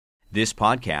This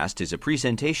podcast is a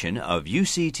presentation of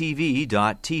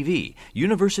UCTV.tv,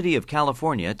 University of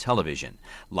California Television.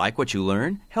 Like what you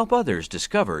learn? Help others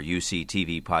discover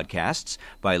UCTV podcasts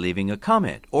by leaving a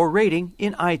comment or rating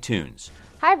in iTunes.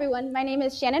 Hi everyone, my name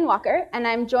is Shannon Walker, and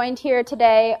I'm joined here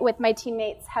today with my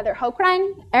teammates Heather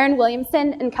Hochrein, Erin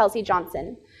Williamson, and Kelsey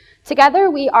Johnson. Together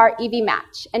we are EV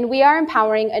Match, and we are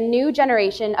empowering a new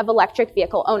generation of electric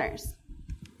vehicle owners.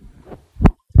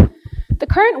 The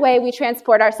current way we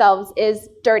transport ourselves is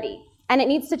dirty, and it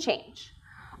needs to change.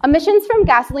 Emissions from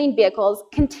gasoline vehicles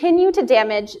continue to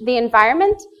damage the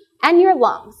environment and your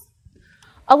lungs.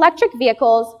 Electric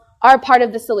vehicles are part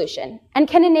of the solution and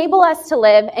can enable us to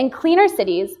live in cleaner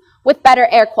cities with better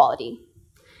air quality.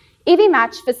 EV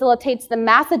Match facilitates the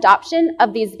mass adoption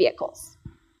of these vehicles.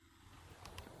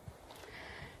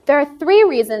 There are 3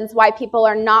 reasons why people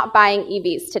are not buying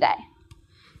EVs today.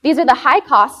 These are the high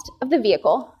cost of the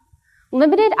vehicle,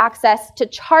 limited access to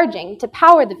charging to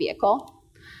power the vehicle,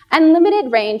 and limited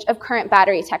range of current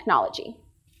battery technology.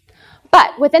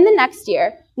 But within the next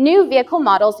year, new vehicle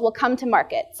models will come to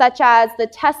market, such as the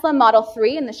Tesla Model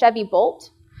 3 and the Chevy Bolt,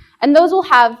 and those will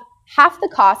have half the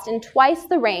cost and twice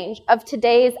the range of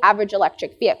today's average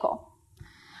electric vehicle.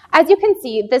 As you can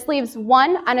see, this leaves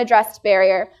one unaddressed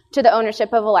barrier to the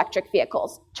ownership of electric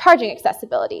vehicles: charging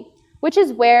accessibility, which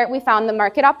is where we found the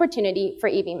market opportunity for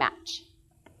EV Match.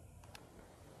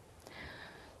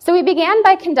 So we began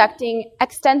by conducting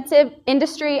extensive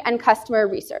industry and customer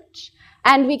research,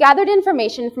 and we gathered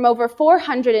information from over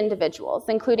 400 individuals,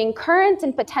 including current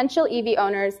and potential EV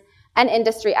owners and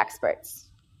industry experts.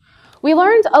 We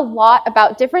learned a lot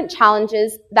about different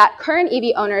challenges that current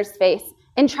EV owners face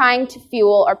in trying to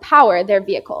fuel or power their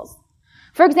vehicles.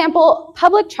 For example,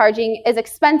 public charging is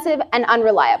expensive and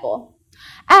unreliable.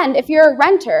 And if you're a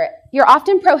renter, you're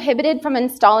often prohibited from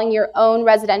installing your own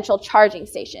residential charging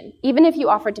station, even if you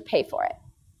offer to pay for it.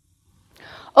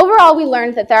 Overall, we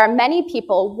learned that there are many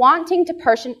people wanting to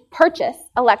purchase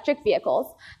electric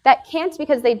vehicles that can't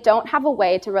because they don't have a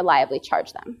way to reliably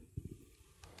charge them.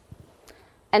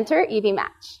 Enter EV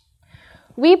Match.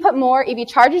 We put more EV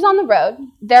chargers on the road,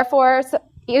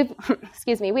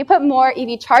 we put more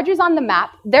EV chargers on the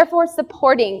map, therefore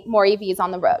supporting more EVs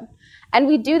on the road. And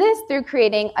we do this through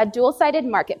creating a dual-sided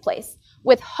marketplace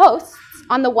with hosts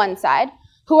on the one side,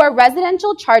 who are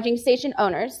residential charging station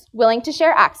owners willing to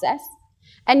share access,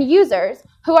 and users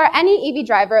who are any EV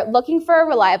driver looking for a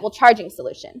reliable charging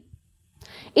solution.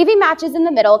 EV Match is in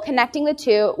the middle, connecting the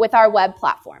two with our web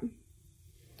platform.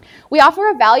 We offer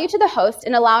a value to the host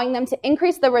in allowing them to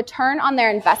increase the return on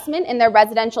their investment in their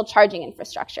residential charging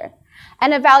infrastructure,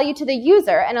 and a value to the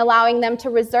user in allowing them to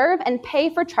reserve and pay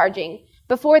for charging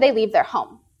before they leave their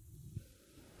home.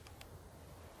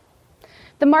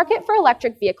 The market for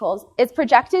electric vehicles is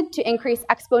projected to increase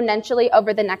exponentially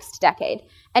over the next decade,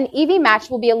 and EV Match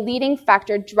will be a leading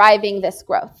factor driving this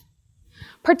growth.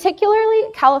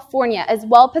 Particularly, California is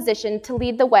well positioned to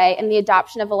lead the way in the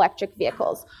adoption of electric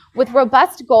vehicles, with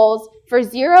robust goals for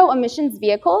zero emissions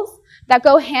vehicles that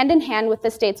go hand in hand with the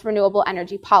state's renewable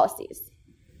energy policies.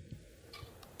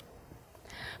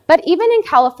 But even in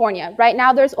California, right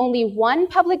now there's only one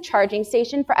public charging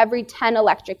station for every 10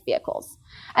 electric vehicles.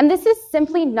 And this is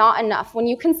simply not enough when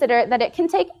you consider that it can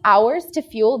take hours to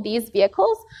fuel these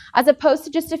vehicles as opposed to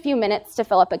just a few minutes to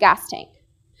fill up a gas tank.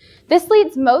 This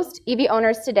leads most EV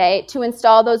owners today to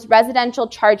install those residential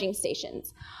charging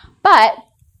stations. But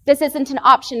this isn't an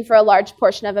option for a large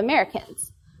portion of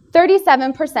Americans.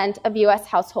 37% of US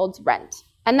households rent,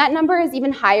 and that number is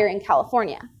even higher in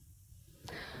California.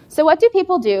 So what do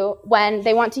people do when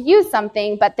they want to use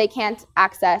something but they can't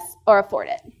access or afford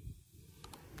it?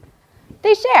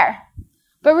 They share.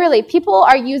 But really, people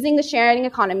are using the sharing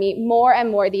economy more and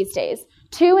more these days.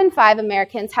 2 in 5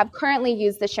 Americans have currently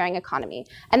used the sharing economy,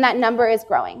 and that number is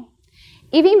growing.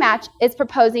 EV Match is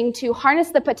proposing to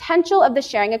harness the potential of the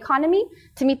sharing economy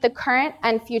to meet the current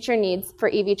and future needs for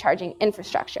EV charging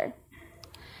infrastructure.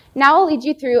 Now I'll lead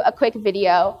you through a quick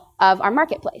video of our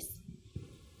marketplace.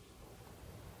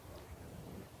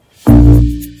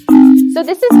 So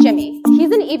this is Jimmy.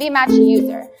 He's an EV Match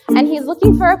user, and he's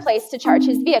looking for a place to charge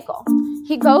his vehicle.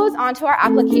 He goes onto our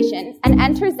application and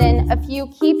enters in a few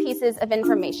key pieces of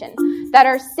information that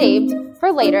are saved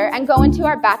for later and go into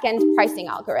our back-end pricing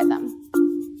algorithm.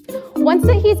 Once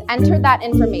that he's entered that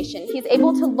information, he's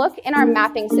able to look in our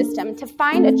mapping system to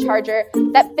find a charger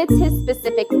that fits his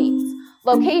specific needs: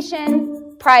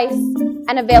 location, price,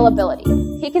 and availability.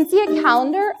 He can see a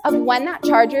calendar of when that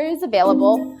charger is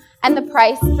available and the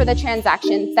price for the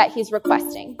transaction that he's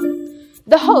requesting.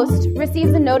 The host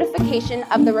receives a notification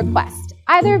of the request,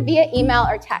 either via email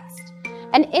or text,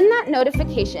 And in that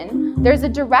notification, there's a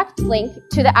direct link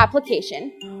to the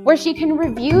application where she can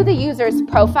review the user's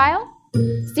profile,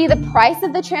 see the price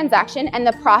of the transaction, and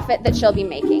the profit that she'll be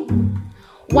making.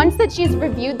 Once that she's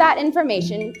reviewed that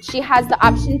information, she has the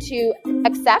option to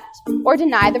accept or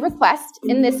deny the request.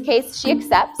 In this case, she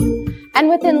accepts. And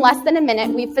within less than a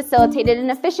minute, we've facilitated an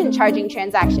efficient charging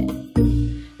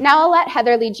transaction. Now I'll let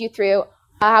Heather lead you through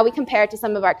how we compare to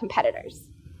some of our competitors.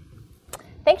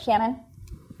 Thanks, Shannon.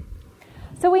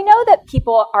 So we know that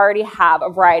people already have a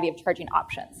variety of charging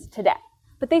options today,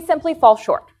 but they simply fall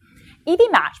short. EV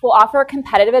Match will offer a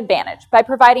competitive advantage by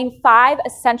providing 5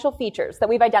 essential features that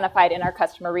we've identified in our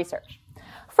customer research.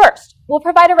 First, we'll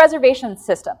provide a reservation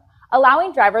system,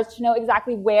 allowing drivers to know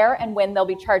exactly where and when they'll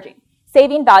be charging,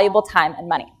 saving valuable time and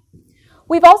money.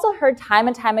 We've also heard time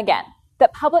and time again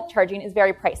that public charging is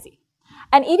very pricey,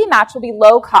 and EV Match will be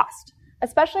low cost,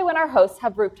 especially when our hosts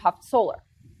have rooftop solar.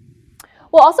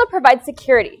 We'll also provide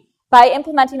security by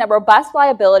implementing a robust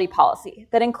liability policy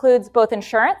that includes both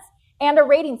insurance and a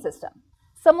rating system,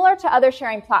 similar to other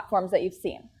sharing platforms that you've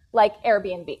seen, like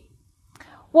Airbnb.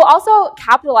 We'll also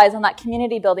capitalize on that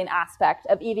community building aspect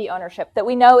of EV ownership that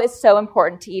we know is so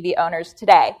important to EV owners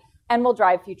today and will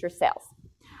drive future sales.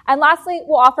 And lastly,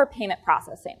 we'll offer payment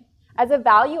processing as a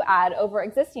value add over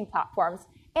existing platforms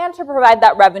and to provide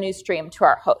that revenue stream to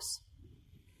our hosts.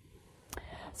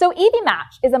 So EV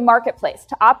Match is a marketplace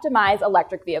to optimize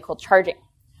electric vehicle charging.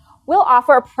 We'll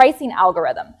offer a pricing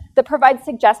algorithm that provides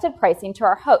suggested pricing to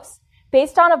our hosts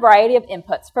based on a variety of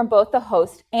inputs from both the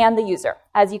host and the user,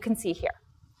 as you can see here.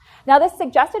 Now, this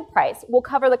suggested price will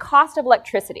cover the cost of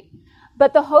electricity,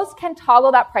 but the host can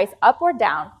toggle that price up or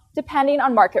down depending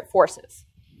on market forces.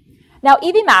 Now,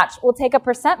 EV Match will take a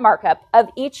 % markup of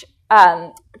each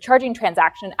charging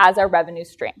transaction as our revenue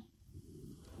stream.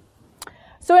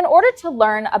 So in order to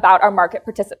learn about our market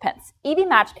participants, EV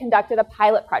Match conducted a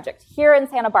pilot project here in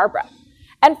Santa Barbara.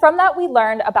 And from that, we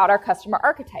learned about our customer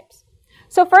archetypes.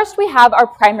 So first, we have our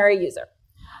primary user.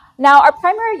 Now, our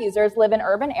primary users live in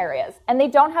urban areas, and they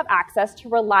don't have access to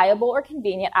reliable or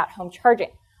convenient at-home charging,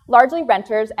 largely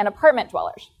renters and apartment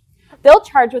dwellers. They'll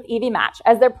charge with EV Match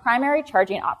as their primary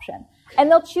charging option, and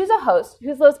they'll choose a host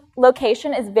whose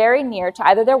location is very near to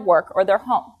either their work or their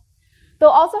home. They'll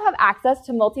also have access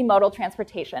to multimodal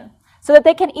transportation so that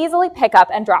they can easily pick up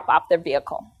and drop off their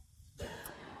vehicle.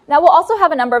 Now, we'll also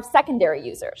have a number of secondary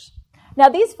users. Now,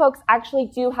 these folks actually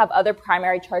do have other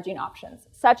primary charging options,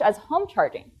 such as home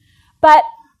charging, but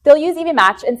they'll use EV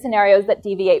Match in scenarios that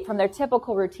deviate from their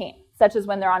typical routine, such as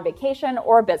when they're on vacation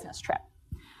or a business trip.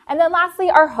 And then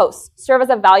lastly, our hosts serve as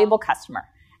a valuable customer,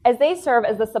 as they serve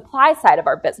as the supply side of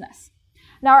our business.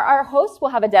 Now, our hosts will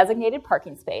have a designated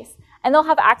parking space, and they'll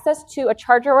have access to a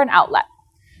charger or an outlet.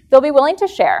 They'll be willing to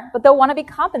share, but they'll want to be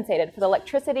compensated for the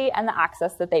electricity and the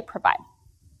access that they provide.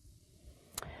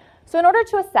 So in order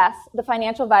to assess the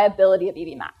financial viability of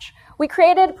EV Match, we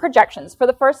created projections for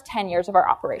the first 10 years of our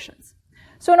operations.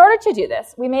 So in order to do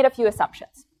this, we made a few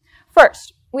assumptions.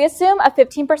 First, we assume a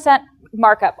 15%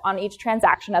 markup on each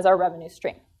transaction as our revenue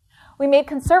stream. We made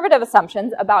conservative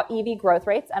assumptions about EV growth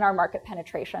rates and our market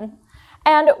penetration.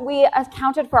 And we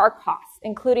accounted for our costs,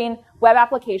 including web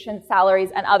application, salaries,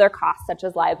 and other costs such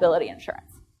as liability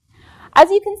insurance.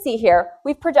 As you can see here,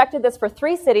 we've projected this for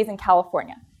 3 cities in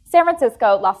California: San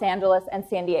Francisco, Los Angeles, and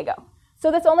San Diego.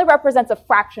 So this only represents a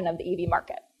fraction of the EV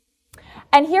market.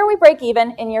 And here we break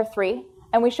even in year 3,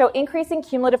 and we show increasing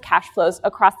cumulative cash flows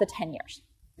across the 10 years.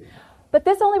 But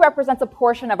this only represents a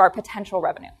portion of our potential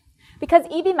revenue, because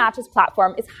EV Match's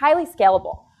platform is highly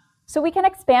scalable, so we can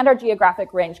expand our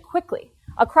geographic range quickly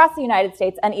across the United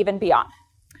States and even beyond.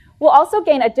 We'll also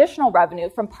gain additional revenue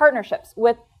from partnerships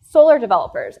with solar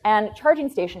developers and charging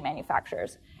station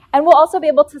manufacturers, and we'll also be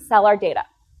able to sell our data,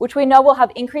 which we know will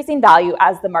have increasing value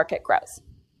as the market grows.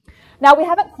 Now, we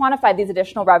haven't quantified these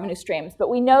additional revenue streams, but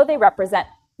we know they represent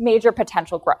major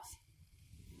potential growth.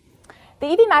 The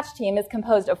EV Match team is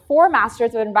composed of 4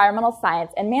 Masters of Environmental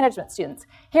Science and Management students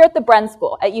here at the Bren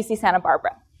School at UC Santa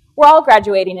Barbara. We're all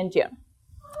graduating in June.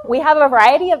 We have a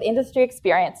variety of industry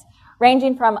experience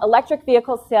ranging from electric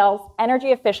vehicle sales,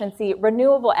 energy efficiency,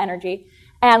 renewable energy,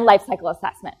 and life cycle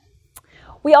assessment.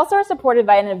 We also are supported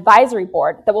by an advisory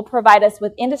board that will provide us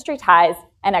with industry ties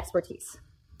and expertise.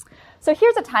 So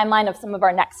here's a timeline of some of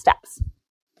our next steps.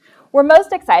 We're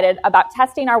most excited about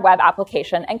testing our web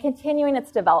application and continuing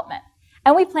its development,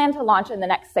 and we plan to launch in the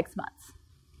next 6 months.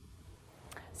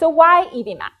 So why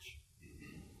EV Match?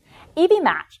 EV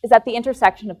Match is at the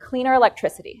intersection of cleaner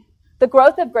electricity, the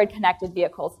growth of grid-connected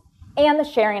vehicles, and the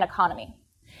sharing economy.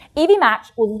 EV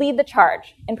Match will lead the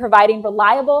charge in providing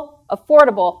reliable,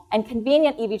 affordable, and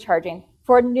convenient EV charging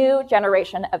for a new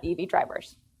generation of EV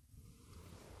drivers.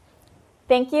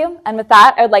 Thank you. And with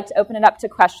that, I would like to open it up to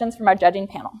questions from our judging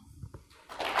panel.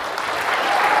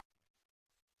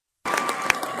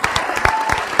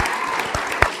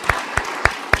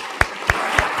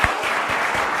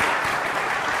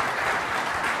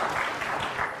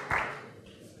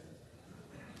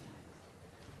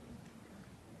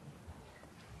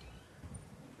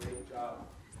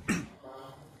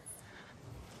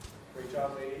 Great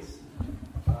job, ladies.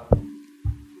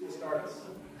 Who starts?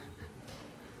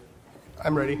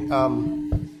 I'm ready.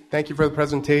 Thank you for the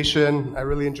presentation. I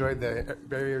really enjoyed the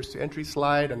barriers to entry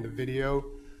slide and the video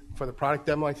for the product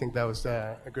demo. I think that was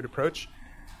a good approach.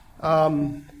 So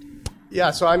I'm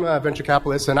a venture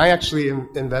capitalist, and I actually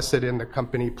invested in the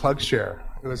company PlugShare.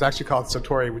 It was actually called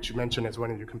Satori, which you mentioned as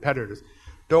one of your competitors.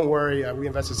 Don't worry, we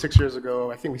invested 6 years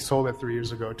ago. I think we sold it 3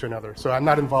 years ago to another, so I'm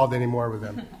not involved anymore with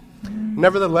them.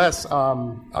 Nevertheless,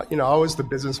 always the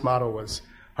business model was,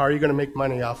 how are you going to make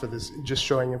money off of this, just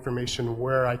showing information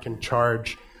where I can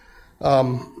charge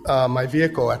my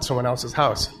vehicle at someone else's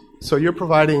house? So you're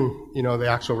providing, the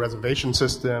actual reservation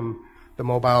system, the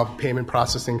mobile payment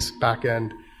processing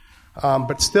backend,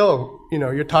 but still,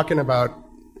 you're talking about,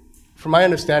 from my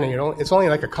understanding, it's only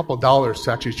like a couple dollars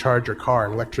to actually charge your car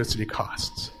and electricity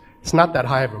costs. It's not that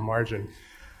high of a margin.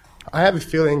 I have a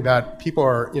feeling that people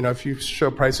are, if you show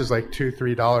prices like $2,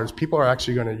 $3, people are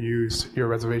actually going to use your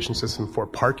reservation system for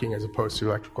parking as opposed to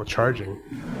electrical charging,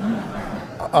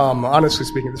 honestly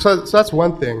speaking. So that's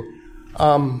one thing.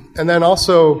 And then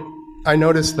also, I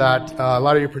noticed that a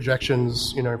lot of your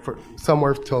projections, for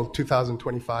somewhere till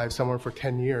 2025, somewhere for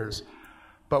 10 years.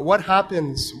 But what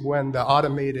happens when the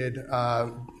automated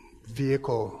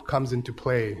vehicle comes into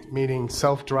play, meaning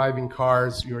self-driving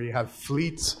cars, you already have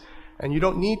fleets, and you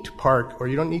don't need to park or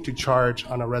you don't need to charge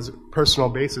on a personal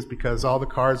basis because all the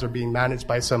cars are being managed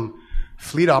by some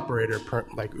fleet operator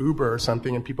like Uber or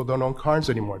something, and people don't own cars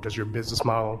anymore. Does your business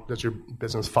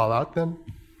fall out then?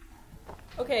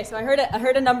 Okay, so I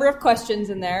heard a number of questions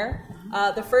in there.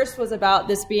 The first was about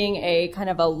this being a kind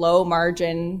of a low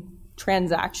margin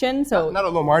transaction. So not a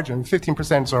low margin,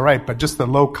 15% is all right, but just the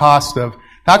low cost of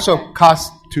the actual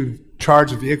cost to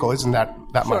charge a vehicle isn't that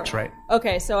Sure. much, right?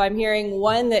 Okay, so I'm hearing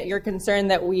one that you're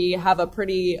concerned that we have a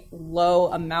pretty low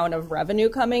amount of revenue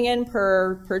coming in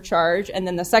per charge, and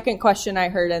then the second question I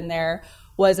heard in there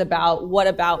was about what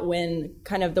about when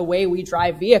kind of the way we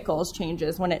drive vehicles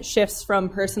changes, when it shifts from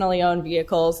personally owned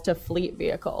vehicles to fleet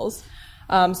vehicles.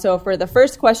 So for the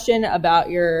first question about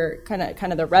your kind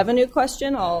of the revenue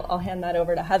question, I'll hand that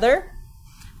over to Heather.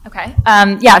 Okay.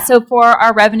 So for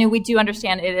our revenue, we do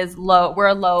understand it is low. We're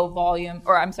a low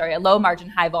margin,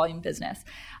 high volume business.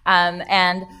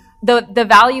 And the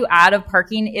value add of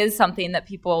parking is something that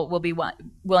people will be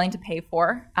willing to pay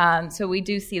for. So we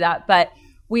do see that. But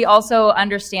we also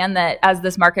understand that as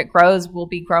this market grows, we'll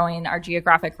be growing our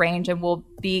geographic range and we'll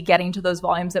be getting to those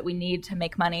volumes that we need to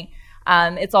make money.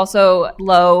 It's also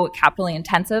low capitally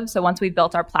intensive. So once we've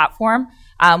built our platform,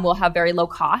 we'll have very low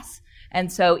costs. And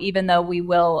so even though we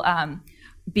will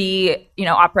be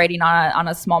operating on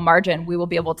a small margin, we will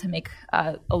be able to make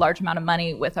a large amount of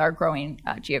money with our growing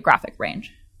geographic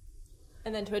range.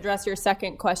 And then to address your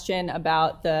second question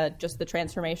about the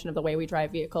transformation of the way we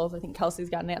drive vehicles, I think Kelsey's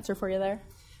got an answer for you there.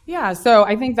 Yeah, so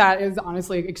I think that is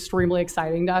honestly extremely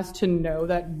exciting to us to know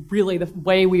that really the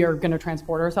way we are going to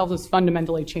transport ourselves is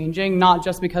fundamentally changing, not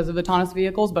just because of autonomous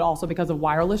vehicles, but also because of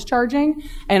wireless charging.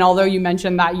 And although you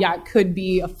mentioned that, it could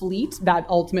be a fleet that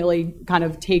ultimately kind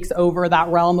of takes over that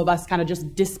realm of us kind of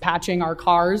just dispatching our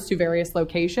cars to various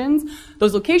locations,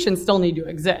 those locations still need to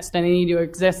exist, and they need to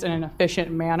exist in an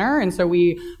efficient manner. And so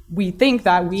we think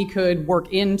that we could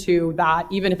work into that,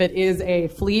 even if it is a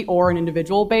fleet or an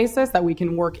individual basis, that we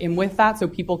can work in with that so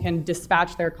people can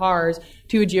dispatch their cars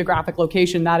to a geographic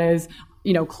location that is,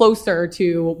 closer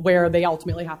to where they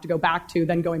ultimately have to go back to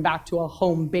than going back to a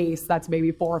home base that's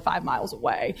maybe 4 or 5 miles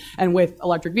away. And with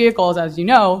electric vehicles, as you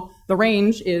know, the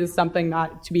range is something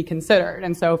not to be considered.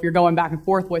 And so if you're going back and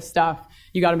forth with stuff,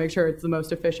 you got to make sure it's the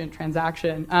most efficient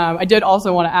transaction. I did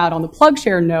also want to add on the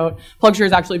PlugShare note, PlugShare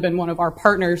has actually been one of our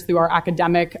partners through our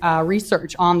academic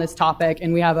research on this topic,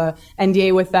 and we have a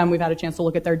NDA with them. We've had a chance to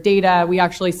look at their data. We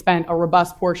actually spent a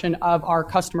robust portion of our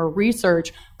customer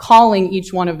research calling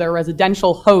each one of their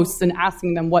residential hosts and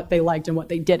asking them what they liked and what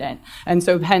they didn't. And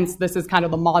so hence, this is kind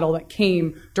of the model that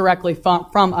came directly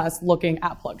from us looking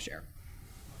at PlugShare.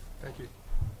 Thank you.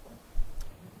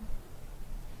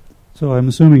 So I'm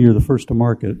assuming you're the first to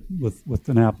market with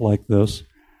an app like this.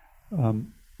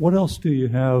 What else do you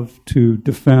have to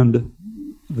defend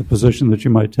the position that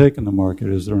you might take in the market?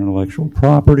 Is there intellectual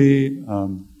property?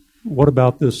 What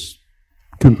about this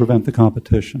can prevent the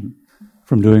competition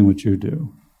from doing what you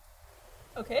do?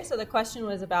 Okay, so the question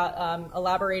was about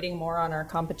elaborating more on our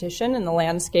competition and the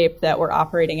landscape that we're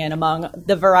operating in among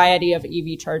the variety of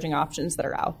EV charging options that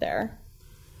are out there.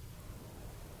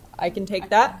 I can take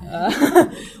that.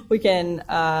 We can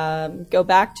go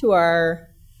back to our...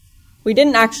 We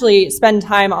didn't actually spend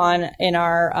time in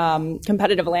our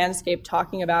competitive landscape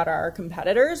talking about our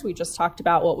competitors. We just talked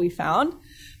about what we found.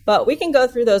 But we can go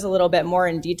through those a little bit more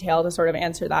in detail to sort of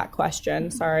answer that question.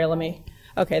 Sorry,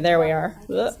 okay, there we are.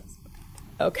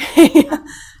 Okay,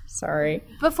 sorry.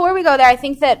 Before we go there, I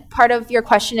think that part of your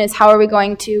question is how are we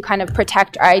going to kind of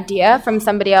protect our idea from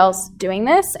somebody else doing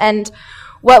this? And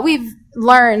what we've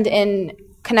learned in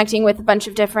connecting with a bunch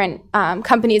of different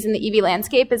companies in the EV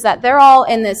landscape is that they're all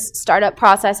in this startup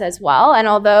process as well. And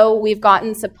although we've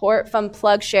gotten support from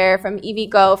PlugShare, from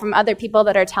EVgo, from other people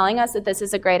that are telling us that this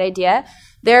is a great idea,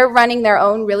 they're running their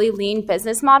own really lean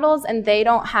business models, and they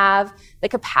don't have the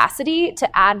capacity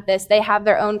to add this. They have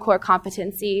their own core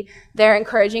competency. They're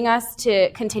encouraging us to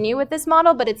continue with this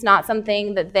model, but it's not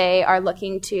something that they are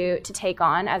looking to take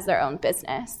on as their own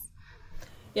business.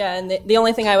 Yeah, and the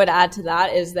only thing I would add to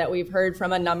that is that we've heard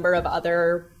from a number of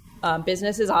other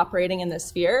businesses operating in this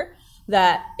sphere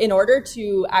that in order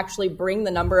to actually bring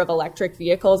the number of electric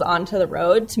vehicles onto the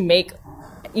road to make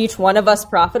each one of us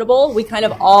profitable, we kind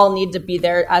of all need to be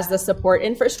there as the support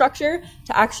infrastructure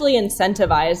to actually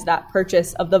incentivize that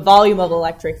purchase of the volume of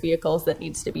electric vehicles that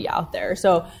needs to be out there.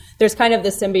 So there's kind of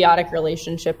this symbiotic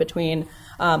relationship between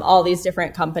all these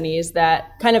different companies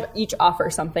that kind of each offer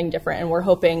something different, and we're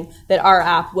hoping that our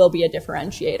app will be a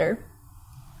differentiator.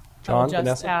 John, Just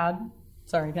Vanessa?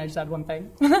 Sorry, can I just add one thing?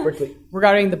 Quickly.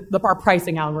 Regarding our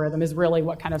pricing algorithm is really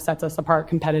what kind of sets us apart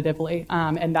competitively,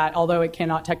 and that although it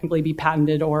cannot technically be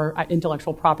patented or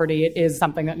intellectual property, it is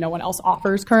something that no one else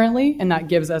offers currently, and that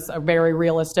gives us a very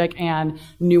realistic and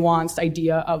nuanced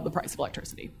idea of the price of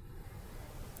electricity.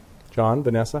 John,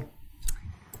 Vanessa?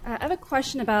 I have a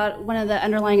question about one of the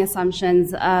underlying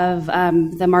assumptions of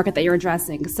the market that you're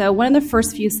addressing. So one of the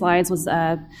first few slides was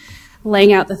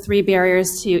laying out the 3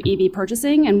 barriers to EV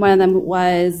purchasing, and one of them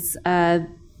was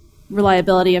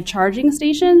reliability of charging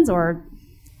stations or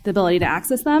the ability to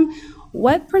access them.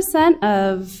 What %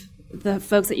 of the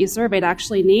folks that you surveyed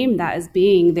actually named that as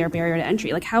being their barrier to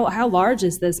entry? Like how large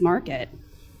is this market?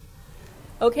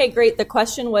 Okay, great. The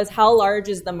question was how large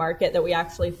is the market that we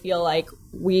actually feel like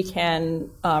we can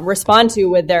respond to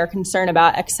with their concern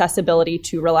about accessibility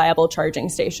to reliable charging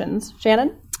stations.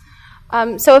 Shannon?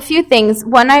 So a few things.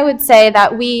 One, I would say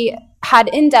that we had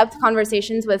in-depth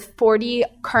conversations with 40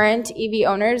 current EV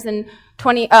owners, and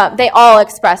 20. They all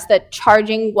expressed that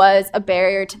charging was a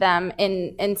barrier to them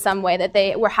in some way, that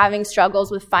they were having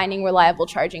struggles with finding reliable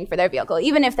charging for their vehicle.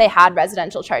 Even if they had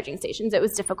residential charging stations, it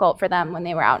was difficult for them when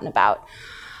they were out and about.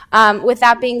 With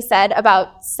that being said,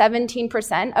 about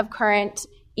 17% of current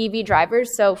EV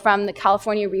drivers, so from the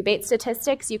California rebate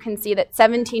statistics, you can see that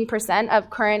 17% of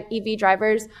current EV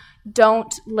drivers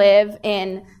don't live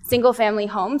in single-family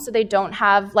homes, so they don't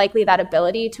have likely that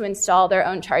ability to install their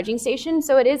own charging station.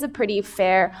 So it is a pretty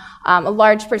fair, a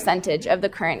large percentage of the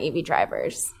current EV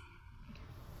drivers.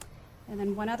 And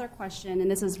then one other question,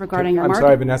 and this is regarding your I'm market.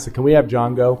 sorry, Vanessa. Can we have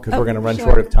John go? Because we're going to run sure.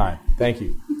 short of time. Thank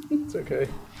you. It's okay.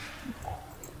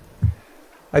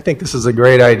 I think this is a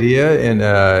great idea, and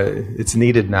it's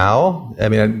needed now. I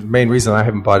mean, the main reason I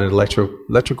haven't bought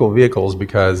electrical vehicles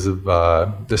because of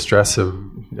the stress of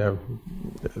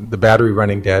the battery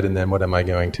running dead, and then what am I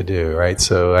going to do, right?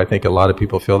 So I think a lot of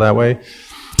people feel that way.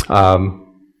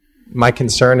 My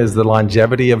concern is the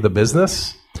longevity of the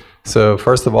business. So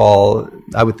first of all,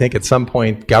 I would think at some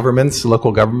point governments,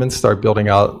 local governments, start building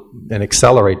out and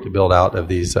accelerate the build out of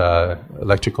these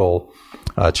electrical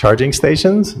charging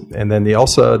stations. And then the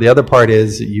other part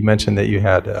is you mentioned that you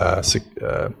had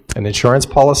an insurance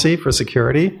policy for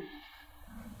security.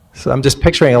 So I'm just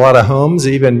picturing a lot of homes,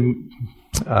 even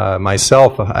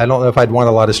myself. I don't know if I'd want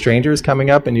a lot of strangers coming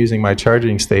up and using my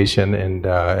charging station. And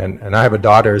I have a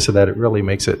daughter, so that it really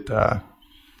makes it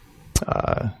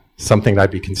something I'd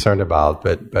be concerned about.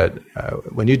 But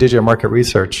when you did your market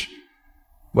research,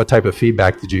 what type of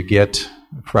feedback did you get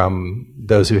from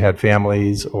those who had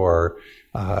families, or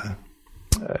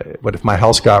what if my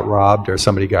house got robbed or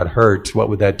somebody got hurt? What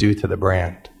would that do to the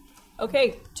brand?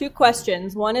 Okay, 2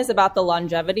 questions. One is about the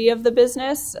longevity of the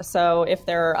business. So if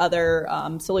there are other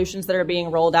solutions that are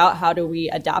being rolled out, how do we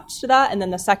adapt to that? And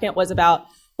then the second was about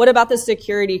what about the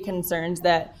security concerns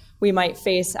that we might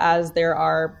face as there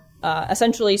are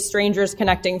essentially strangers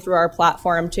connecting through our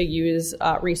platform to use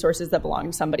resources that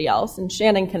belong to somebody else. And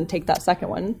Shannon can take that second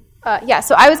one.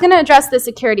 So I was going to address the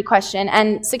security question,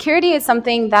 and security is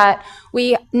something that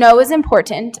we know is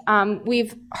important.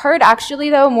 We've heard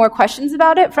actually, though, more questions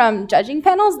about it from judging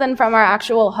panels than from our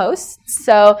actual hosts.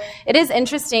 So it is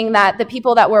interesting that the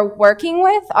people that we're working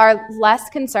with are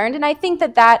less concerned, and I think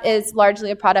that that is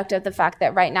largely a product of the fact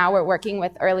that right now we're working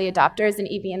with early adopters and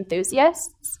EV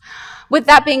enthusiasts. With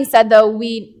that being said, though,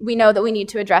 we know that we need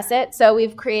to address it, so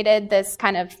we've created this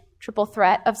kind of triple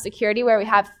threat of security where we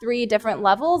have 3 different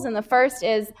levels. And the first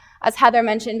is, as Heather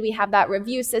mentioned, we have that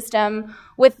review system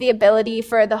with the ability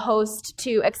for the host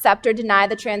to accept or deny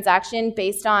the transaction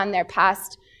based on their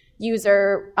past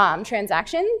user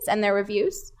transactions and their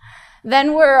reviews.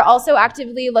 Then we're also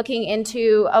actively looking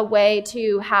into a way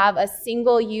to have a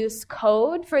single-use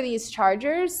code for these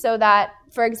chargers so that,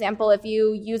 for example, if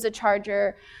you use a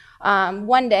charger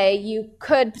one day, you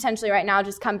could potentially right now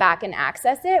just come back and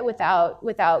access it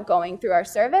without going through our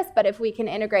service. But if we can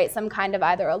integrate some kind of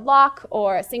either a lock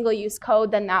or a single-use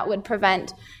code, then that would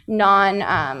prevent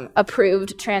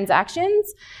non-approved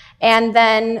transactions. And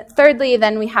then thirdly,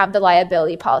 then we have the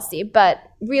liability policy. But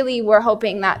really, we're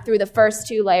hoping that through the first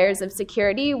 2 layers of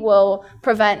security, we'll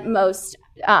prevent we'll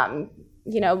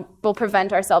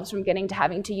prevent ourselves from getting to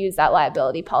having to use that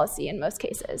liability policy in most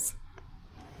cases.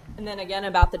 And then again,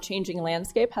 about the changing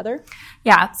landscape, Heather?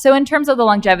 Yeah, so in terms of the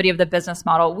longevity of the business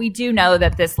model, we do know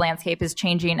that this landscape is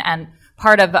changing, and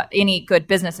part of any good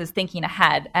business is thinking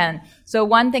ahead. And so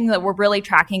one thing that we're really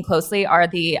tracking closely are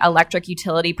the electric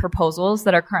utility proposals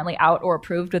that are currently out or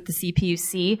approved with the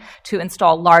CPUC to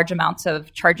install large amounts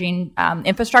of charging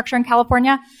infrastructure in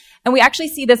California. And we actually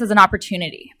see this as an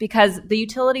opportunity because the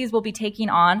utilities will be taking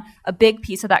on a big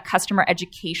piece of that customer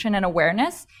education and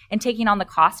awareness and taking on the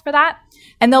cost for that.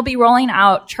 And they'll be rolling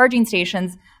out charging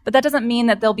stations, but that doesn't mean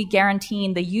that they'll be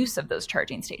guaranteeing the use of those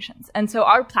charging stations. And so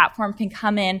our platform can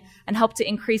come in and help to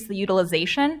increase the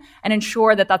utilization and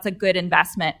ensure that that's a good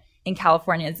investment in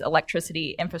California's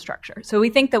electricity infrastructure. So we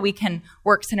think that we can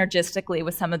work synergistically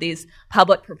with some of these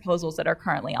public proposals that are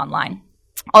currently online.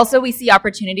 Also, we see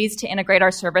opportunities to integrate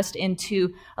our service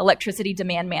into electricity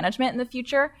demand management in the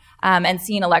future and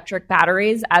seeing electric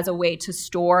batteries as a way to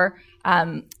store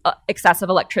excessive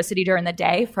electricity during the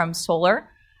day from solar.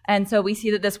 And so we see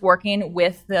that this working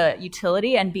with the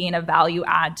utility and being a value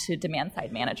add to demand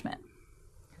side management.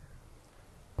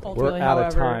 We're out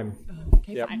of time.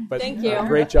 Okay, yep, fine. but, Thank you.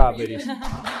 Great job, ladies.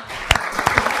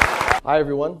 Hi,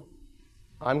 everyone.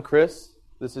 I'm Chris.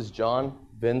 This is John,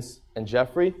 Vince, and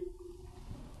Jeffrey.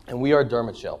 And we are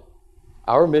Dermachill.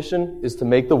 Our mission is to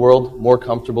make the world more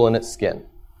comfortable in its skin.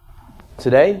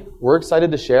 Today, we're excited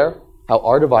to share how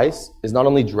our device is not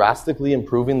only drastically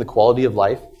improving the quality of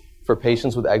life for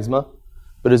patients with eczema,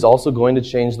 but is also going to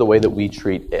change the way that we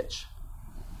treat itch.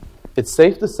 It's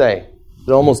safe to say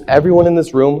that almost everyone in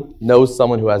this room knows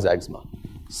someone who has eczema.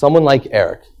 Someone like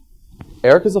Eric.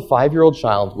 Eric is a 5-year-old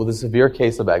child with a severe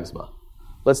case of eczema.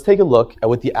 Let's take a look at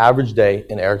what the average day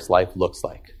in Eric's life looks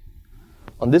like.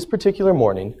 On this particular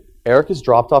morning, Eric is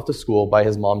dropped off to school by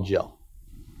his mom, Jill.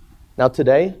 Now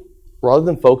today, rather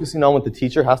than focusing on what the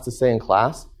teacher has to say in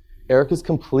class, Eric is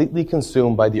completely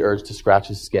consumed by the urge to scratch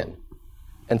his skin.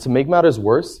 And to make matters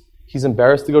worse, he's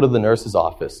embarrassed to go to the nurse's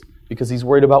office because he's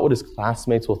worried about what his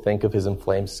classmates will think of his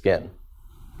inflamed skin.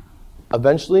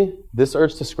 Eventually, this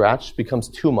urge to scratch becomes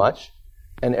too much,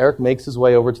 and Eric makes his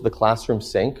way over to the classroom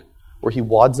sink where he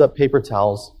wads up paper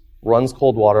towels, runs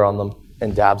cold water on them,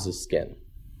 and dabs his skin.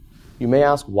 You may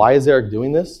ask, why is Eric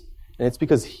doing this? And it's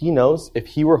because he knows if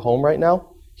he were home right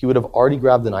now, he would have already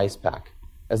grabbed an ice pack,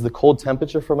 as the cold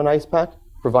temperature from an ice pack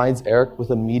provides Eric with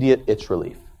immediate itch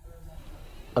relief.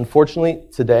 Unfortunately,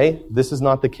 today, this is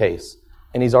not the case,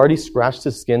 and he's already scratched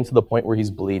his skin to the point where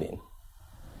he's bleeding.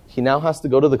 He now has to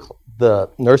go to the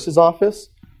nurse's office,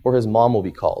 or his mom will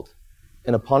be called.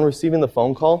 And upon receiving the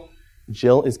phone call,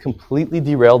 Jill is completely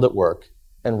derailed at work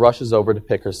and rushes over to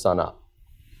pick her son up.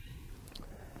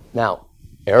 Now,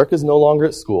 Eric is no longer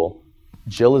at school,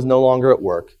 Jill is no longer at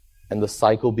work, and the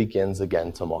cycle begins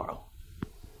again tomorrow.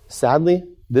 Sadly,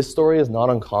 this story is not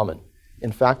uncommon.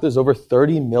 In fact, there's over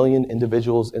 30 million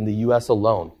individuals in the US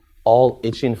alone, all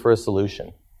itching for a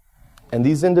solution. And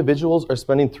these individuals are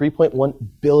spending $3.1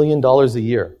 billion a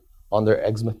year on their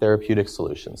eczema therapeutic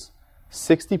solutions,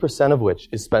 60% of which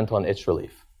is spent on itch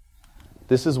relief.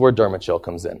 This is where Dermachill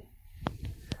comes in.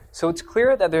 So it's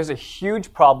clear that there's a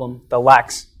huge problem that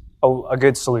lacks a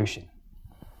good solution.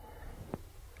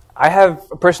 I have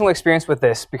a personal experience with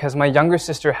this because my younger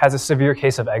sister has a severe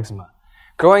case of eczema.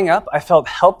 Growing up, I felt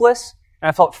helpless and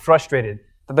I felt frustrated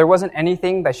that there wasn't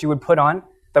anything that she would put on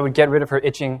that would get rid of her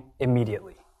itching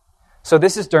immediately. So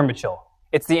this is Dermachill.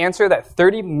 It's the answer that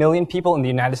 30 million people in the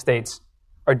United States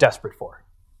are desperate for.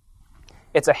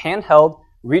 It's a handheld,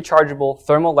 rechargeable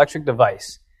thermoelectric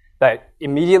device that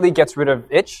immediately gets rid of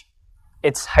itch.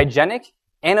 It's hygienic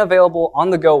and available on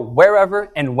the go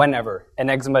wherever and whenever an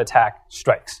eczema attack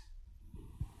strikes.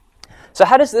 So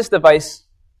how does this device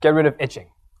get rid of itching?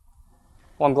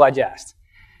 Well, I'm glad you asked.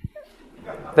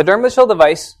 The DermaChill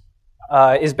device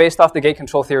is based off the gate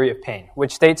control theory of pain,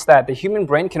 which states that the human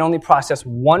brain can only process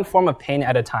one form of pain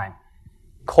at a time.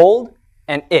 Cold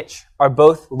and itch are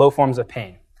both low forms of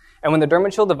pain. And when the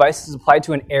DermaChill device is applied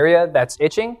to an area that's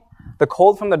itching, the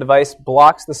cold from the device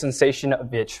blocks the sensation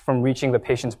of itch from reaching the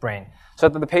patient's brain, so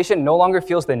that the patient no longer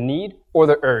feels the need or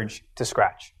the urge to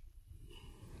scratch.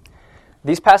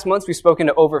 These past months, we've spoken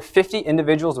to over 50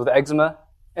 individuals with eczema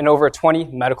and over 20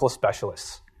 medical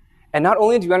specialists. And not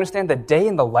only do we understand the day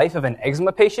in the life of an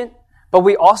eczema patient, but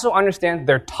we also understand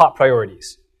their top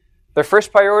priorities. Their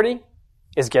first priority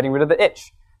is getting rid of the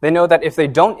itch. They know that if they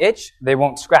don't itch, they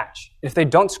won't scratch. If they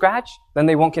don't scratch, then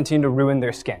they won't continue to ruin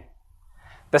their skin.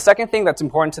 The second thing that's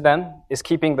important to them is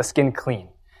keeping the skin clean.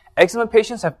 Eczema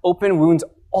patients have open wounds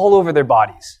all over their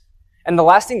bodies. And the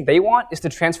last thing they want is to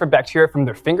transfer bacteria from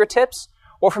their fingertips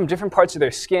or from different parts of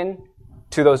their skin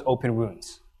to those open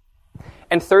wounds.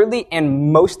 And thirdly,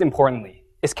 and most importantly,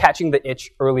 is catching the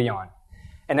itch early on.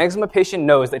 An eczema patient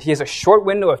knows that he has a short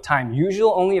window of time,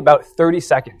 usually only about 30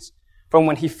 seconds, from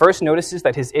when he first notices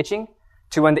that he's itching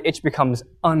to when the itch becomes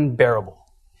unbearable.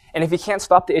 And if he can't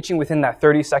stop the itching within that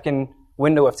 30-second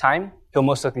window of time, he'll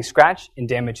most likely scratch and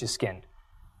damage his skin.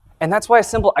 And that's why a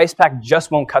simple ice pack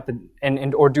just won't cut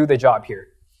or do the job here.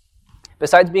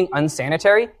 Besides being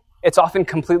unsanitary, it's often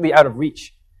completely out of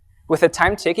reach. With the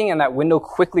time ticking and that window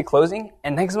quickly closing,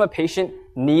 an eczema patient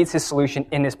needs his solution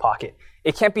in his pocket.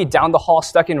 It can't be down the hall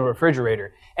stuck in a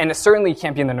refrigerator, and it certainly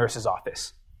can't be in the nurse's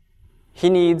office. He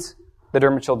needs the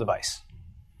DermaChill device.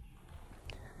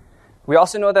 We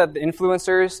also know that the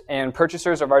influencers and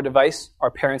purchasers of our device are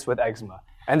parents with eczema.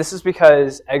 And this is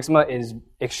because eczema is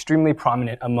extremely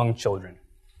prominent among children.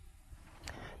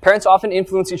 Parents often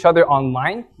influence each other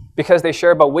online because they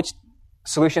share about which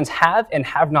solutions have and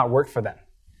have not worked for them.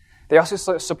 They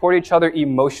also support each other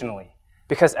emotionally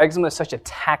because eczema is such a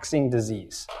taxing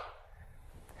disease.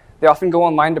 They often go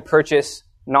online to purchase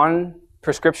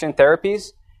non-prescription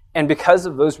therapies, and because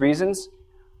of those reasons,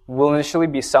 we'll initially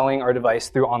be selling our device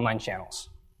through online channels.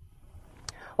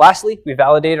 Lastly, we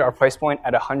validated our price point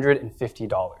at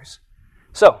 $150.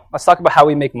 So let's talk about how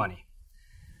we make money.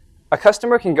 A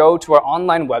customer can go to our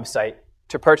online website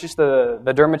to purchase the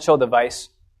DermaChill device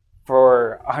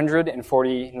for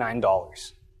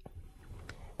 $149.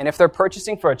 And if they're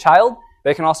purchasing for a child,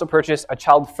 they can also purchase a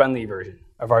child-friendly version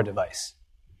of our device.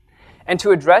 And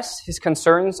to address his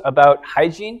concerns about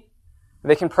hygiene,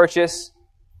 they can purchase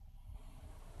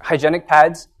hygienic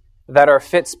pads that are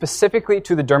fit specifically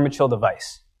to the DermaChill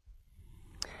device.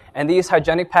 And these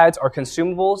hygienic pads are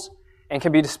consumables and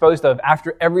can be disposed of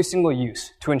after every single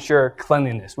use to ensure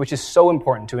cleanliness, which is so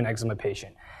important to an eczema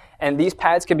patient. And these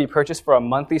pads can be purchased for a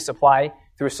monthly supply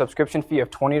through a subscription fee of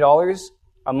 $20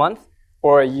 a month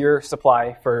or a year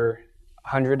supply for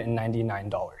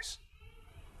 $199.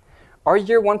 Our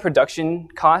year one production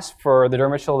cost for the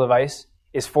DermaChill device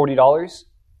is $40,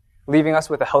 leaving us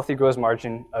with a healthy gross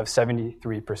margin of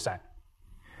 73%.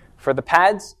 For the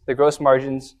pads, the gross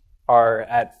margins are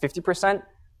at 50%,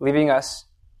 leaving us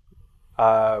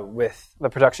with the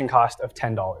production cost of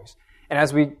 $10. And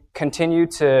as we continue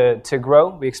to grow,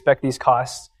 we expect these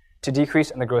costs to decrease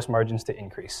and the gross margins to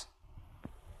increase.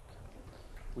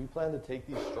 We plan to take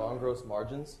these strong gross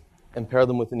margins and pair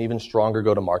them with an even stronger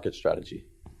go-to-market strategy,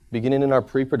 beginning in our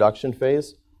pre-production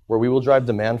phase, where we will drive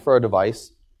demand for our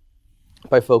device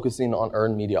by focusing on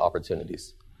earned media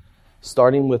opportunities,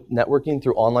 starting with networking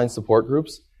through online support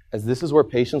groups, as this is where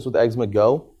patients with eczema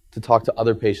go to talk to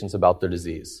other patients about their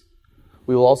disease.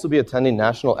 We will also be attending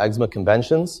national eczema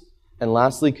conventions, and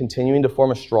lastly, continuing to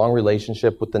form a strong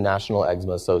relationship with the National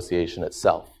Eczema Association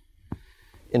itself.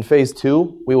 In phase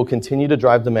 2, we will continue to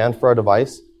drive demand for our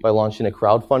device by launching a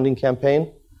crowdfunding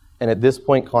campaign, and at this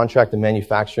point, contract a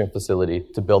manufacturing facility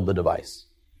to build the device.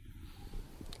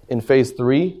 In phase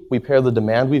 3, we pair the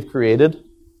demand we've created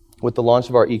with the launch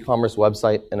of our e-commerce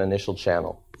website and initial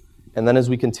channel. And then as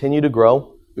we continue to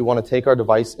grow, we want to take our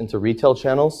device into retail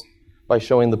channels by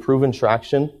showing the proven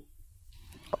traction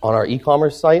on our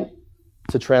e-commerce site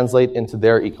to translate into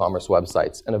their e-commerce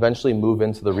websites and eventually move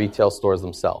into the retail stores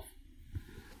themselves.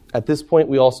 At this point,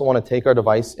 we also want to take our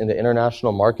device into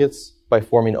international markets by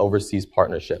forming overseas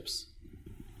partnerships.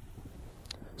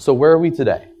 So where are we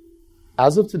today?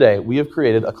 As of today, we have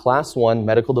created a Class 1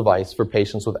 medical device for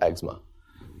patients with eczema,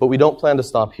 but we don't plan to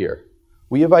stop here.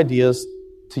 We have ideas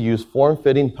to use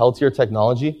form-fitting Peltier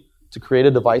technology to create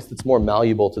a device that's more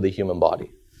malleable to the human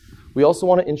body. We also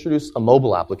want to introduce a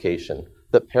mobile application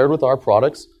that, paired with our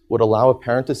products, would allow a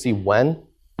parent to see when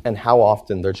and how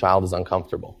often their child is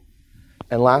uncomfortable.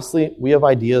 And lastly, we have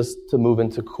ideas to move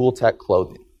into cool tech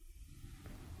clothing.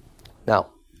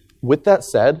 Now, with that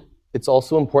said, it's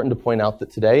also important to point out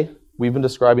that today we've been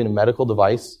describing a medical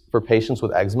device for patients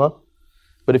with eczema,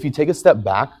 but if you take a step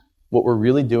back, what we're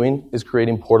really doing is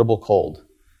creating portable cold.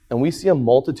 And we see a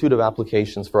multitude of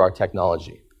applications for our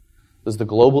technology. There's the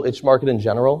global itch market in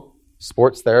general,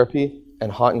 sports therapy,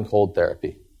 and hot and cold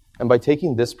therapy. And by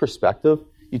taking this perspective,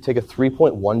 you take a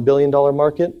 $3.1 billion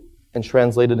market and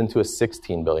translate it into a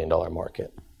 $16 billion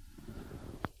market.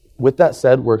 With that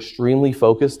said, we're extremely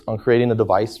focused on creating a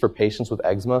device for patients with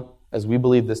eczema, as we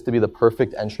believe this to be the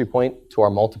perfect entry point to our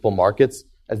multiple markets,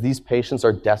 as these patients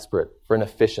are desperate for an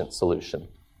efficient solution.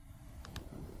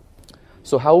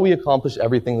 So how will we accomplish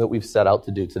everything that we've set out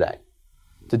to do today?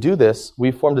 To do this,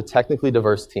 we've formed a technically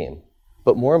diverse team,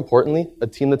 but more importantly, a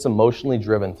team that's emotionally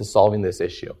driven to solving this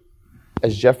issue.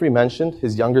 As Jeffrey mentioned,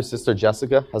 his younger sister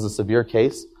Jessica has a severe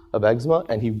case of eczema,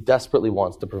 and he desperately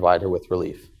wants to provide her with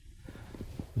relief.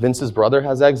 Vince's brother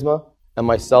has eczema, and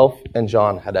myself and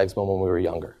John had eczema when we were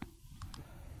younger.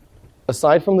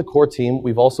 Aside from the core team,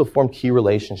 we've also formed key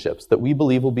relationships that we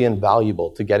believe will be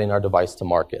invaluable to getting our device to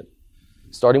market.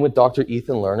 Starting with Dr.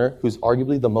 Ethan Lerner, who's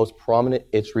arguably the most prominent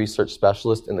itch research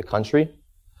specialist in the country.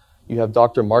 You have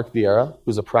Dr. Mark Vieira,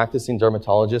 who's a practicing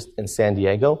dermatologist in San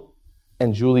Diego,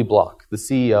 and Julie Block, the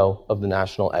CEO of the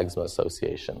National Eczema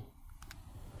Association.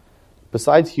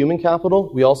 Besides human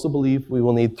capital, we also believe we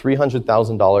will need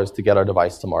 $300,000 to get our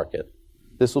device to market.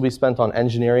 This will be spent on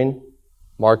engineering,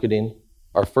 marketing,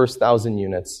 our first 1,000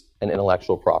 units, and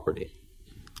intellectual property.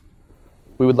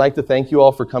 We would like to thank you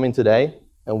all for coming today,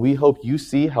 and we hope you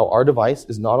see how our device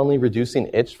is not only reducing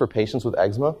itch for patients with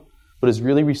eczema, but is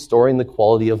really restoring the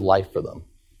quality of life for them.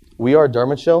 We are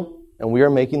DermaChill, and we are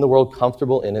making the world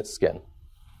comfortable in its skin.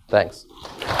 Thanks.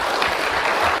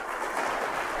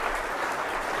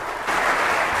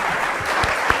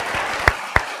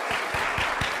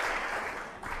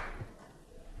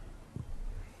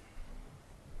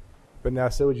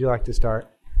 Vanessa, would you like to start?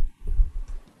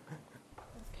 I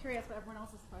was curious what everyone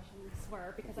else's questions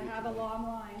were because I have a long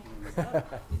line.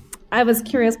 I was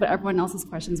curious what everyone else's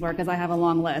questions were because I have a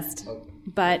long list.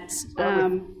 But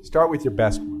start with your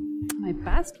best one. My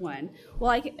best one.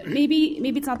 Well, maybe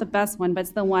it's not the best one, but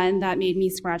it's the one that made me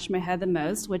scratch my head the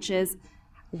most, which is,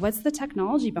 what's the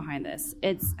technology behind this?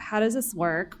 It's how does this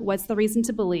work? What's the reason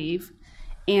to believe?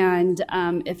 And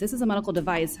if this is a medical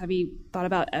device, have you thought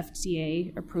about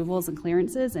FDA approvals and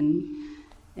clearances and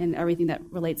everything that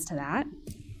relates to that?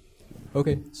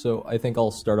 Okay, so I think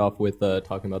I'll start off with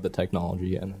talking about the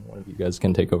technology, and one of you guys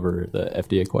can take over the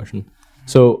FDA question.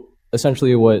 So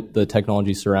essentially what the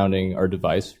technology surrounding our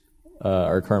device,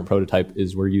 our current prototype,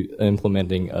 is we're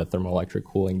implementing a thermoelectric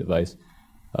cooling device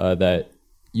that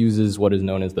uses what is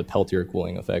known as the Peltier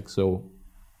cooling effect. So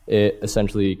it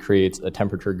essentially creates a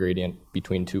temperature gradient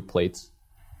between two plates.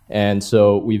 And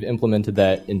so we've implemented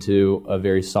that into a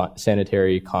very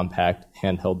sanitary, compact,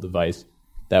 handheld device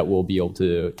that will be able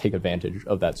to take advantage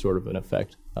of that sort of an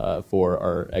effect for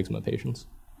our eczema patients.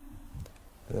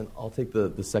 And then I'll take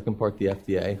the second part, the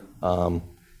FDA.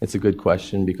 It's a good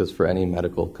question because for any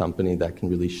medical company, that can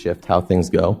really shift how things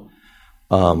go.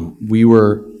 We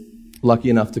were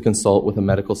lucky enough to consult with a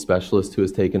medical specialist who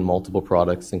has taken multiple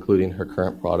products, including her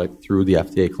current product, through the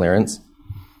FDA clearance.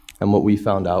 And what we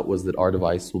found out was that our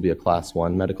device will be a Class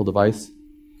 1 medical device.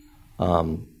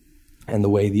 And the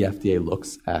way the FDA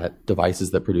looks at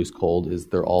devices that produce cold is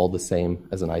they're all the same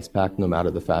as an ice pack, no matter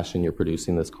the fashion you're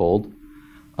producing this cold.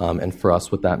 And for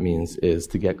us, what that means is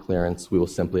to get clearance, we will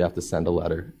simply have to send a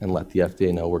letter and let the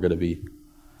FDA know we're going to be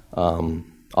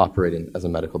operating as a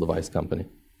medical device company.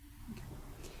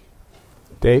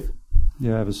 Dave?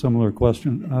 Yeah, I have a similar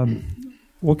question.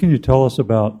 What can you tell us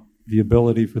about the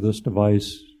ability for this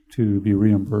device to be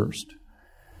reimbursed?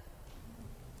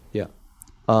 Yeah.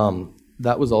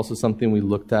 That was also something we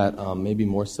looked at, maybe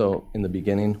more so in the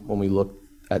beginning when we looked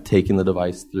at taking the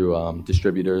device through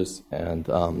distributors and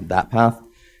that path.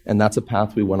 And that's a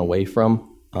path we went away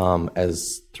from,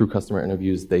 as through customer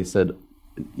interviews, they said,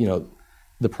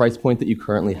 the price point that you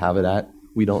currently have it at,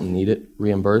 we don't need it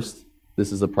reimbursed.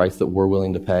 This is a price that we're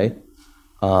willing to pay.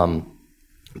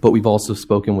 But we've also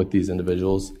spoken with these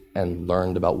individuals and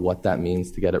learned about what that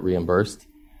means to get it reimbursed.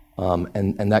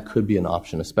 And that could be an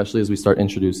option, especially as we start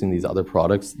introducing these other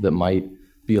products that might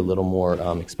be a little more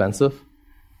expensive,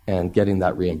 and getting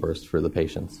that reimbursed for the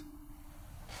patients.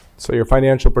 So your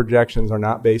financial projections are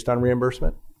not based on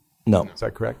reimbursement? No. Is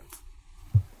that correct?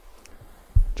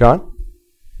 John?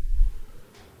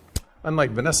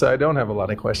 Unlike Vanessa, I don't have a lot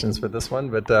of questions for this one,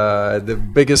 but the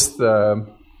biggest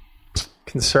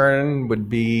concern would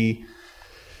be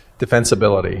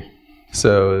defensibility.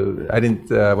 So I didn't,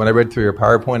 when I read through your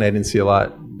PowerPoint, I didn't see a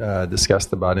lot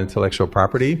discussed about intellectual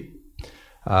property.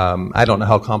 I don't know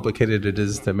how complicated it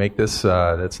is to make this.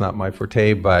 That's not my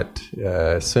forte, but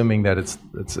assuming that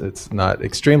it's not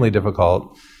extremely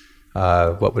difficult,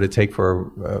 what would it take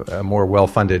for a more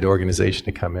well-funded organization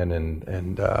to come in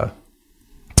and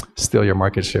steal your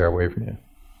market share away from you?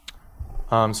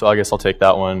 So I guess I'll take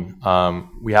that one.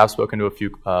 We have spoken to a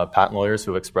few patent lawyers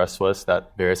who have expressed to us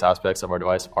that various aspects of our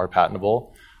device are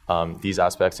patentable. These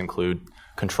aspects include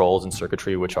controls and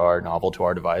circuitry which are novel to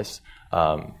our device.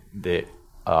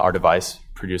 Our device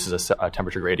produces a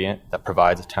temperature gradient that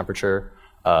provides a temperature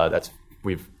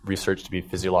we've researched to be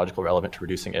physiologically relevant to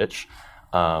reducing itch.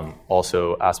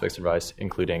 Also aspects of the device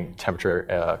including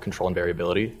temperature control and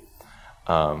variability.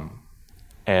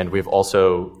 And we've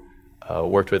also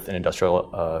worked with an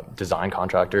industrial design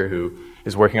contractor who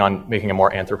is working on making a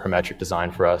more anthropometric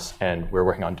design for us, and we're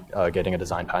working on getting a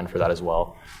design patent for that as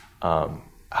well.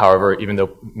 However, even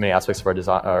though many aspects of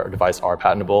our device are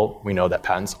patentable, we know that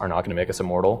patents are not going to make us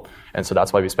immortal, and so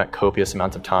that's why we spent copious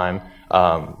amounts of time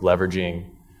leveraging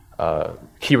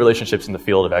key relationships in the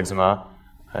field of eczema,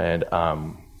 and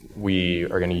we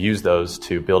are going to use those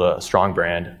to build a strong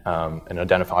brand, an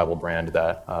identifiable brand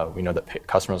that we know that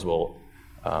customers will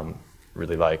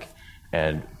really like.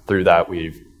 And through that,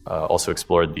 we've also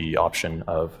explored the option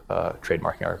of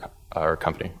trademarking our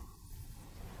company.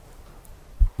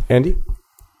 Andy?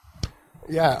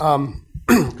 Yeah,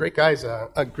 great guys.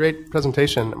 A great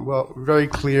presentation. Well, very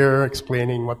clear,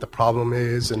 explaining what the problem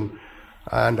is, and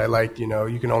I like,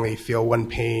 you can only feel one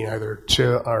pain, either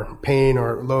chill or pain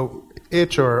or low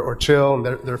itch or chill, and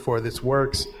therefore this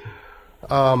works.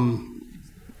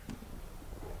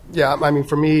 Yeah, I mean,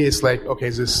 for me, it's like, okay,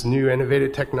 is this new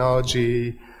innovative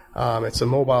technology? It's a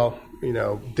mobile,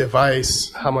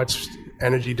 device. How much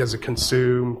energy does it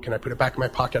consume? Can I put it back in my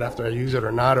pocket after I use it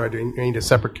or not? Or do I need a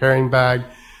separate carrying bag?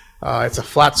 It's a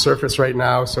flat surface right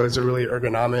now, so is it really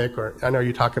ergonomic? Or I know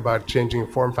you talk about changing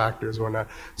form factors or not.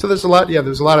 So there's a lot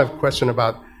of question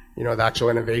about, the actual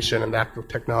innovation and the actual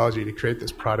technology to create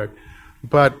this product.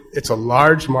 But it's a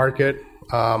large market.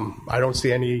 I don't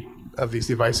see any of these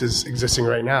devices existing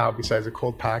right now besides the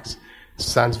cold packs. It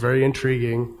sounds very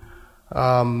intriguing.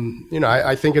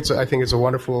 I think it's a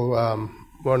wonderful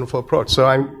approach.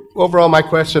 So overall, my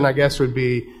question, I guess, would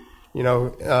be,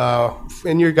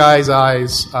 in your guys'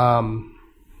 eyes,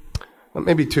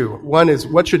 maybe two. One is,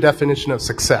 what's your definition of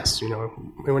success?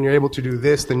 When you're able to do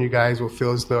this, then you guys will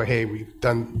feel as though, hey,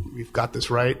 we've got this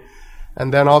right.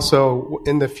 And then also,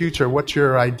 in the future, what's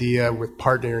your idea with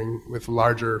partnering with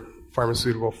larger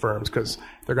pharmaceutical firms? Because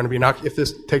they're going to be if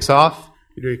this takes off,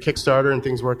 you do a Kickstarter and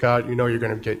things work out, you're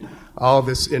going to get all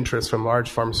this interest from large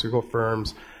pharmaceutical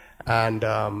firms, and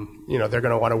they're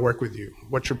going to want to work with you.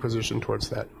 What's your position towards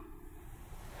that?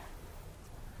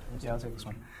 Yeah, I'll take this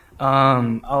one.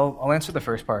 I'll answer the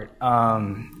first part.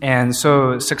 And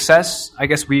so success, I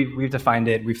guess we've defined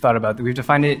it. We've thought about it. We've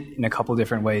defined it in a couple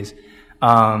different ways.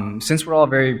 Since we're all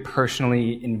very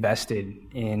personally invested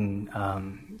in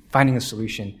finding a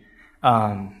solution,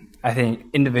 I think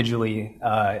individually,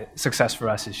 success for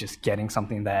us is just getting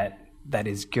something that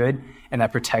is good and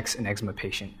that protects an eczema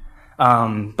patient.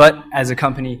 But as a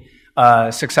company,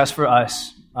 success for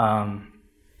us,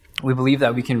 we believe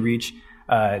that we can reach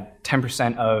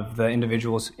 10% of the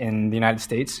individuals in the United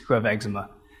States who have eczema.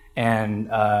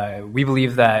 And we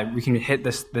believe that we can hit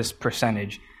this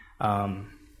percentage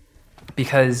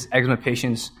because eczema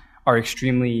patients are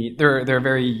they're a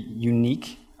very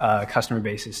unique customer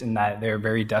basis in that they're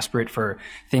very desperate for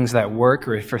things that work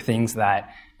or for things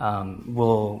that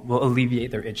will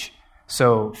alleviate their itch.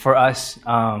 So for us,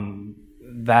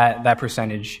 that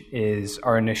percentage is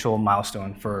our initial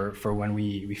milestone for when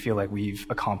we feel like we've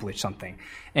accomplished something.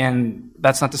 And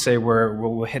that's not to say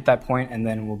we'll hit that point and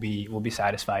then we'll be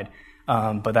satisfied.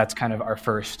 But that's kind of our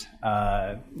first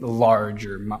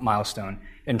larger milestone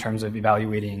in terms of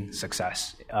evaluating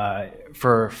success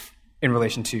in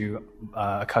relation to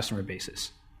a customer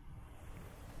basis.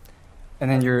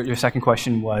 And then your second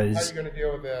question was... How are you going to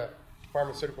deal with the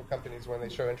pharmaceutical companies when they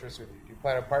show interest with you? Do you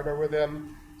plan to partner with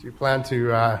them? Do you plan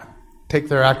to take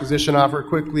their acquisition offer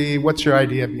quickly? What's your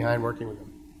idea behind working with them?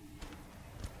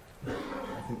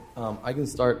 I can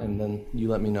start, and then you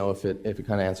let me know if it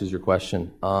kind of answers your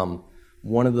question.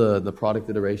 One of the product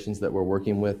iterations that we're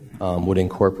working with would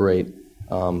incorporate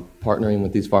partnering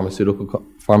with these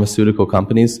pharmaceutical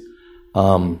companies.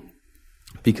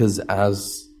 because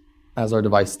as our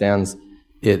device stands,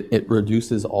 it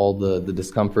reduces all the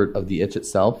discomfort of the itch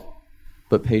itself,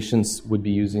 but patients would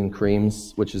be using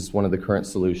creams, which is one of the current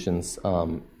solutions,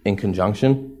 in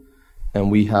conjunction. And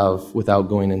we have, without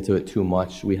going into it too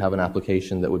much, we have an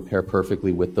application that would pair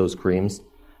perfectly with those creams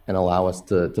and allow us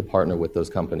to partner with those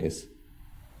companies.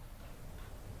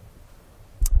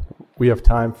 We have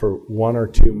time for one or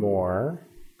two more.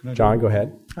 John, go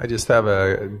ahead. I just have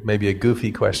maybe a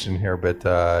goofy question here, but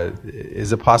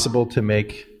is it possible to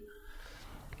make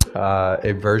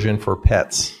a version for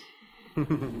pets?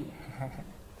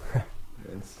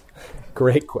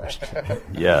 Great question.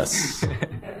 Yes.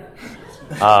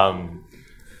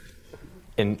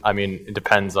 It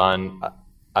depends on.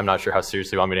 I'm not sure how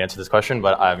seriously you want me to answer this question,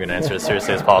 but I'm going to answer it as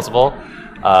seriously as possible.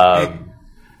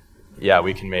 Yeah,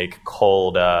 we can make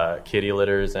cold kitty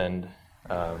litters, and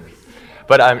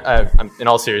but I'm in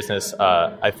all seriousness,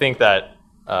 I think that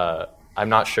I'm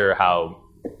not sure how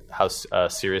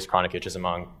serious chronic itch is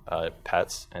among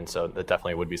pets, and so that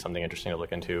definitely would be something interesting to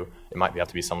look into. It might have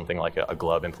to be something like a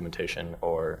glove implementation,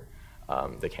 or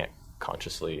they can't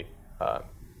consciously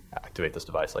activate this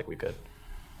device like we could.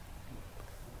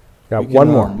 Got one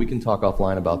more. We can talk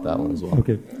offline about that one as well.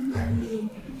 Okay.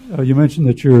 You mentioned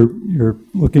that you're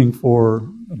looking for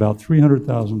about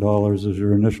 $300,000 as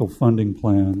your initial funding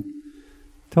plan.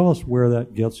 Tell us where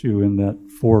that gets you in that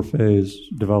 4-phase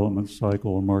development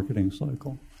cycle or marketing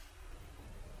cycle.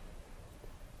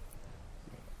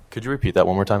 Could you repeat that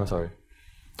one more time? I'm sorry.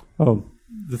 Oh,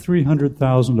 the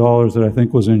 $300,000 that I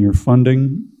think was in your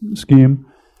funding scheme,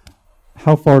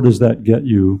 how far does that get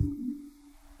you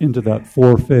into that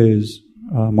 4-phase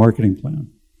marketing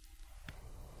plan?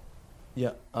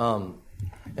 Yeah, and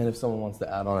if someone wants to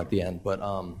add on at the end, but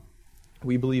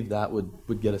we believe that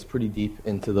would get us pretty deep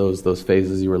into those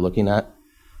phases you were looking at.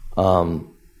 And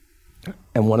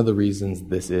one of the reasons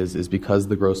this is because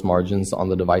the gross margins on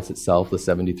the device itself, the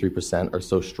 73%, are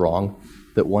so strong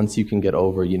that once you can get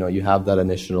over, you have that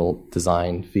initial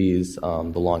design fees,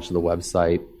 the launch of the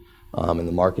website, and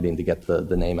the marketing to get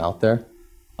the name out there.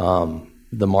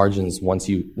 The margins, once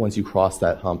you cross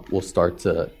that hump, will start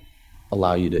to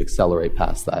allow you to accelerate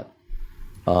past that.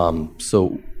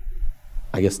 So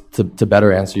I guess to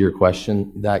better answer your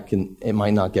question, it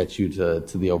might not get you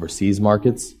to the overseas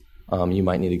markets. You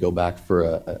might need to go back for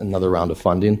another round of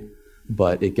funding,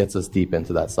 but it gets us deep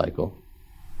into that cycle.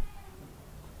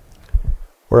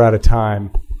 We're out of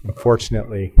time,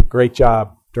 unfortunately. Great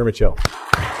job, Dermot Chill.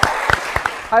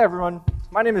 Hi, everyone.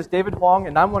 My name is David Huang,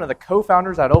 and I'm one of the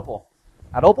co-founders at Opal.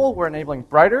 At Opal, we're enabling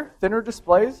brighter, thinner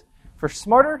displays for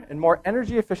smarter and more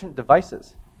energy-efficient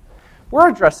devices. We're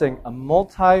addressing a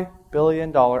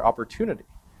multi-billion-dollar opportunity.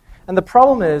 And the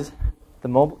problem is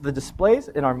the displays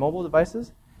in our mobile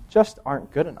devices just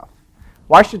aren't good enough.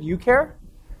 Why should you care?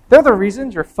 They're the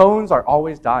reasons your phones are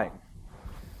always dying.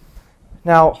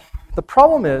 Now, the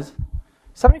problem is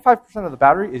 75% of the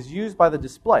battery is used by the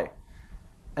display.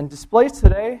 And displays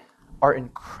today are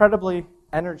incredibly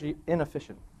energy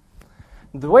inefficient.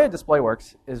 The way a display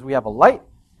works is we have a light,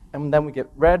 and then we get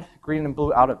red, green, and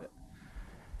blue out of it.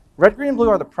 Red, green, and blue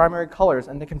are the primary colors,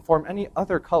 and they can form any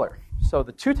other color. So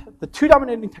the two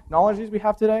dominating technologies we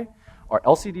have today are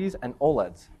LCDs and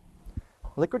OLEDs.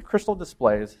 Liquid crystal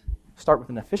displays start with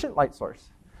an efficient light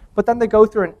source, but then they go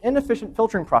through an inefficient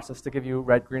filtering process to give you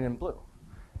red, green, and blue.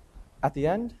 At the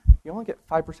end, you only get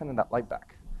 5% of that light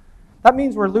back. That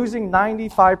means we're losing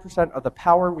 95% of the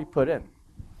power we put in.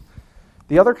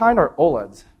 The other kind are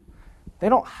OLEDs. They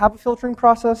don't have a filtering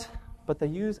process, but they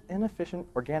use inefficient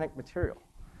organic material.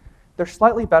 They're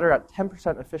slightly better at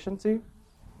 10% efficiency,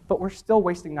 but we're still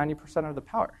wasting 90% of the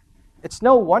power. It's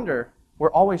no wonder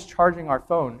we're always charging our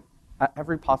phone at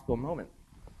every possible moment.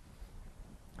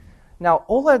 Now,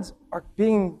 OLEDs are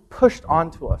being pushed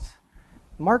onto us.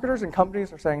 Marketers and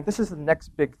companies are saying this is the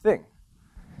next big thing.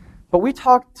 But we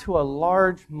talked to a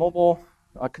large mobile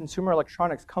consumer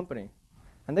electronics company,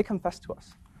 and they confessed to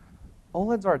us,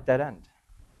 OLEDs are a dead end.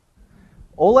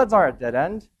 OLEDs are a dead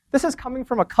end. This is coming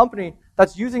from a company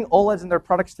that's using OLEDs in their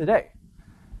products today.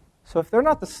 So if they're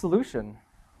not the solution,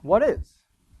 what is?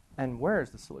 And where is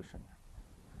the solution?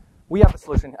 We have a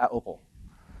solution at Opal.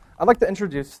 I'd like to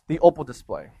introduce the Opal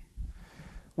display.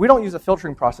 We don't use a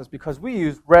filtering process because we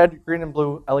use red, green, and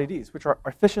blue LEDs, which are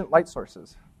efficient light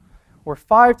sources. We're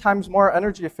 5 times more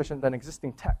energy efficient than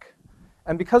existing tech.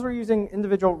 And because we're using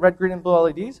individual red, green, and blue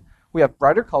LEDs, we have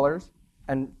brighter colors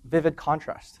and vivid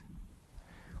contrast.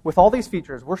 With all these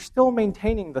features, we're still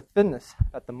maintaining the thinness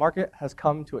that the market has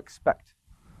come to expect.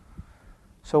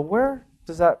 So where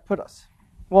does that put us?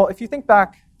 Well, if you think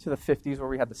back to the 50s where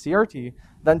we had the CRT,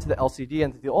 then to the LCD,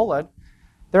 and to the OLED,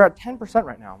 They're at 10%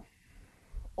 right now.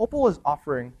 Opal is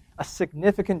offering a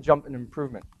significant jump in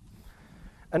improvement.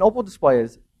 An Opal display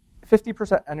is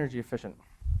 50% energy efficient.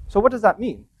 So what does that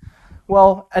mean?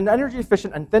 Well, an energy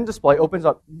efficient and thin display opens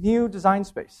up new design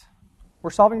space. We're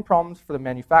solving problems for the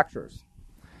manufacturers.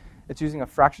 It's using a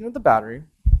fraction of the battery.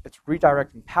 It's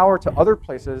redirecting power to other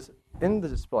places in the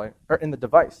display or in the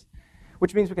device,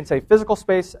 which means we can save physical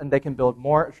space and they can build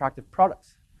more attractive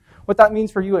products. What that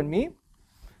means for you and me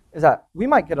is that we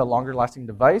might get a longer lasting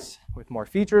device with more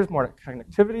features, more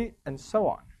connectivity, and so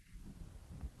on.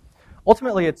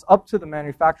 Ultimately, it's up to the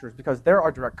manufacturers because they're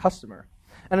our direct customer.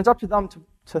 And it's up to them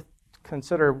to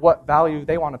consider what value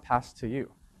they want to pass to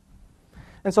you.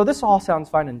 And so this all sounds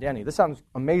fine and dandy. This sounds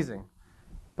amazing.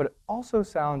 But it also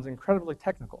sounds incredibly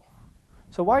technical.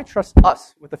 So why trust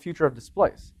us with the future of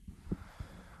displays?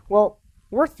 Well,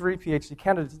 we're 3 PhD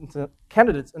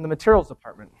candidates in the materials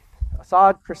department.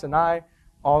 Assad, Chris, and I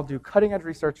all do cutting-edge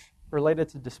research related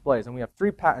to displays, and we have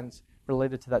 3 patents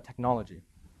related to that technology.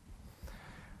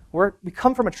 We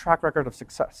come from a track record of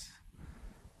success.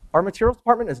 Our materials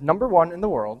department is #1 in the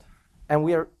world, and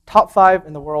we are top 5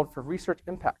 in the world for research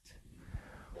impact.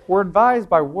 We're advised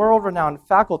by world-renowned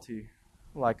faculty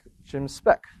like Jim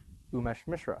Speck, Umesh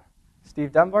Mishra,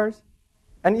 Steve Demvars,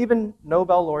 and even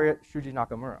Nobel laureate Shuji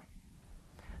Nakamura.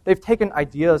 They've taken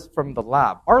ideas from the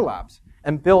lab, our labs,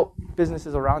 and built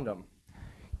businesses around them.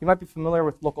 You might be familiar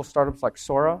with local startups like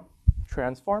Sora,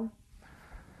 Transform.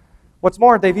 What's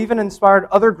more, they've even inspired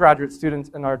other graduate students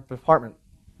in our department.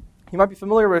 You might be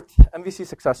familiar with MVC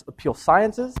success Appeal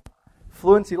Sciences,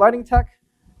 Fluency Lighting Tech,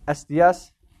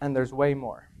 SDS, and there's way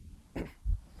more.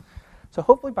 So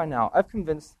hopefully by now, I've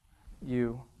convinced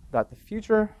you that the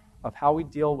future of how we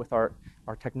deal with our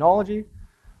technology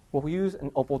will use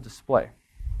an Opal display.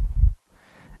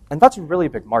 And that's a really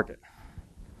big market.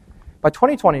 By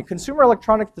 2020, consumer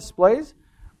electronic displays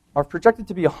are projected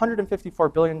to be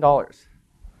 $154 billion.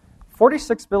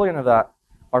 $46 billion of that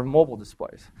are mobile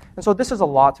displays. And so this is a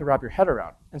lot to wrap your head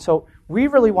around. And so we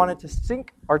really wanted to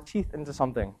sink our teeth into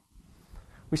something.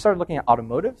 We started looking at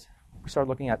automotives. We started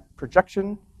looking at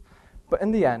projection. But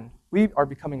in the end, we are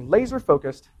becoming laser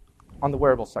focused on the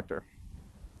wearable sector.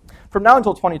 From now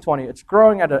until 2020, it's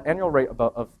growing at an annual rate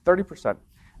of 30%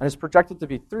 and is projected to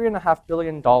be $3.5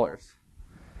 billion.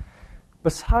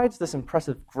 Besides this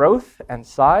impressive growth and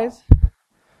size,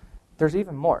 there's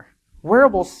even more.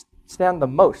 Wearables stand the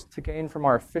most to gain from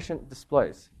our efficient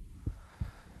displays.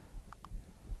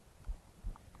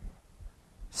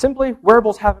 Simply,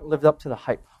 wearables haven't lived up to the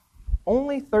hype.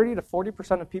 Only 30 to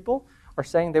 40% of people are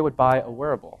saying they would buy a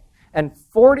wearable. And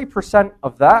 40%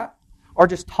 of that are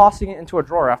just tossing it into a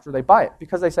drawer after they buy it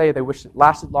because they say they wish it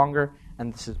lasted longer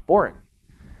and this is boring.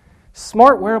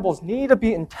 Smart wearables need to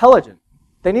be intelligent.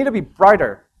 They need to be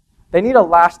brighter. They need to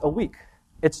last a week.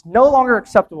 It's no longer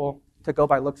acceptable to go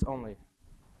by looks only.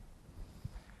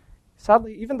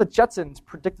 Sadly, even the Jetsons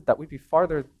predicted that we'd be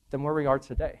farther than where we are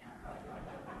today.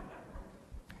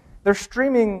 They're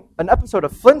streaming an episode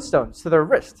of Flintstones to their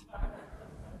wrist.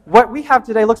 What we have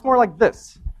today looks more like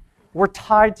this. We're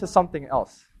tied to something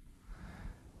else.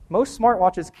 Most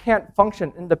smartwatches can't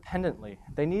function independently.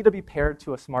 They need to be paired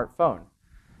to a smartphone.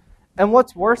 And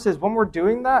what's worse is when we're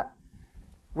doing that,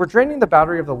 we're draining the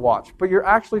battery of the watch, but you're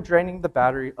actually draining the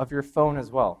battery of your phone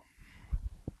as well.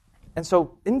 And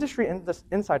so industry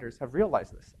insiders have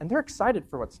realized this, and they're excited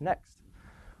for what's next.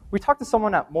 We talked to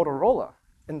someone at Motorola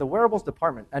in the wearables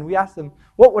department, and we asked them,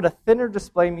 what would a thinner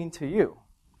display mean to you?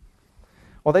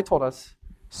 Well, they told us,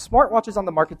 smartwatches on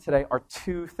the market today are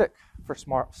too thick for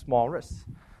small wrists.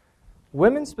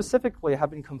 Women specifically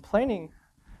have been complaining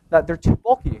that they're too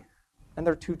bulky and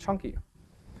they're too chunky.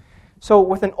 So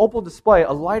with an Opal display,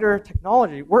 a lighter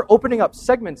technology, we're opening up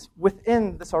segments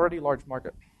within this already large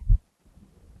market.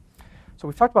 So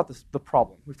we've talked about the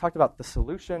problem. We've talked about the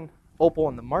solution, Opal,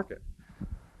 and the market.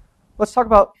 Let's talk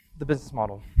about the business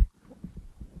model.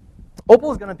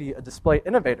 Opal is going to be a display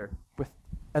innovator,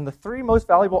 and the 3 most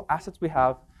valuable assets we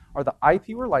have are the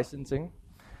IP we're licensing,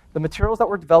 the materials that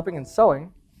we're developing and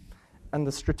selling, and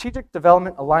the strategic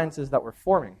development alliances that we're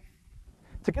forming.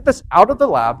 To get this out of the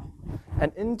lab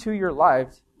and into your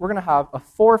lives, we're going to have a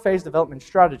 4-phase development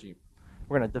strategy.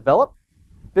 We're going to develop,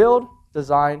 build,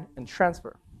 design, and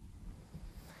transfer.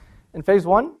 In phase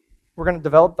 1, we're going to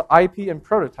develop the IP and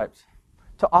prototypes.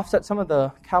 To offset some of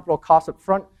the capital costs up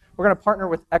front, we're going to partner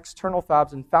with external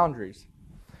fabs and foundries.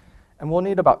 And we'll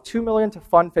need about $2 million to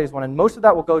fund phase 1, and most of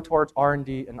that will go towards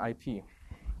R&D and IP.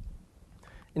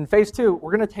 In phase 2,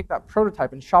 we're going to take that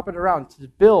prototype and shop it around to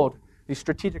build these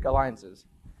strategic alliances.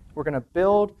 We're going to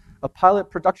build a pilot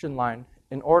production line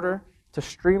in order to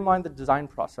streamline the design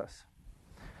process.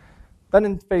 Then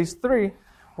in phase 3,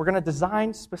 we're going to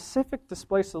design specific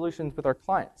display solutions with our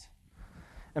clients.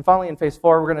 And finally, in phase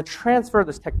 4, we're going to transfer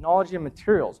this technology and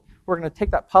materials. We're going to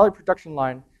take that pilot production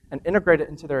line and integrate it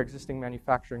into their existing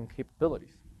manufacturing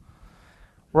capabilities.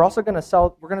 We're also going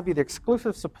to be the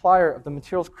exclusive supplier of the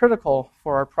materials critical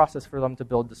for our process for them to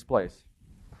build displays.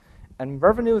 And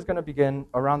revenue is going to begin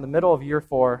around the middle of year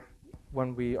 4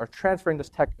 when we are transferring this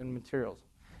tech and materials.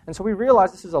 And so we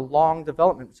realize this is a long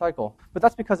development cycle, but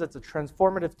that's because it's a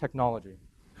transformative technology.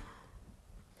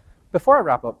 Before I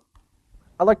wrap up,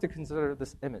 I'd like to consider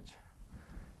this image.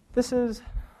 This is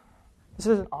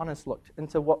an honest look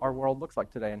into what our world looks like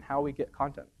today and how we get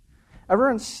content.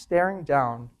 Everyone's staring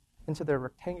down into their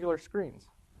rectangular screens.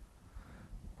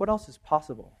 What else is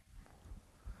possible?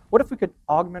 What if we could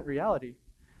augment reality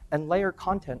and layer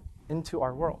content into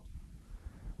our world?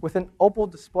 With an Opal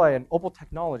display and Opal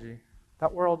technology,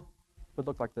 that world would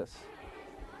look like this.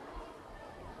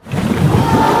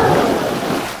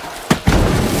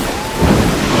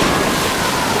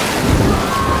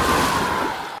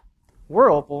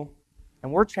 We're Opal,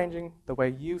 and we're changing the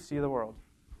way you see the world.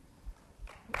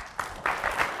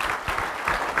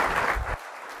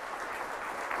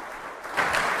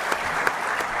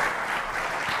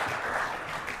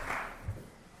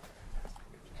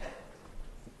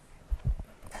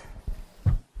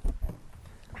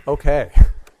 Okay.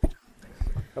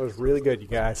 That was really good, you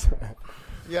guys.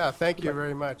 Yeah, thank you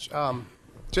very much.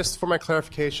 Just for my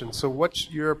clarification, so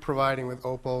what you're providing with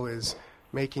Opal is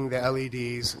making the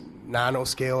LEDs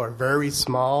nanoscale or very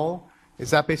small.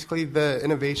 Is that basically the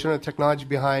innovation or technology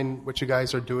behind what you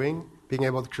guys are doing? Being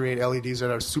able to create LEDs that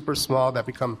are super small that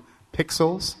become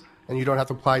pixels, and you don't have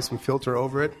to apply some filter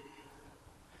over it?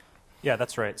 Yeah,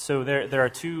 that's right. So there are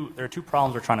two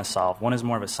problems we're trying to solve. One is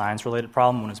more of a science-related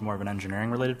problem. One is more of an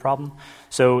engineering-related problem.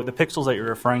 So the pixels that you're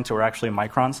referring to are actually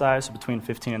micron size, so between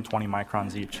 15 and 20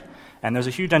 microns each. And there's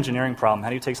a huge engineering problem. How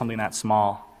do you take something that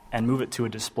small and move it to a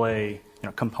display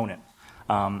component?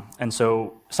 And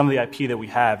so some of the IP that we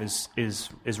have is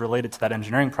related to that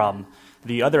engineering problem.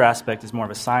 The other aspect is more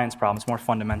of a science problem. It's more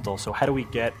fundamental. So how do we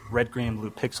get red, green, and blue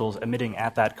pixels emitting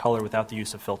at that color without the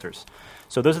use of filters?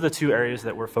 So those are the two areas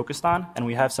that we're focused on, and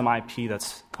we have some IP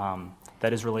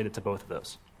that is related to both of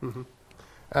those. Mm-hmm.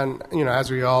 And as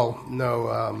we all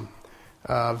know,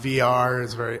 VR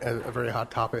is a very hot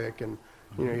topic, and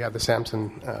you have the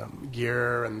Samsung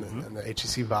Gear and the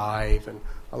HTC Vive, and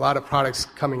a lot of products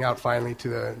coming out finally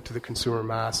to the consumer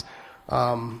mass.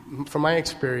 From my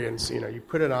experience, you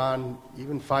put it on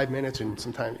even 5 minutes, and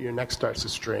sometimes your neck starts to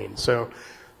strain. So,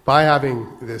 by having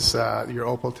this your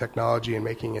Opal technology and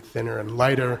making it thinner and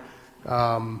lighter,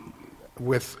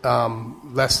 with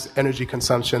less energy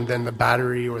consumption, then the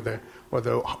battery or the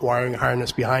wiring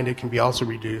harness behind it can be also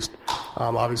reduced.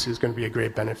 Obviously, it's going to be a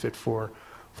great benefit for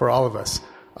all of us.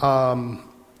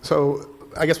 So,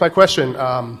 I guess my question: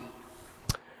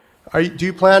 do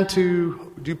you plan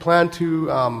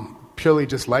to purely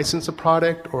just license a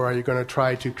product, or are you going to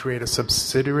try to create a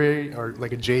subsidiary or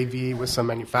like a JV with some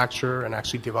manufacturer and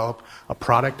actually develop a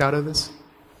product out of this?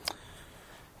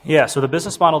 Yeah, so the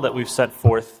business model that we've set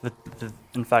forth, the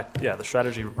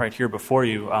strategy right here before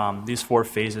you, these 4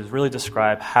 phases really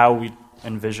describe how we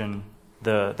envision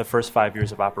the first 5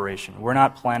 years of operation. We're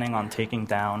not planning on taking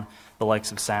down the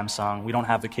likes of Samsung. We don't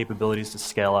have the capabilities to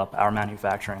scale up our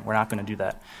manufacturing. We're not going to do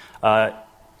that.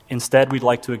 Instead, we'd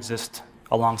like to exist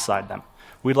alongside them.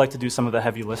 We'd like to do some of the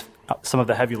heavy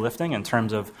lifting in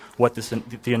terms of what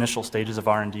the initial stages of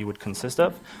R&D would consist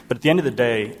of. But at the end of the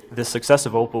day, the success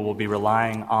of Opal will be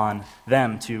relying on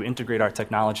them to integrate our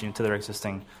technology into their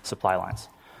existing supply lines.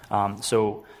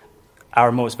 So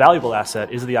our most valuable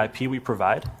asset is the IP we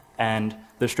provide and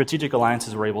the strategic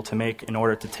alliances we're able to make in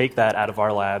order to take that out of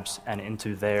our labs and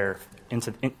into their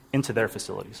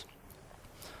facilities.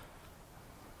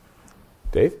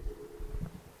 Dave?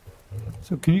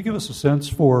 So can you give us a sense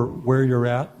for where you're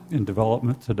at in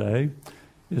development today?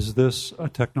 Is this a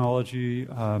technology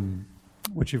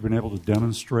which you've been able to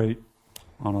demonstrate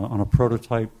on a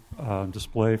prototype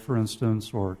display, for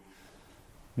instance, or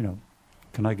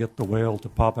can I get the whale to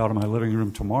pop out of my living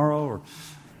room tomorrow, or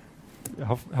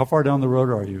how far down the road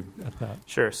are you at that?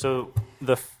 Sure. So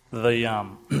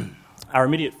our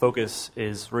immediate focus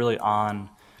is really on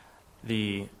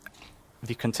the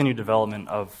continued development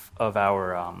of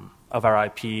our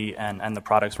IP and the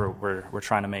products we're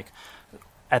trying to make.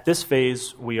 At this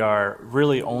phase, we are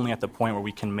really only at the point where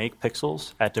we can make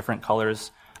pixels at different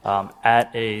colors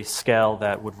at a scale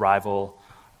that would rival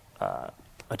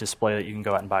a display that you can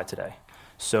go out and buy today.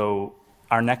 So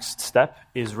our next step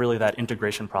is really that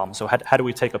integration problem. So how do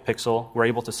we take a pixel? We're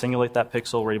able to simulate that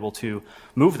pixel. We're able to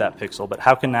move that pixel. But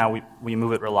how can now we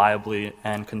move it reliably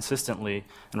and consistently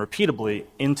and repeatably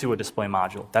into a display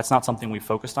module? That's not something we've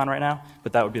focused on right now,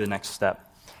 but that would be the next step.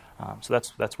 So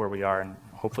that's where we are, and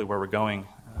hopefully where we're going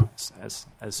as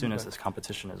soon as this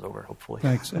competition is over, hopefully.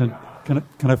 Thanks. And can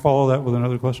I follow that with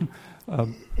another question?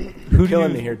 You're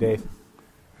killing me here, Dave.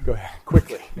 Go ahead,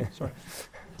 quickly. Sorry.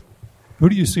 Who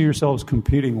do you see yourselves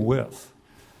competing with?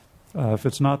 If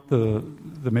it's not the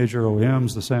major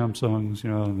OEMs, the Samsungs,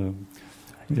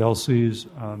 the LCs,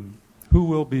 who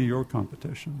will be your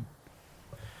competition?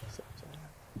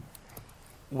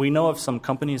 We know of some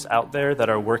companies out there that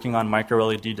are working on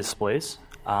micro-LED displays.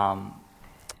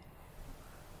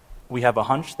 We have a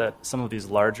hunch that some of these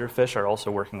larger fish are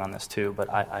also working on this too, but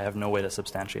I have no way to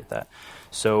substantiate that.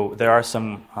 So there are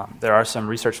some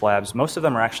research labs. Most of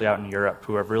them are actually out in Europe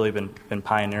who have really been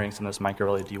pioneering some of this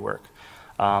micro-LED work.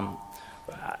 I'm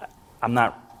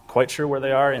not quite sure where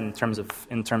they are in terms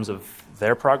of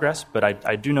their progress, but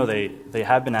I do know they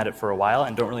have been at it for a while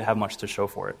and don't really have much to show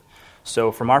for it.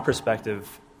 So from our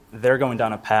perspective, they're going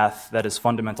down a path that is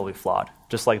fundamentally flawed,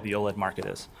 just like the OLED market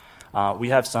is. We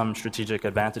have some strategic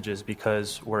advantages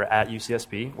because we're at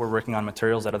UCSB. We're working on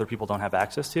materials that other people don't have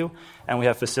access to, and we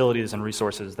have facilities and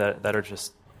resources that are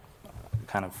just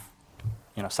kind of,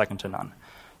 second to none.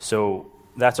 So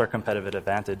that's our competitive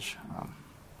advantage.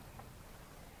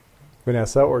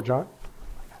 Vanessa or John?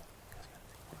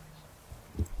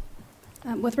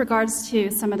 With regards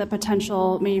to some of the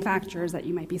potential manufacturers that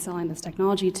you might be selling this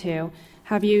technology to,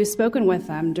 have you spoken with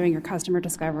them during your customer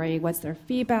discovery? What's their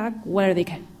feedback? What are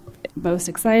they most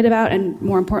excited about? And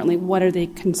more importantly, what are they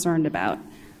concerned about?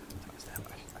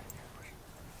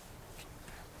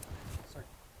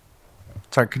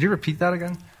 Sorry, could you repeat that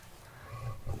again?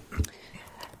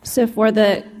 So for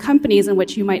the companies in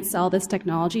which you might sell this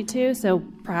technology to, so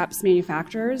perhaps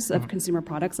manufacturers of consumer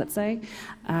products, let's say,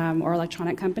 or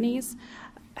electronic companies,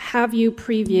 have you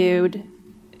previewed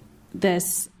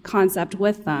this concept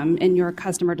with them in your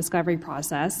customer discovery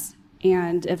process?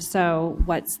 And if so,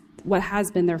 what has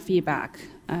been their feedback?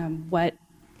 What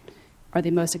are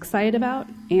they most excited about?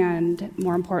 And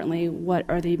more importantly, what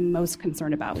are they most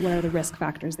concerned about? What are the risk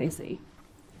factors they see?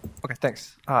 Okay,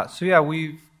 thanks. So yeah,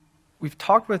 we've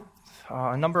talked with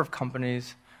a number of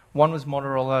companies. One was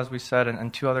Motorola, as we said,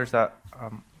 and two others that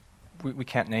we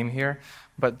can't name here.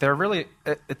 But they're really,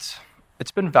 it's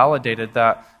been validated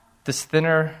that this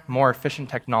thinner, more efficient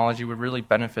technology would really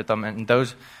benefit them. And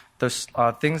those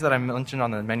things that I mentioned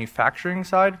on the manufacturing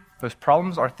side, those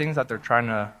problems are things that they're trying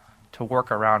to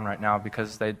work around right now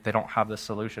because they don't have the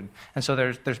solution. And so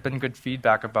there's been good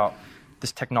feedback about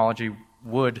this technology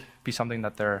would be something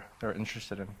that they're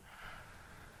interested in.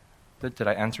 Did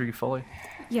I answer you fully?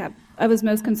 Yeah, I was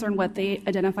most concerned what they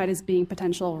identified as being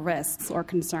potential risks or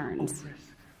concerns.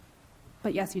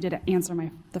 But yes, you did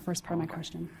answer the first part of my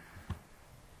question.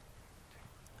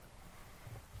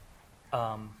 I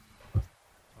want to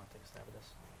take a stab at this.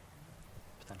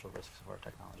 Potential risks of our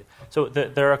technology. So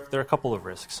there are a couple of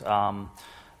risks.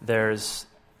 There's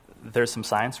some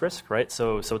science risk, right?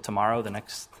 So tomorrow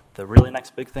the really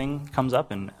next big thing comes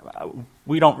up, and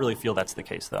we don't really feel that's the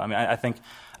case, though. I mean, I think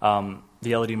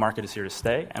the LED market is here to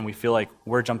stay, and we feel like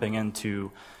we're jumping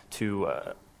into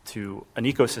an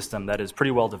ecosystem that is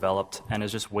pretty well developed and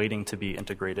is just waiting to be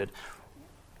integrated.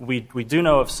 We do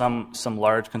know of some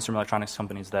large consumer electronics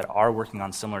companies that are working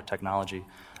on similar technology,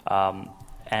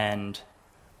 and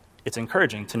it's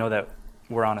encouraging to know that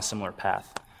we're on a similar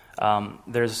path.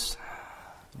 There's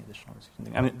any additional risk?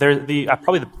 I mean,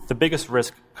 probably the biggest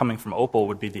risk coming from Opal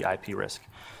would be the IP risk.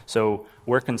 So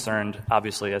we're concerned,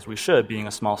 obviously, as we should, being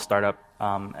a small startup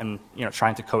and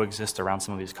trying to coexist around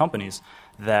some of these companies,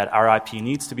 that our IP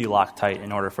needs to be locked tight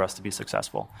in order for us to be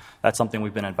successful. That's something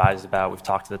we've been advised about. We've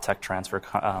talked to the tech transfer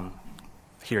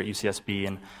here at UCSB,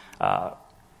 and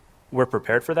we're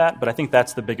prepared for that. But I think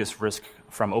that's the biggest risk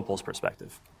from Opal's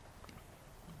perspective.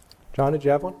 John, did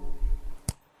you have one?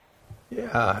 Yeah,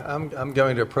 I'm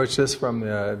going to approach this from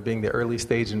being the early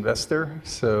stage investor.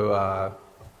 So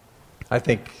I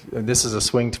think this is a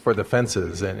swing for the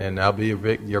fences, and I'll be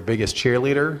your biggest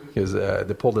cheerleader because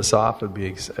to pull this off would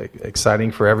be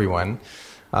exciting for everyone.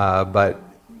 But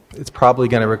it's probably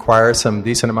going to require some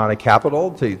decent amount of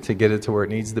capital to get it to where it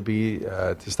needs to be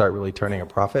to start really turning a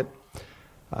profit.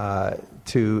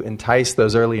 To entice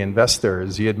those early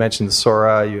investors, you had mentioned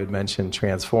Sora, you had mentioned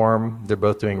Transform. They're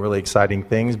both doing really exciting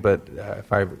things, but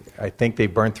I think they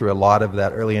burned through a lot of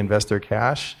that early investor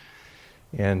cash,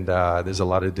 and there's a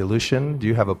lot of dilution. Do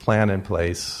you have a plan in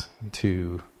place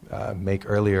to make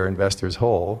earlier investors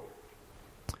whole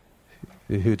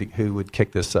who would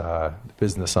kick this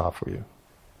business off for you?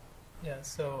 Yeah,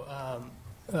 so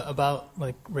about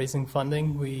like raising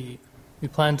funding, we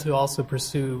plan to also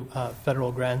pursue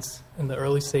federal grants in the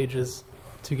early stages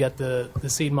to get the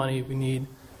seed money we need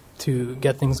to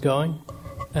get things going.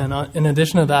 And in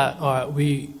addition to that,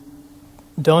 we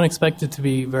don't expect it to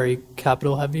be very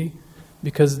capital heavy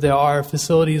because there are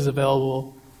facilities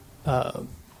available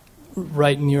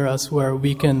right near us where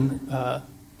we can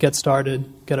get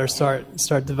our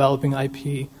start developing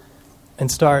IP,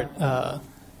 and start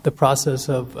the process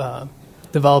of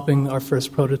developing our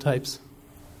first prototypes.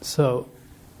 So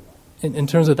in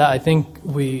terms of that, I think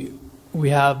we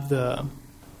have the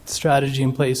strategy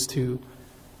in place to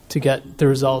get the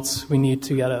results we need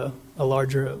to get a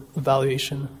larger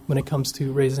evaluation when it comes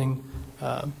to raising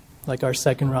like our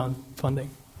second round funding.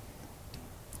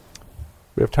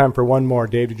 We have time for one more.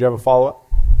 Dave, did you have a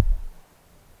follow-up?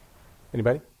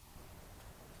 Anybody?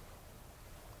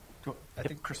 I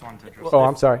think Chris wanted to address. Oh,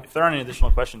 I'm sorry. If there aren't any additional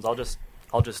questions, I'll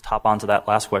just hop onto that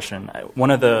last question.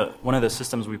 One of the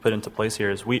systems we put into place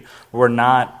here is we're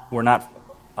not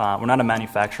a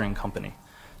manufacturing company.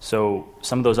 So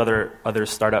some of those other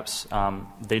startups,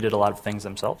 they did a lot of things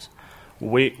themselves.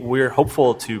 We're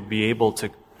hopeful to be able to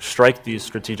strike these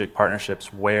strategic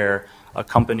partnerships where a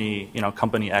company,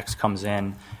 company X comes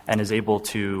in and is able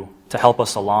to help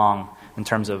us along in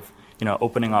terms of,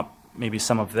 opening up maybe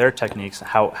some of their techniques,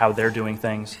 how they're doing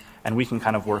things, and we can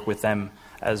kind of work with them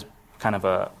as kind of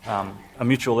a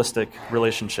mutualistic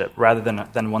relationship rather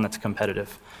than one that's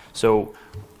competitive. So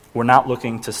we're not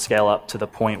looking to scale up to the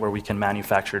point where we can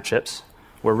manufacture chips.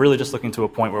 We're really just looking to a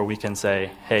point where we can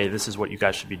say, hey, this is what you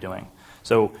guys should be doing.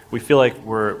 So we feel like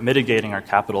we're mitigating our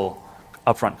capital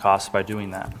upfront costs by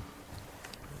doing that.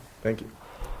 Thank you.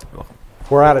 You're welcome.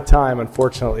 We're out of time,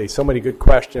 unfortunately. So many good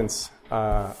questions.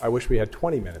 I wish we had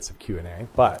 20 minutes of Q&A,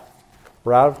 but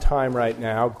we're out of time right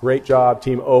now. Great job,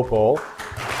 Team Opal.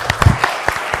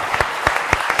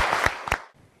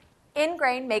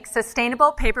 Ingrain makes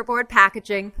sustainable paperboard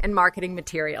packaging and marketing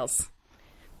materials.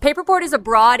 Paperboard is a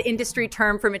broad industry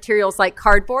term for materials like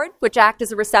cardboard, which act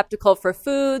as a receptacle for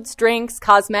foods, drinks,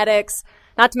 cosmetics,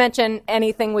 not to mention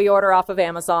anything we order off of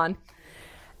Amazon.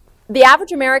 The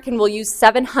average American will use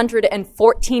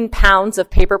 714 pounds of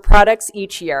paper products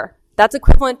each year. That's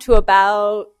equivalent to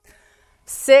about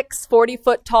 6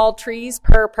 40-foot-tall trees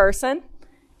per person.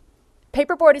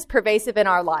 Paperboard is pervasive in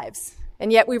our lives,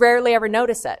 and yet we rarely ever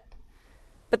notice it.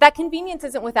 But that convenience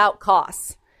isn't without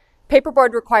costs.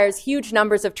 Paperboard requires huge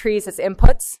numbers of trees as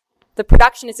inputs. The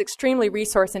production is extremely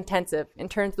resource intensive in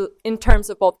terms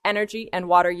of both energy and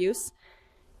water use.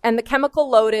 And the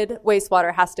chemical-loaded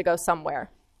wastewater has to go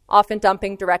somewhere, often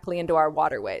dumping directly into our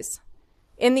waterways.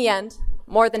 In the end,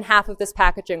 more than half of this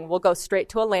packaging will go straight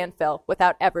to a landfill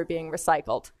without ever being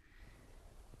recycled.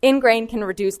 Ingrain can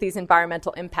reduce these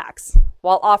environmental impacts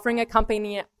while offering a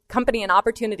company an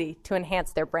opportunity to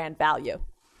enhance their brand value.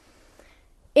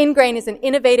 Ingrain is an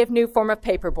innovative new form of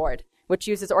paperboard, which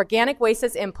uses organic waste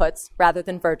as inputs rather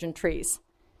than virgin trees.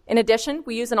 In addition,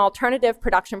 we use an alternative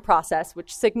production process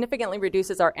which significantly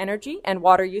reduces our energy and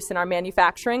water use in our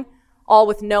manufacturing, all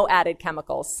with no added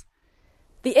chemicals.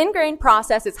 The Ingrain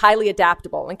process is highly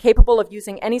adaptable and capable of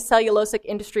using any cellulosic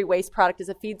industry waste product as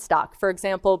a feedstock, for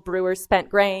example, brewers' spent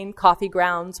grain, coffee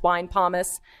grounds, wine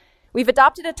pomace. We've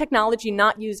adopted a technology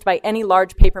not used by any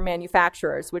large paper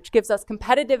manufacturers, which gives us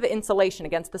competitive insulation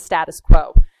against the status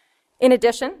quo. In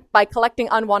addition, by collecting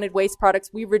unwanted waste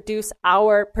products, we reduce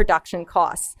our production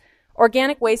costs.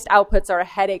 Organic waste outputs are a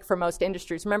headache for most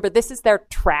industries. Remember, this is their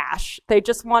trash. They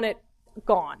just want it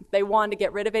gone. They want to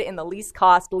get rid of it in the least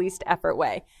cost, least effort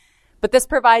way. But this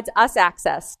provides us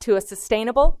access to a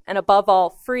sustainable and, above all,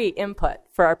 free input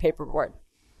for our paperboard.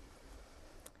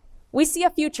 We see a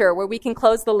future where we can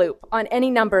close the loop on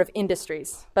any number of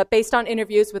industries, but based on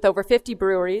interviews with over 50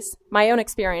 breweries, my own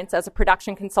experience as a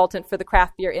production consultant for the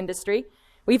craft beer industry,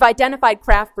 we've identified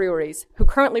craft breweries who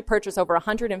currently purchase over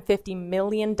 $150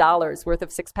 million worth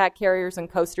of six-pack carriers and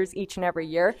coasters each and every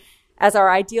year as our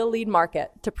ideal lead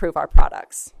market to prove our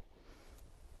products.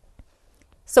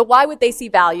 So why would they see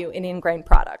value in Ingrain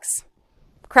products?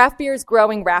 Craft beer is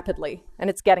growing rapidly, and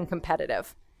it's getting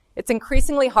competitive. It's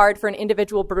increasingly hard for an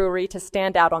individual brewery to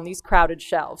stand out on these crowded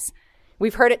shelves.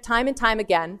 We've heard it time and time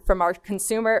again from our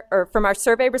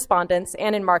survey respondents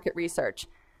and in market research,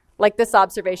 like this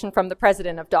observation from the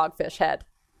president of Dogfish Head.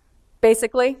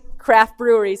 Basically, craft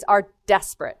breweries are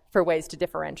desperate for ways to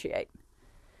differentiate.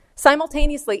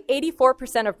 Simultaneously,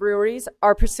 84% of breweries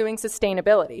are pursuing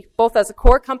sustainability, both as a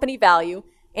core company value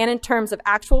and in terms of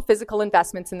actual physical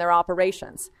investments in their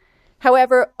operations.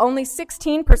 However, only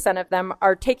 16% of them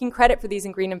are taking credit for these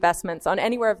green investments on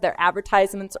anywhere of their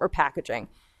advertisements or packaging.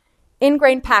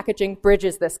 In-grain packaging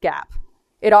bridges this gap.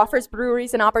 It offers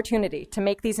breweries an opportunity to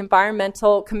make these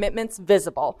environmental commitments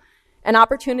visible, an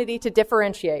opportunity to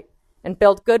differentiate and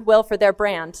build goodwill for their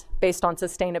brand based on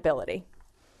sustainability.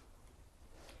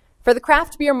 For the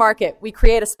craft beer market, we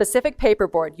create a specific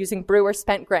paperboard using brewer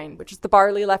spent grain, which is the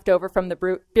barley left over from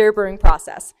the beer brewing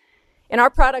process. In our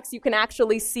products, you can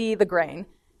actually see the grain,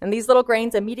 and these little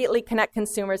grains immediately connect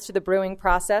consumers to the brewing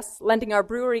process, lending our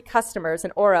brewery customers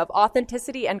an aura of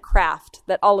authenticity and craft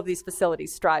that all of these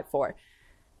facilities strive for.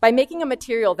 By making a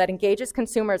material that engages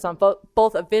consumers on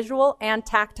both a visual and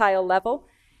tactile level,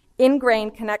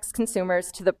 in-grain connects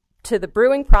consumers to the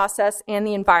brewing process and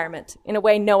the environment in a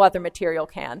way no other material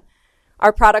can.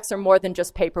 Our products are more than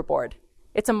just paperboard.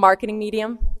 It's a marketing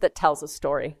medium that tells a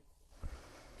story.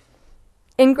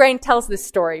 In-grain tells this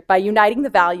story by uniting the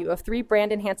value of 3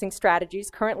 brand-enhancing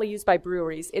strategies currently used by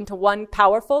breweries into one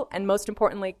powerful and, most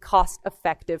importantly,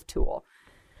 cost-effective tool.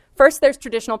 First, there's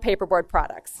traditional paperboard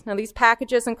products. Now, these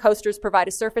packages and coasters provide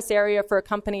a surface area for a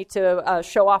company to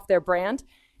show off their brand,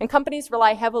 and companies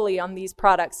rely heavily on these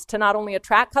products to not only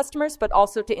attract customers, but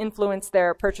also to influence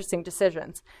their purchasing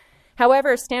decisions.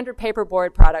 However, standard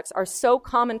paperboard products are so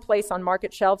commonplace on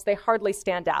market shelves, they hardly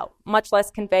stand out, much less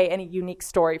convey any unique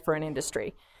story for an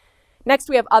industry. Next,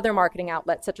 we have other marketing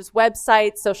outlets, such as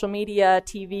websites, social media,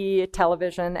 TV,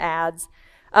 television, ads.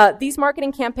 These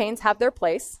marketing campaigns have their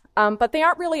place, but they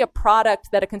aren't really a product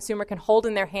that a consumer can hold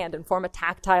in their hand and form a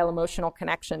tactile, emotional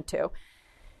connection to.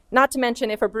 Not to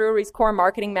mention, if a brewery's core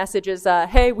marketing message is,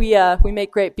 hey, we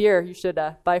make great beer, you should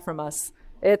buy from us.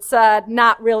 It's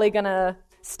not really going to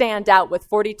stand out with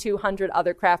 4,200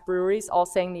 other craft breweries all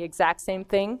saying the exact same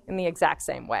thing in the exact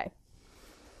same way.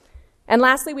 And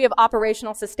lastly, we have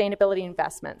operational sustainability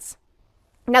investments.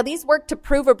 Now, these work to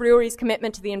prove a brewery's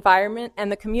commitment to the environment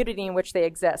and the community in which they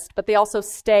exist, but they also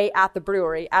stay at the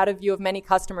brewery, out of view of many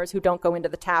customers who don't go into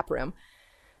the tap room.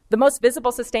 The most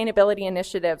visible sustainability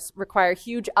initiatives require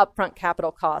huge upfront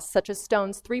capital costs, such as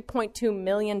Stone's $3.2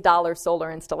 million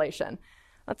solar installation.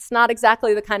 That's not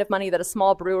exactly the kind of money that a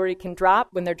small brewery can drop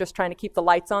when they're just trying to keep the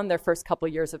lights on their first couple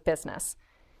years of business.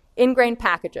 In-grain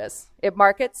packages, it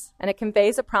markets and it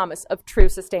conveys a promise of true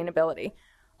sustainability,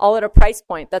 all at a price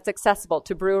point that's accessible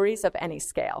to breweries of any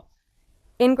scale.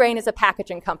 In-grain is a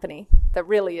packaging company that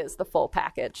really is the full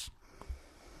package.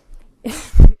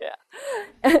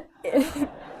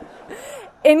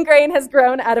 In-grain has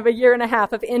grown out of a year and a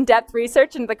half of in-depth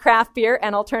research into the craft beer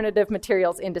and alternative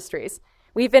materials industries.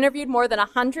 We've interviewed more than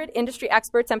 100 industry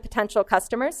experts and potential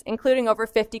customers, including over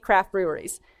 50 craft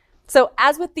breweries. So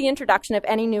as with the introduction of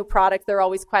any new product, there are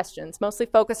always questions, mostly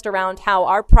focused around how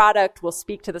our product will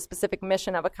speak to the specific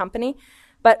mission of a company.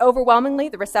 But overwhelmingly,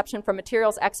 the reception from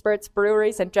materials experts,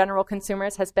 breweries, and general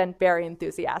consumers has been very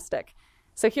enthusiastic.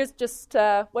 So here's just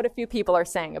what a few people are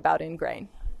saying about in-grain.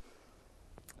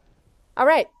 All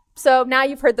right, so now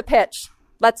you've heard the pitch.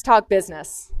 Let's talk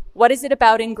business. What is it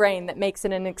about in-grain that makes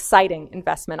it an exciting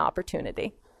investment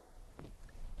opportunity?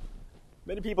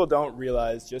 Many people don't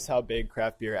realize just how big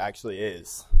craft beer actually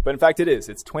is. But in fact, it is.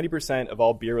 It's 20% of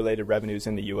all beer-related revenues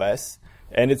in the U.S.,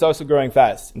 and it's also growing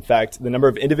fast. In fact, the number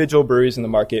of individual breweries in the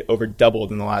market over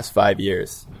doubled in the last 5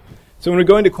 years. So when we're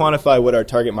going to quantify what our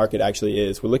target market actually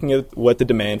is, we're looking at what the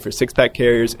demand for six-pack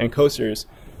carriers and coasters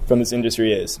from this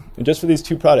industry is. And just for these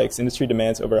two products, industry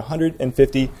demands over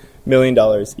 $150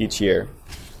 million each year.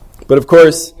 But of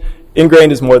course,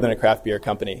 in-grain is more than a craft beer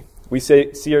company. We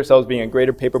see ourselves being a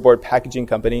greater paperboard packaging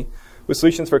company with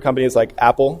solutions for companies like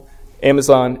Apple,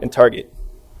 Amazon, and Target.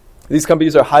 These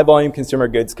companies are high-volume consumer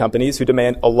goods companies who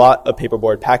demand a lot of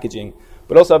paperboard packaging,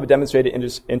 but also have a demonstrated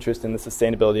interest in the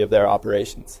sustainability of their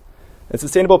operations. And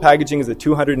sustainable packaging is a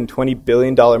 $220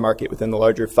 billion market within the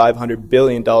larger $500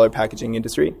 billion packaging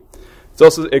industry. It's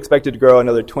also expected to grow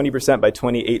another 20% by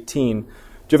 2018,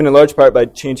 driven in large part by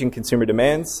changing consumer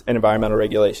demands and environmental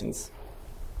regulations.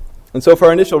 And so for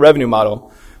our initial revenue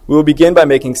model, we will begin by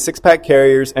making six-pack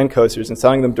carriers and coasters and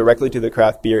selling them directly to the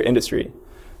craft beer industry.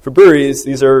 For breweries,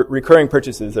 these are recurring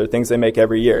purchases. They're things they make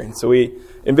every year. And so we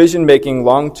envision making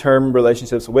long-term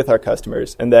relationships with our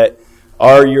customers, and that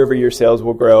our year-over-year sales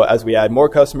will grow as we add more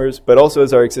customers, but also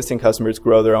as our existing customers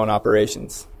grow their own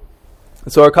operations.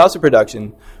 So our cost of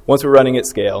production, once we're running at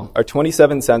scale, are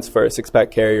 27 cents for our six-pack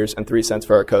carriers and 3 cents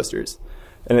for our coasters.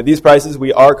 And at these prices,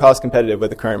 we are cost competitive with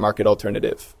the current market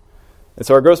alternative. And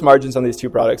so our gross margins on these two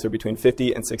products are between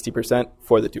 50 and 60%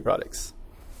 for the two products.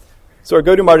 So our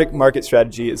go-to-market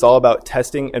strategy is all about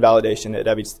testing and validation at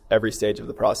every stage of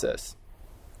the process.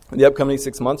 In the upcoming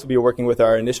 6 months, we'll be working with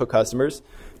our initial customers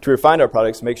to refine our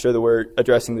products to make sure that we're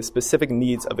addressing the specific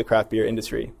needs of the craft beer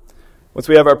industry. Once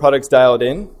we have our products dialed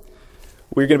in,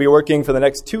 we're going to be working for the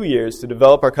next 2 years to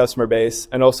develop our customer base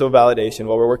and also validation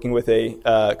while we're working with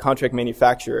a contract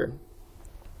manufacturer.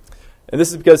 And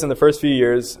this is because in the first few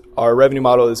years, our revenue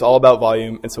model is all about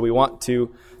volume, and so we want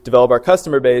to develop our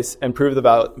customer base and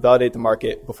validate the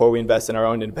market before we invest in our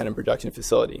own independent production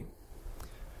facility.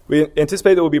 We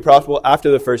anticipate that we'll be profitable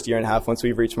after the first year and a half once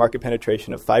we've reached market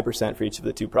penetration of 5% for each of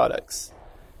the 2 products.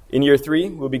 In year 3,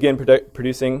 we'll begin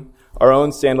producing our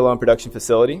own standalone production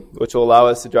facility, which will allow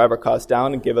us to drive our costs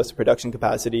down and give us a production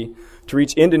capacity to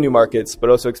reach into new markets, but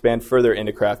also expand further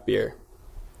into craft beer.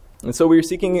 And so we're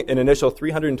seeking an initial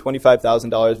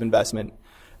 $325,000 of investment,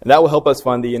 and that will help us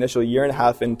fund the initial year and a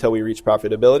half until we reach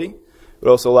profitability. It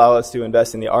will also allow us to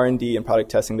invest in the R&D and product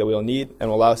testing that we'll need, and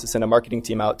will allow us to send a marketing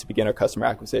team out to begin our customer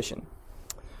acquisition.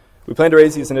 We plan to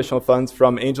raise these initial funds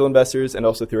from angel investors and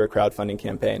also through a crowdfunding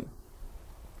campaign.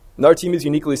 And our team is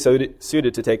uniquely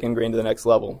suited to take Ingrain to the next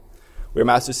level. We're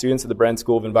master's students at the Bren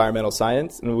School of Environmental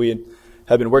Science, and we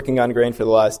have been working on Ingrain for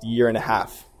the last year and a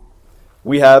half.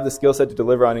 We have the skill set to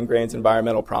deliver on Ingrain's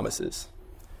environmental promises.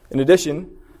 In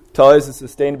addition, Tala is a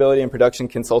sustainability and production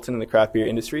consultant in the craft beer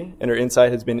industry, and her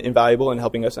insight has been invaluable in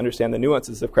helping us understand the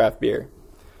nuances of craft beer.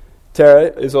 Tara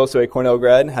is also a Cornell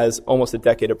grad and has almost a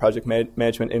decade of project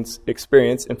management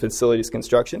experience in facilities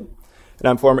construction. And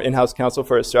I'm former in-house counsel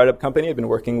for a startup company. I've been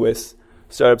working with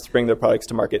startups to bring their products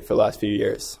to market for the last few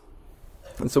years.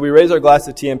 And so we raise our glass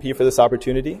of TMP for this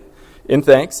opportunity in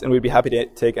thanks, and we'd be happy to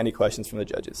take any questions from the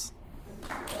judges.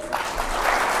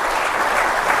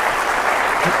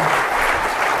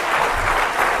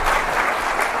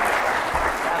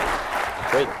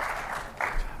 Great.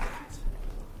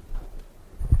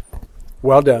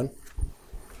 Well done.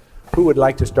 Who would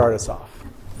like to start us off?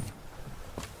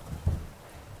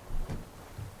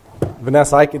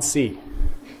 Vanessa, I can see.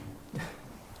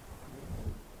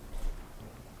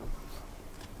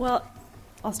 Well,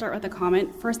 I'll start with a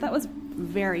comment. First, that was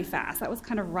very fast. That was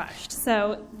kind of rushed.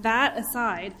 So that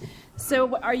aside,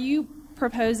 so are you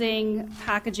proposing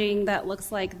packaging that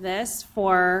looks like this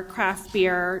for craft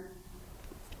beer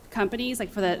companies, like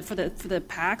for the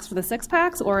packs, for the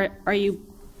 6-packs, or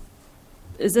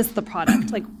is this the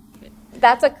product? Like,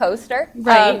 that's a coaster,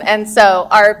 right? And so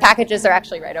our packages are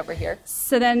actually right over here.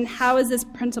 So then, how is this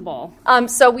printable?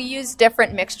 So we use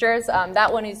different mixtures.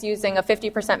 That one is using a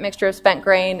 50% mixture of spent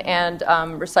grain and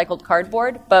recycled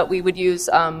cardboard, but we would use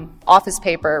office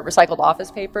paper, recycled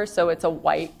office paper, so it's a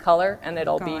white color, and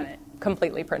it'll be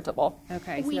completely printable.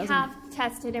 Okay. We have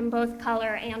tested in both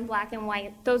color and black and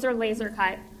white. Those are laser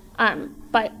cut,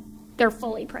 but they're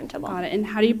fully printable. Got it. And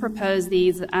how do you propose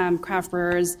these craft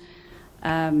brewers,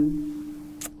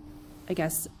 I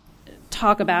guess,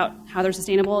 talk about how they're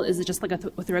sustainable? Is it just like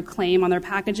through a claim on their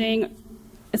packaging?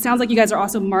 It sounds like you guys are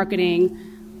also marketing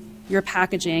your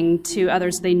packaging to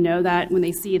others so they know that when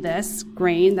they see this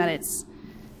grain that it's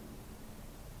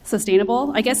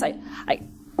sustainable. I guess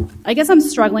I'm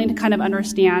struggling to kind of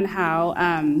understand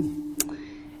how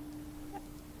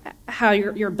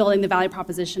you're building the value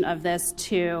proposition of this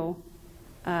to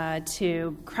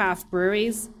craft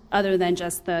breweries other than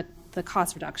just the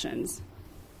cost reductions.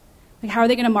 Like, how are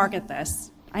they going to market this?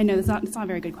 I know it's not a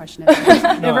very good question. It's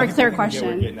a very clear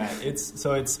question.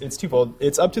 It's twofold.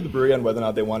 It's up to the brewery on whether or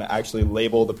not they want to actually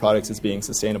label the products as being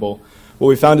sustainable. What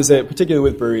we found is that, particularly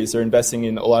with breweries, they're investing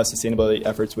in a lot of sustainability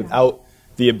efforts without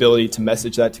the ability to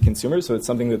message that to consumers. So it's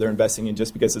something that they're investing in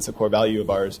just because it's a core value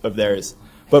of theirs.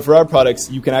 But for our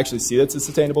products, you can actually see that it's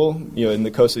sustainable. In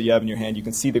the coaster that you have in your hand, you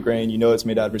can see the grain. You know it's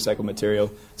made out of recycled material.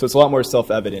 So it's a lot more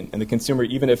self-evident. And the consumer,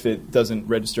 even if it doesn't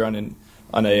register on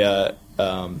a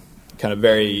kind of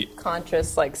very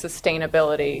conscious, like,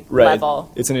 sustainability right.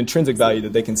 level. It's an intrinsic value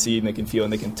that they can see and they can feel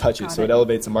and they can touch it. So it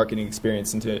elevates the marketing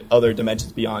experience into other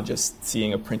dimensions beyond just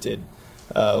seeing a printed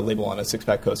label on a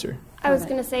 6-pack coaster. I was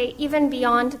going to say, even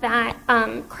beyond that,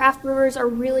 craft brewers are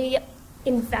really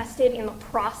invested in the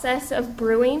process of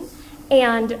brewing,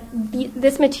 and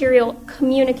this material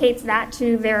communicates that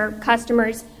to their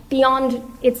customers beyond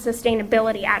its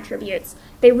sustainability attributes.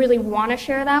 They really want to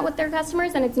share that with their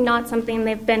customers, and it's not something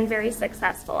they've been very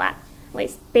successful at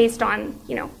least based on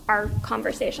our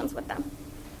conversations with them.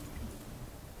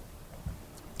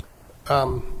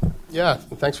 Yeah,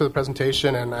 thanks for the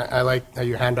presentation, and I like how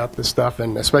you hand out this stuff,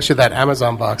 and especially that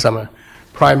Amazon box. I'm a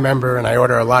Prime member, and I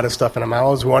order a lot of stuff, and I'm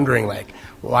always wondering, like,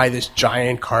 why this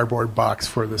giant cardboard box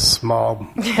for this small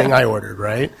thing I ordered,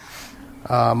 right?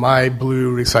 My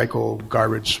blue recycled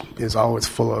garbage is always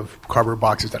full of cardboard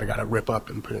boxes that I got to rip up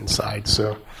and put inside.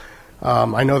 So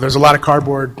I know there's a lot of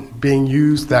cardboard being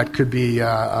used that could be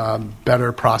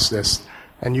better processed,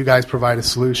 and you guys provide a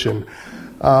solution.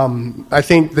 I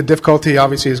think the difficulty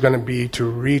obviously is going to be to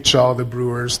reach all the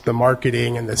brewers, the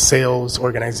marketing and the sales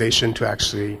organization to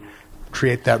actually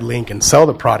create that link and sell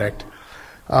the product.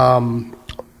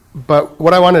 But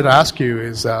what I wanted to ask you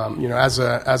is, as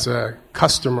a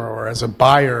customer or as a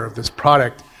buyer of this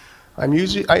product, I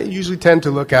usually tend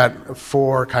to look at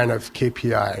 4 kind of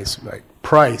KPIs, like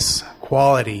price,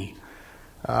 quality,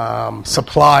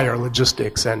 supply or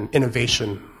logistics, and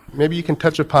innovation. Maybe you can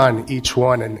touch upon each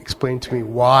one and explain to me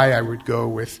why I would go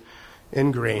with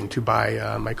Ingrain to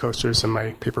buy my coasters and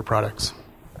my paper products.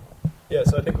 Yeah,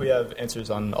 so I think we have answers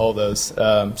on all those.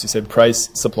 So you said price,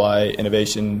 supply,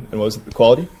 innovation, and what was it, the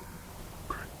quality?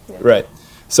 Yeah. Right.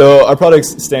 So our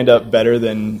products stand up better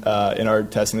than, in our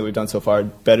testing that we've done so far,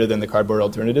 better than the cardboard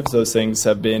alternatives. Those things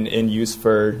have been in use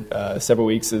for several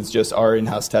weeks. It's just our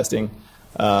in-house testing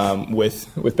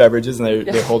with beverages, and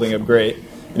they're holding up great.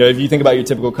 If you think about your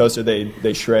typical coaster,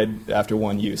 they shred after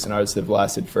one use, and ours have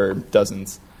lasted for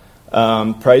dozens.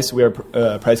 Price, we are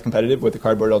price competitive with the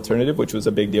cardboard alternative, which was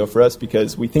a big deal for us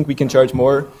because we think we can charge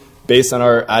more based on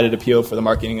our added appeal for the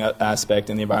marketing aspect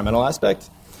and the environmental aspect.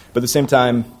 But at the same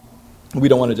time, we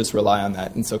don't want to just rely on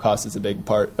that, and so cost is a big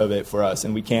part of it for us,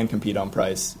 and we can compete on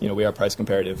price. We are price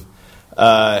comparative.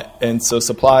 And so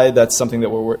supply, that's something that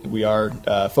we are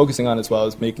focusing on, as well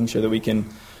as making sure that we can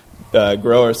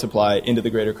grow our supply into the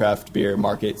greater craft beer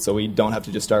market, so we don't have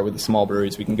to just start with the small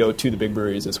breweries. We can go to the big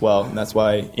breweries as well, and that's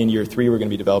why in year 3 we're going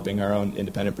to be developing our own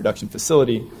independent production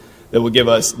facility that will give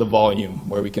us the volume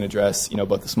where we can address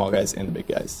both the small guys and the big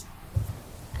guys.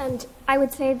 And I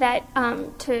would say that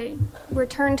to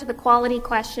return to the quality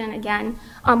question again,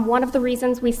 one of the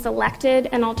reasons we selected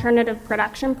an alternative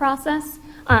production process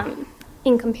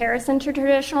in comparison to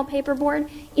traditional paperboard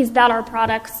is that our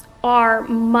products are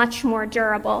much more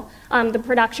durable. The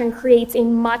production creates a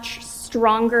much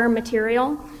stronger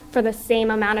material for the same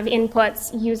amount of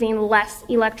inputs using less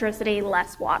electricity,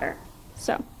 less water.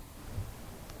 So,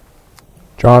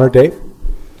 John or Dave?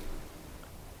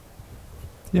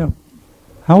 Yeah.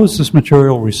 How is this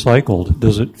material recycled?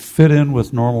 Does it fit in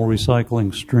with normal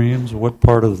recycling streams? What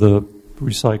part of the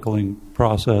recycling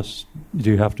process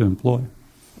do you have to employ?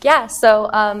 Yeah, so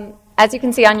as you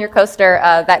can see on your coaster,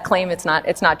 that claim, it's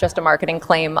not just a marketing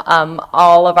claim.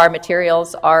 All of our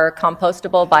materials are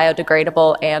compostable,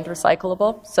 biodegradable, and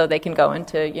recyclable, so they can go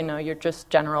into your just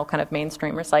general kind of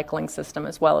mainstream recycling system,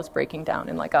 as well as breaking down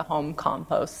in like a home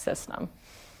compost system.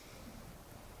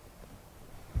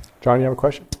 John, you have a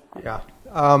question? Yeah.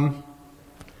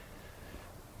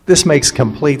 This makes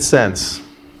complete sense.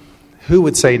 Who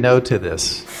would say no to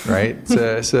this, right?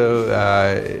 So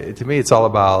to me, it's all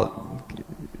about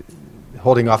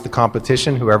holding off the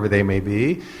competition, whoever they may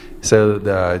be. So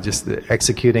just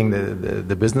executing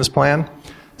the business plan.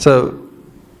 So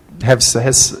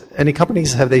has any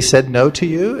companies, have they said no to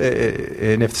you?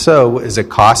 And if so, is it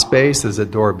cost based? Is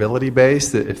it durability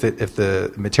based? If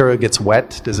the material gets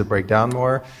wet, does it break down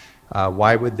more?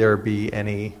 Why would there be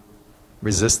any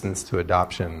resistance to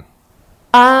adoption?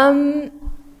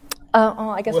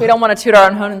 I guess we don't want to toot our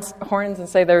own horns and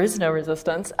say there is no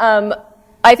resistance.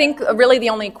 I think really the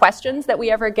only questions that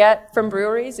we ever get from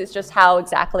breweries is just how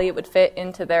exactly it would fit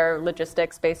into their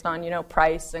logistics based on,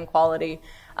 price and quality.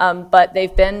 But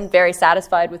they've been very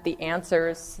satisfied with the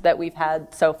answers that we've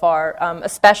had so far,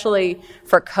 especially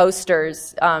for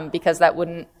coasters, because that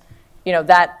wouldn't,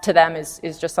 that to them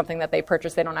is just something that they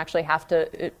purchase. They don't actually have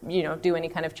to, do any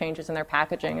kind of changes in their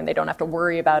packaging, and they don't have to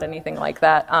worry about anything like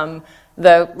that.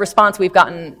 The response we've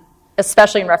gotten,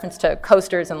 especially in reference to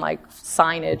coasters and like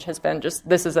signage, has been just,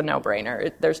 this is a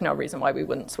no-brainer. There's no reason why we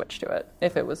wouldn't switch to it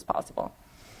if it was possible.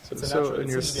 So it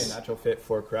seems to be a natural fit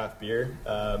for craft beer.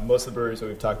 Most of the brewers that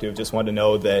we've talked to have just wanted to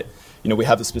know that we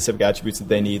have the specific attributes that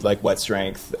they need, like wet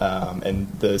strength and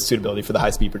the suitability for the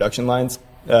high-speed production lines.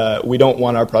 We don't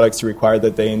want our products to require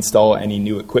that they install any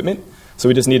new equipment, so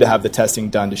we just need to have the testing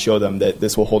done to show them that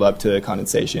this will hold up to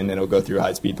condensation and it'll go through a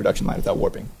high-speed production line without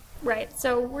warping. Right,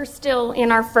 so we're still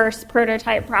in our first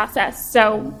prototype process,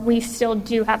 so we still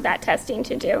do have that testing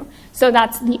to do. So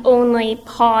that's the only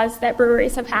pause that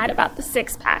breweries have had about the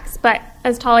 6-packs. But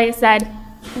as Talia said,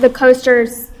 the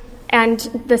coasters and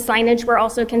the signage we're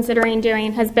also considering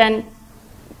doing has been,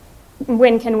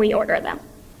 when can we order them?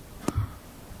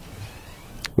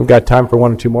 We've got time for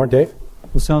 1 or 2 more. Dave?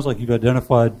 Well, it sounds like you've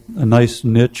identified a nice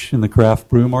niche in the craft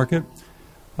brew market.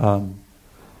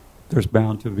 There's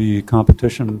bound to be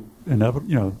competition,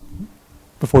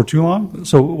 before too long.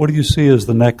 So what do you see as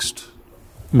the next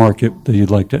market that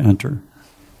you'd like to enter?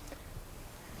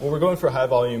 Well, we're going for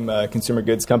high-volume consumer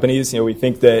goods companies. We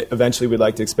think that eventually we'd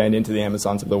like to expand into the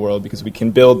Amazons of the world because we can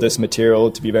build this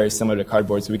material to be very similar to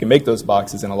cardboard, so we can make those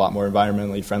boxes in a lot more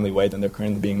environmentally friendly way than they're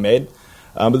currently being made.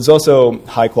 But there's also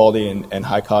high-quality and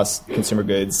high-cost consumer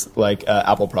goods like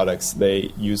Apple products.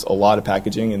 They use a lot of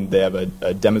packaging, and they have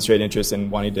a demonstrated interest in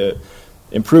wanting to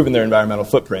improve in their environmental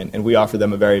footprint, and we offer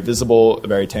them a very visible, a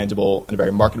very tangible, and a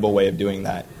very marketable way of doing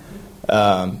that.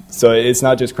 So it's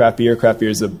not just craft beer. Craft beer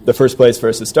is the first place for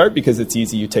us to start because it's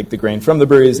easy. You take the grain from the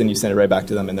breweries and you send it right back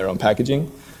to them in their own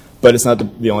packaging. But it's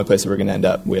not the only place that we're going to end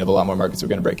up. We have a lot more markets we're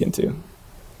going to break into.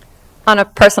 On a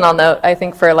personal note, I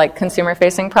think for like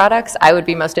consumer-facing products, I would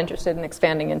be most interested in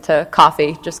expanding into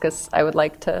coffee just because I would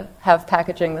like to have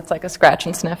packaging that's like a scratch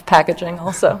and sniff packaging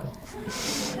also.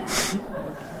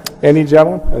 Any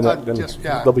gentlemen?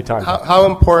 There'll be time. How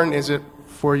important is it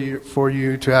for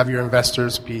you to have your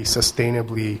investors be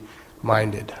sustainably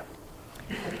minded?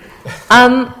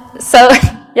 So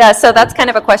that's kind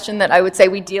of a question that I would say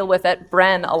we deal with at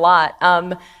Bren a lot.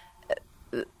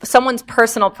 Someone's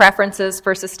personal preferences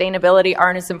for sustainability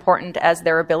aren't as important as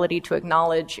their ability to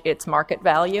acknowledge its market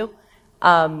value.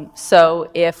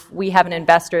 So if we have an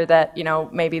investor that,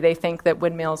 maybe they think that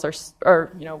windmills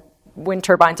or wind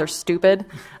turbines are stupid,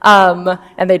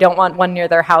 and they don't want one near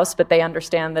their house, but they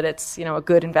understand that it's, a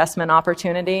good investment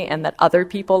opportunity and that other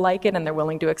people like it and they're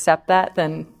willing to accept that,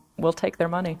 then we'll take their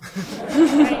money.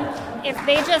 Right. If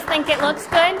they just think it looks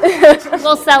good,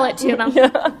 we'll sell it to them.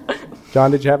 Yeah.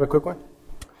 John, did you have a quick one?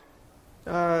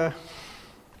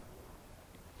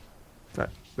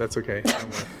 That's okay.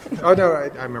 Oh, no,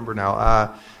 I remember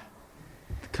now.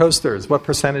 Coasters, what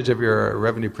percentage of your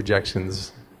revenue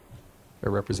projections are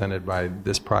represented by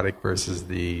this product versus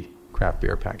the craft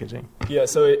beer packaging? Yeah,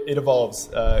 so it evolves.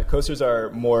 Coasters are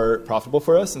more profitable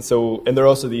for us, and they're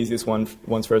also the easiest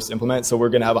ones for us to implement. So we're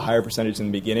going to have a higher percentage in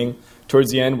the beginning. Towards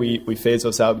the end, we phase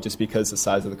those out just because the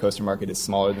size of the coaster market is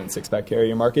smaller than the six-pack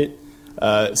carrier market.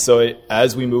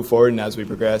 As we move forward and as we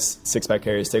progress, six-pack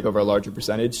carriers take over a larger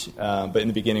percentage. But in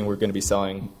the beginning, we're going to be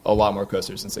selling a lot more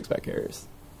coasters than six-pack carriers.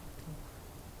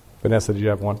 Vanessa, did you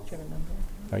have one?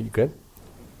 Are you good?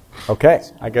 Okay,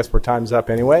 I guess our time's up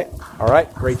anyway. All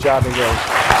right, great job, Engage.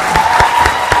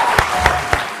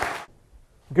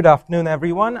 Good afternoon,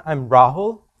 everyone. I'm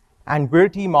Rahul, and we're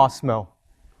Team Osmo.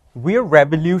 We're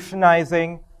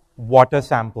revolutionizing water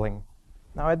sampling.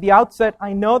 Now, at the outset,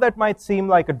 I know that might seem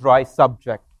like a dry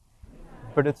subject,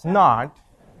 but it's not,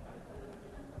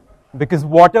 because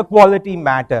water quality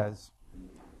matters.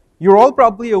 You're all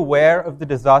probably aware of the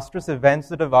disastrous events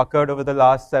that have occurred over the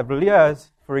last several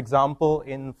years, for example,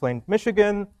 in Flint,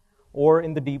 Michigan, or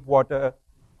in the Deepwater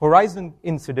Horizon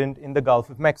incident in the Gulf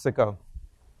of Mexico.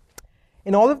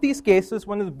 In all of these cases,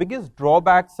 one of the biggest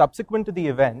drawbacks subsequent to the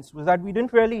events was that we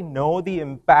didn't really know the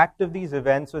impact of these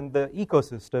events on the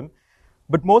ecosystem,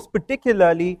 but most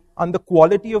particularly on the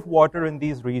quality of water in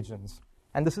these regions.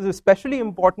 And this is especially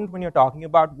important when you're talking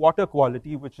about water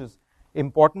quality, which is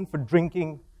important for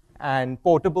drinking and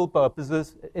potable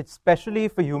purposes, especially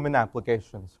for human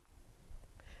applications.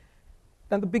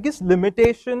 Now, the biggest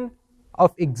limitation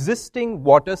of existing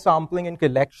water sampling and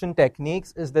collection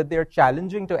techniques is that they're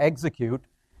challenging to execute,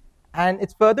 and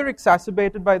it's further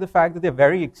exacerbated by the fact that they're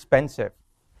very expensive.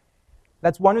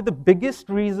 That's one of the biggest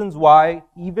reasons why,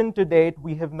 even to date,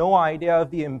 we have no idea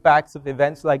of the impacts of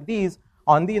events like these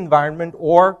on the environment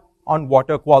or on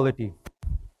water quality.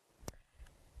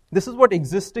 This is what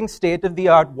existing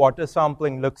state-of-the-art water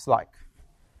sampling looks like.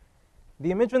 The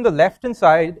image on the left-hand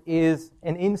side is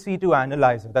an in situ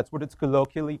analyzer. That's what it's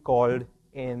colloquially called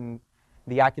in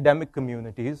the academic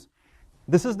communities.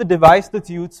 This is the device that's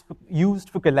used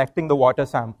for collecting the water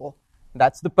sample.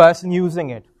 That's the person using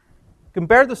it.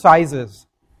 Compare the sizes.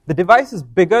 The device is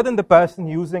bigger than the person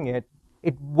using it.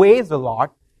 It weighs a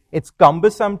lot. It's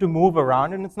cumbersome to move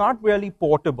around, and it's not really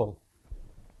portable.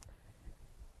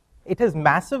 It has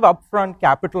massive upfront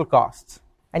capital costs.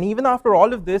 And even after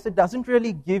all of this, it doesn't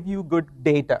really give you good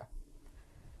data.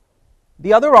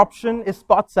 The other option is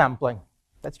spot sampling.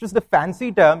 That's just the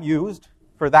fancy term used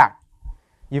for that.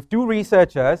 You have two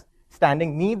researchers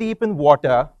standing knee-deep in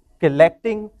water,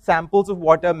 collecting samples of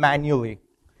water manually.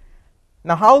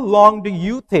 Now, how long do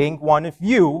you think one of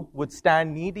you would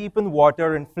stand knee-deep in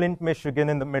water in Flint, Michigan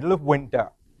in the middle of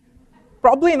winter?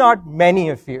 Probably not many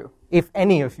of you, if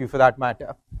any of you for that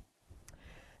matter.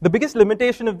 The biggest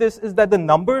limitation of this is that the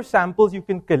number of samples you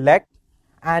can collect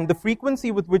and the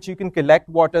frequency with which you can collect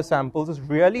water samples is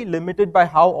really limited by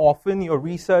how often your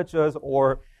researchers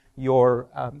or your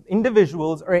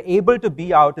individuals are able to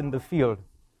be out in the field.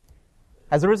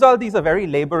 As a result, these are very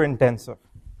labor intensive.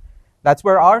 That's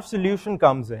where our solution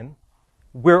comes in.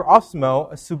 we're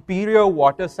Osmo, a superior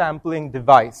water sampling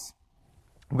device.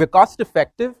 We're cost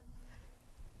effective.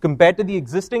 Compared to the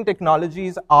existing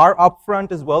technologies, our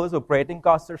upfront as well as operating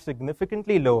costs are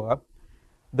significantly lower.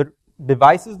 The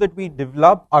devices that we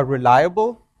develop are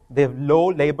reliable. They have low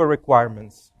labor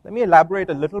requirements. Let me elaborate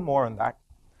a little more on that.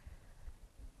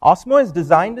 Osmo is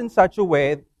designed in such a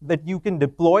way that you can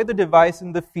deploy the device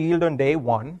in the field on day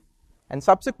one, and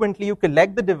subsequently you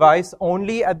collect the device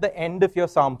only at the end of your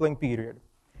sampling period.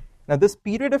 Now, this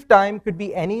period of time could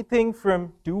be anything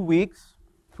from 2 weeks,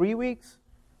 3 weeks,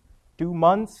 2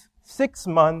 months, 6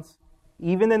 months,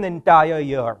 even an entire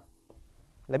year.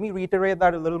 Let me reiterate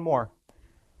that a little more.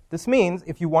 This means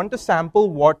if you want to sample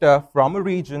water from a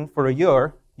region for a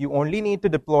year, you only need to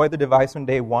deploy the device on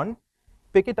day one,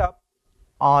 pick it up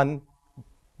on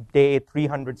day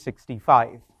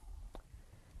 365.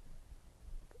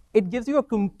 It gives you a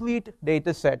complete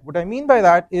data set. What I mean by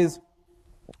that is,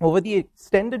 over the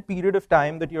extended period of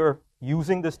time that you're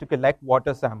using this to collect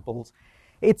water samples,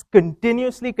 it's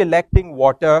continuously collecting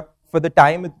water for the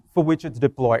time for which it's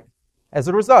deployed. As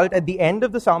a result, at the end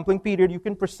of the sampling period, you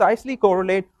can precisely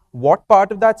correlate what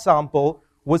part of that sample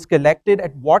was collected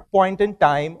at what point in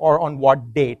time or on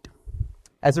what date.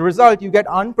 As a result, you get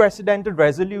unprecedented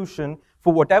resolution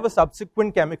for whatever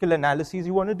subsequent chemical analyses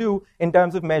you want to do in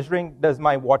terms of measuring, does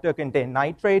my water contain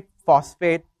nitrate,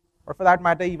 phosphate, or for that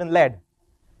matter, even lead.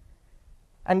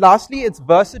 And lastly, it's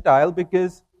versatile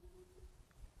because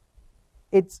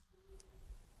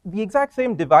the exact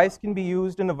same device can be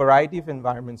used in a variety of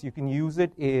environments. You can use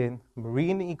it in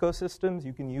marine ecosystems,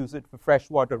 you can use it for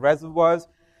freshwater reservoirs,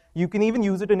 you can even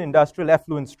use it in industrial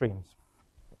effluent streams.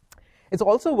 It's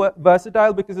also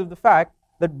versatile because of the fact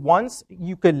that once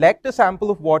you collect a sample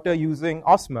of water using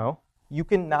Osmo, you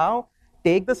can now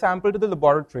take the sample to the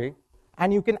laboratory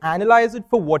and you can analyze it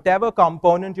for whatever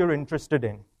component you're interested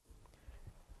in.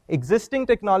 Existing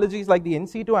technologies like the in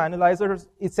situ analyzers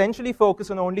essentially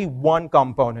focus on only one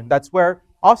component. That's where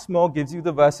Osmo gives you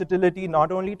the versatility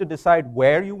not only to decide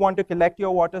where you want to collect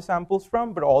your water samples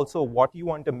from, but also what you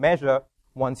want to measure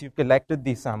once you've collected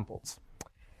these samples.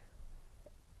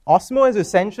 Osmo is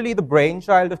essentially the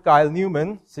brainchild of Kyle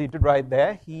Newman, seated right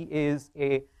there. He is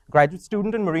a graduate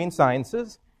student in marine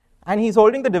sciences, and he's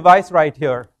holding the device right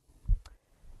here.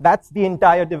 That's the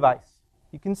entire device.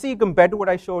 You can see, compared to what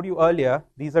I showed you earlier,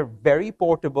 these are very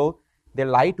portable, they're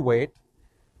lightweight,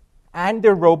 and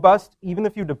they're robust even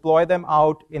if you deploy them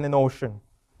out in an ocean.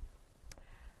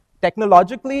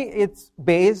 Technologically, it's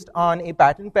based on a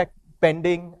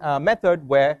patent-pending method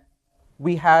where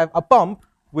we have a pump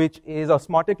which is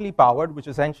osmotically powered, which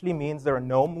essentially means there are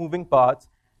no moving parts,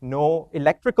 no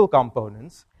electrical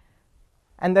components.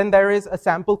 And then there is a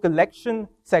sample collection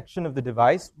section of the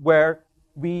device where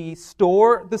we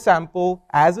store the sample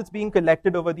as it's being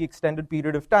collected over the extended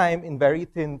period of time in very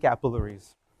thin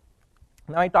capillaries.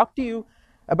 Now, I talked to you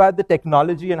about the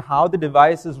technology and how the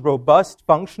device is robust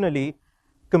functionally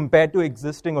compared to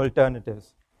existing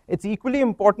alternatives. It's equally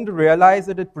important to realize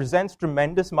that it presents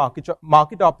tremendous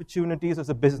market opportunities as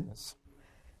a business.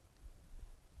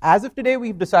 As of today,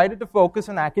 we've decided to focus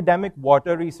on academic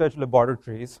water research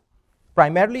laboratories,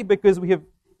 primarily because we have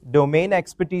domain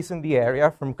expertise in the area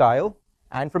from Kyle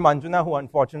and from Anjana, who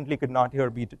unfortunately could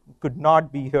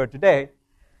not be here today.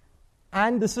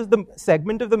 And this is the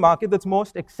segment of the market that's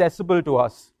most accessible to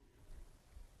us.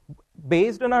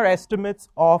 Based on our estimates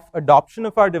of adoption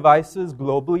of our devices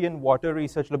globally in water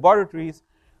research laboratories,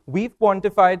 we've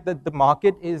quantified that the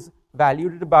market is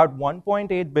valued at about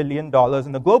 $1.8 billion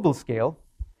in the global scale.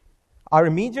 Our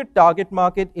immediate target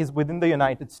market is within the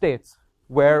United States,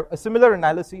 where a similar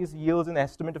analysis yields an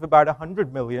estimate of about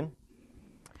 $100 million.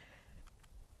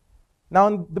 Now,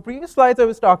 in the previous slides, I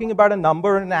was talking about a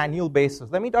number on an annual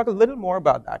basis. Let me talk a little more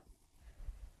about that.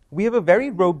 We have a very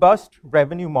robust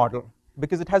revenue model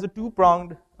because it has a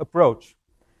two-pronged approach.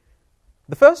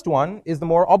 The first one is the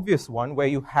more obvious one, where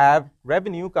you have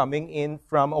revenue coming in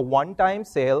from a one-time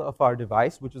sale of our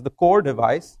device, which is the core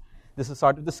device. This is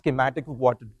sort of the schematic of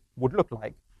what it would look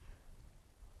like.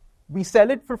 We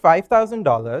sell it for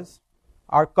 $5,000.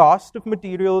 Our cost of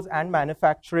materials and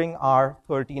manufacturing are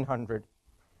 $1,300.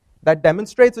 That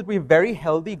demonstrates that we have very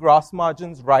healthy gross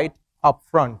margins right up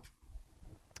front.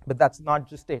 But that's not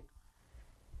just it.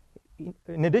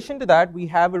 In addition to that, we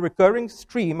have a recurring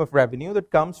stream of revenue that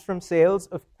comes from sales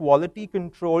of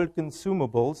quality-controlled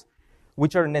consumables,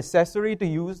 which are necessary to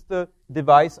use the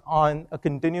device on a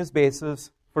continuous basis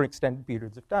for extended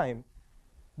periods of time.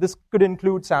 This could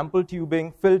include sample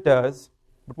tubing, filters,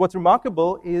 but what's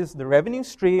remarkable is the revenue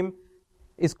stream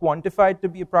is quantified to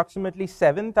be approximately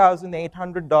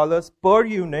 $7,800 per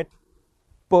unit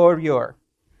per year.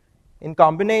 In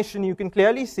combination, you can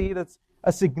clearly see that's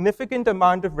a significant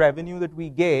amount of revenue that we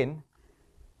gain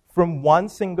from one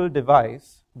single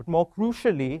device, but more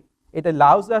crucially, it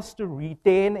allows us to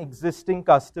retain existing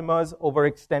customers over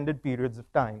extended periods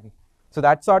of time. So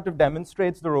that sort of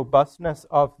demonstrates the robustness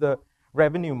of the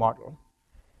revenue model.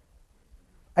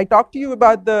 I talked to you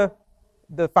about the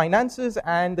finances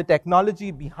and the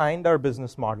technology behind our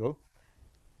business model.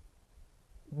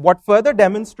 What further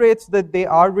demonstrates that they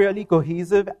are really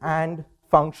cohesive and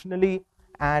functionally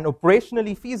and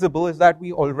operationally feasible is that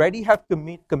we already have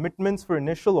commitments for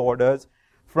initial orders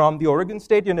from the Oregon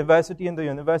State University and the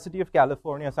University of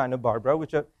California, Santa Barbara,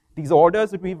 which are these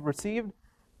orders that we've received,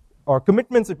 or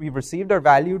commitments that we've received, are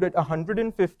valued at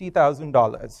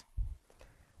 $150,000.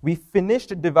 We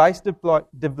finished device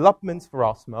developments for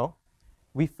Osmo.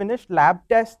 We finished lab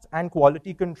tests and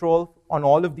quality control on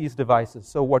all of these devices.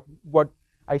 So what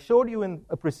I showed you in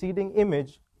a preceding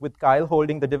image with Kyle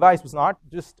holding the device was not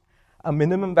just a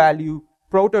minimum value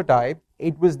prototype,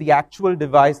 it was the actual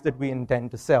device that we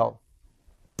intend to sell.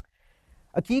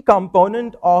 A key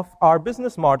component of our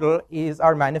business model is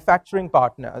our manufacturing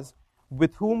partners,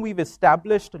 with whom we've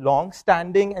established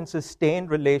long-standing and sustained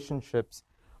relationships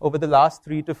over the last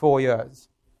 3 to 4 years.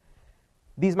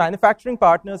 These manufacturing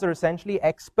partners are essentially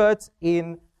experts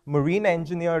in marine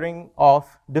engineering of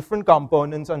different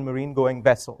components on marine-going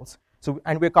vessels.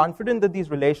 And we're confident that these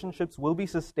relationships will be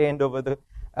sustained over the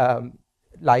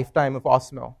lifetime of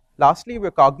Osmo. Lastly,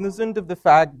 we're cognizant of the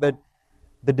fact that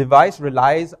the device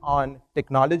relies on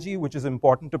technology which is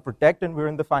important to protect, and we're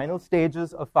in the final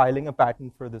stages of filing a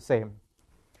patent for the same.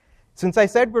 Since I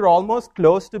said we're almost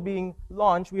close to being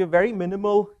launched, we have very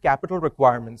minimal capital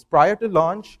requirements. Prior to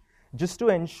launch, just to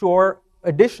ensure,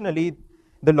 additionally,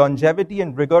 the longevity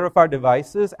and rigor of our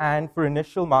devices, and for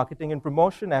initial marketing and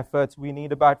promotion efforts, we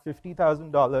need about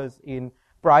 $50,000 in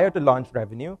prior to launch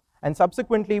revenue. And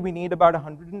subsequently, we need about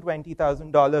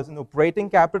 $120,000 in operating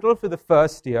capital for the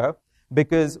first year,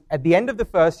 because at the end of the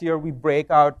first year, we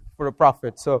break out for a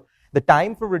profit. So the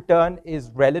time for return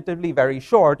is relatively very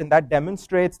short, and that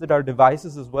demonstrates that our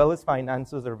devices as well as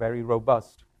finances are very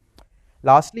robust.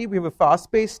 Lastly, we have a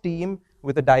fast-paced team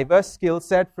with a diverse skill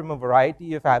set from a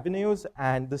variety of avenues,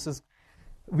 and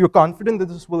we're confident that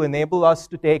this will enable us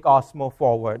to take Osmo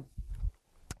forward.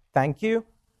 Thank you.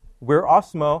 We're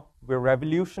Osmo. We're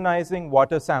revolutionizing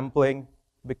water sampling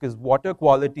because water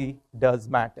quality does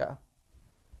matter.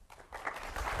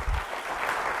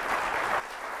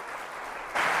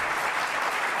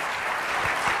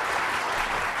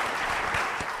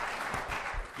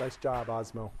 Nice job,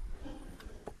 Osmo.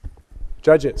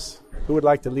 Judges, who would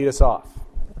like to lead us off?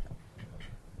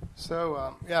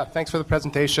 So, thanks for the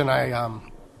presentation. I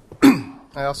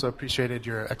also appreciated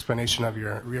your explanation of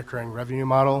your recurring revenue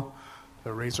model,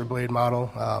 the razor blade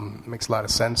model. It makes a lot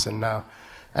of sense, and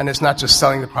it's not just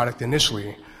selling the product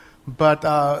initially. But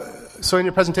so in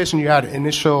your presentation, you had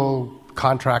initial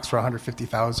contracts for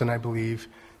 $150,000, I believe.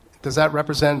 Does that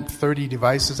represent 30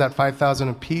 devices at $5,000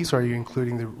 a piece, or are you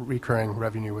including the recurring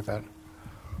revenue with that?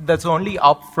 That's only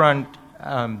upfront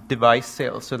device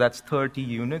sales, so that's 30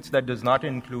 units. That does not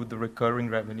include the recurring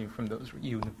revenue from those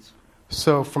units.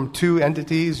 So from two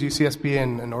entities, UCSB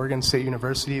and Oregon State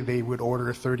University, they would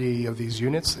order 30 of these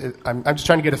units. I'm just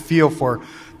trying to get a feel for,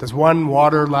 does one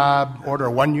water lab order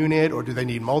one unit, or do they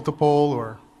need multiple,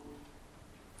 or?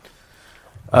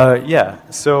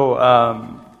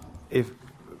 So if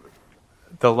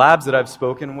the labs that I've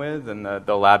spoken with and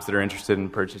the labs that are interested in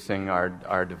purchasing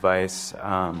our device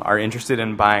are interested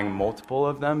in buying multiple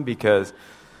of them, because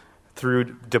through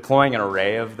deploying an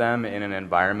array of them in an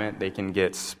environment, they can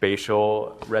get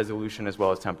spatial resolution as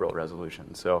well as temporal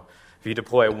resolution. So if you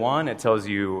deploy one, it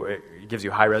gives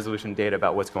you high resolution data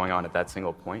about what's going on at that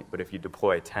single point. But if you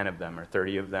deploy 10 of them or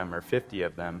 30 of them or 50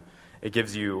 of them, it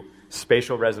gives you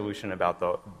spatial resolution about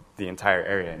the entire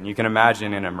area. And you can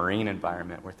imagine in a marine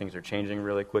environment where things are changing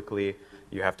really quickly,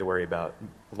 you have to worry about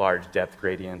large depth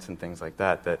gradients and things like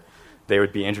that they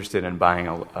would be interested in buying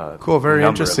a cool, very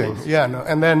number interesting. of these.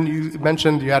 And then you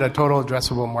mentioned you had a total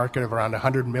addressable market of around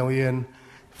 100 million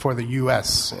for the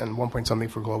U.S. and 1 point something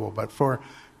for global. But for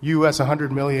U.S.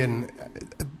 100 million,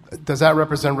 does that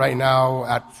represent right now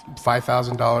at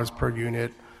 $5,000 per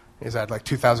unit? Is that like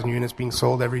 2,000 units being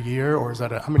sold every year, or is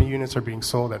that how many units are being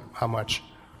sold at how much?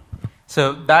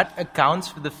 So that accounts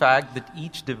for the fact that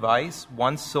each device,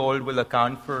 once sold, will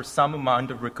account for some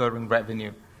amount of recurring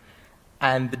revenue.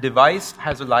 And the device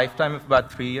has a lifetime of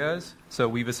about 3 years. So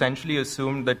we've essentially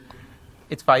assumed that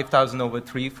it's $5,000 over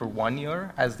 3 for 1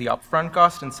 year as the upfront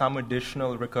cost and some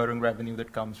additional recurring revenue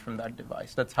that comes from that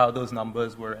device. That's how those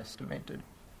numbers were estimated.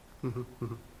 Mm-hmm,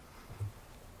 mm-hmm.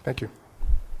 Thank you.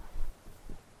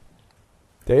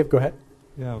 Dave, go ahead.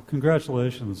 Yeah,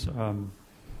 congratulations.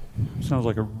 Sounds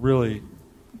like a really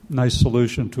nice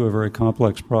solution to a very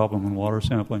complex problem in water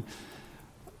sampling.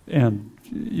 And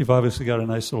you've obviously got a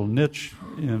nice little niche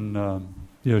in the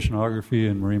oceanography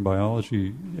and marine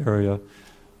biology area.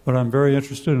 But I'm very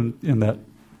interested in that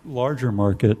larger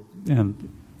market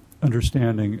and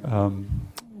understanding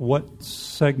what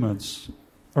segments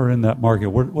are in that market.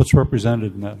 What's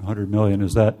represented in that 100 million?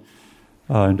 Is that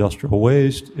industrial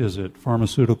waste? Is it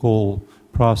pharmaceutical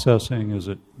processing? Is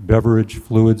it beverage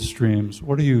fluid streams?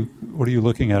 What are you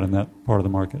looking at in that part of the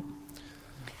market?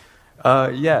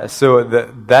 Yeah, so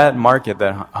that market,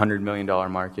 that $100 million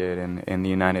market in the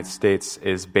United States,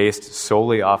 is based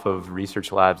solely off of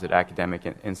research labs at academic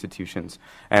institutions.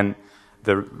 And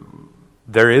we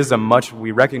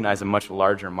recognize a much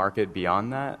larger market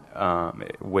beyond that,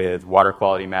 with water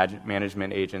quality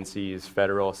management agencies,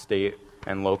 federal, state,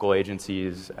 and local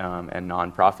agencies, and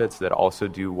nonprofits that also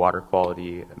do water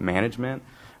quality management.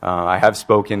 I have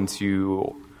spoken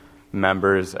to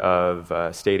members of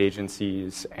state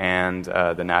agencies and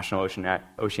the National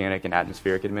Oceanic and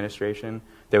Atmospheric Administration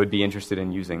that would be interested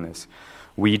in using this.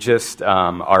 We just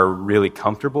are really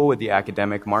comfortable with the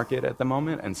academic market at the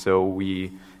moment, and so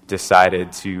we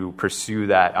decided to pursue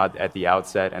that at the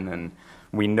outset, and then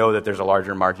we know that there's a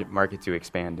larger market to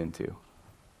expand into.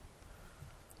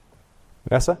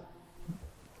 Vanessa?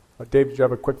 Dave, did you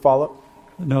have a quick follow-up?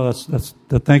 No,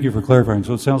 thank you for clarifying.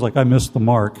 So it sounds like I missed the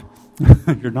mark.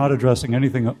 You're not addressing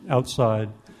anything outside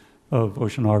of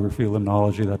oceanography,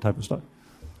 limnology, that type of stuff.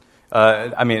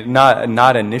 I mean,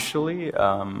 not initially.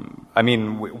 I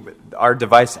mean, our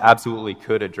device absolutely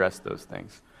could address those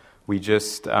things. We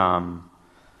just we're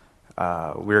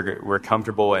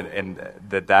comfortable in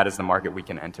that is the market we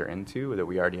can enter into, that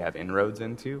we already have inroads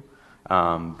into.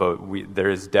 But there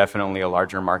is definitely a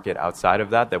larger market outside of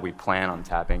that we plan on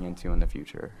tapping into in the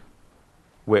future.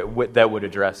 That would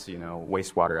address,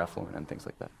 wastewater effluent and things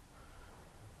like that.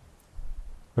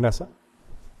 Vanessa?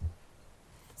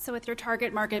 So with your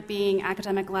target market being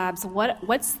academic labs,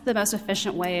 what's the most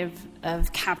efficient way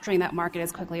of capturing that market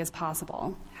as quickly as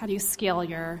possible? How do you scale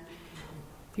your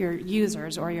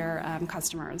users or your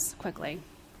customers quickly?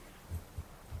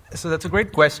 So that's a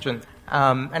great question.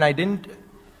 And I didn't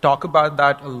talk about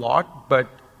that a lot, but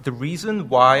the reason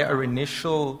why our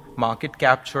initial market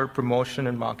capture, promotion,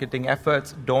 and marketing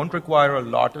efforts don't require a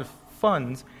lot of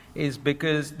funds is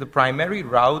because the primary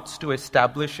routes to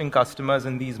establishing customers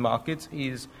in these markets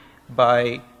is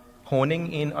by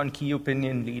honing in on key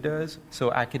opinion leaders,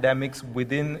 so academics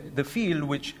within the field,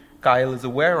 which Kyle is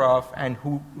aware of, and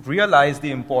who realize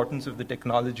the importance of the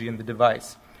technology and the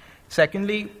device.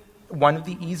 Secondly, one of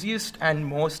the easiest and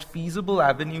most feasible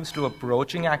avenues to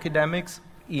approaching academics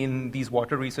in these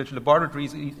water research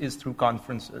laboratories is through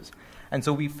conferences. And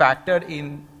so we factored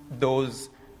in those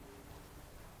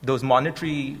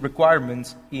monetary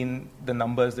requirements in the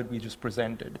numbers that we just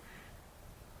presented.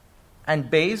 And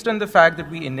based on the fact that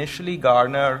we initially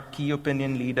garner key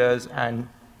opinion leaders and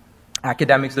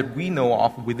academics that we know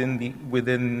of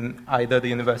within either the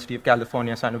University of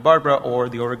California, Santa Barbara, or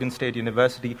the Oregon State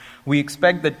University, we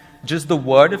expect that just the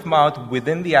word of mouth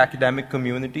within the academic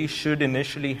community should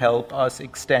initially help us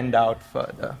extend out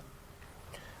further.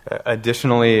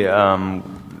 Additionally,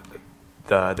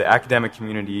 the academic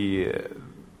community,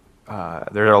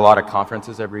 there are a lot of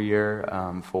conferences every year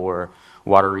for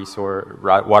water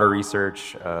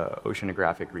research,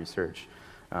 oceanographic research.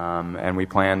 And we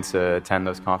plan to attend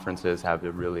those conferences, have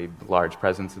a really large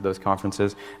presence at those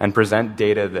conferences, and present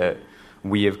data that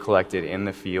we have collected in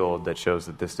the field that shows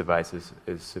that this device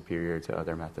is superior to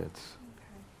other methods.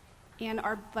 Okay. And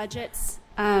are budgets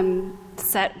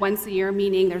set once a year,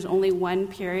 meaning there's only one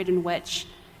period in which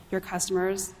your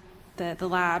customers, the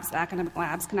labs, the academic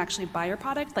labs, can actually buy your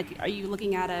product? Like, are you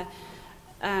looking at a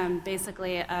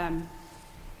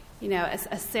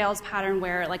sales pattern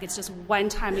where it's just one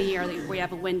time a year where you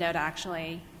have a window to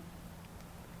actually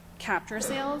capture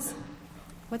sales?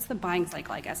 What's the buying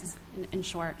cycle, I guess, is in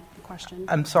short the question.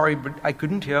 I'm sorry, but I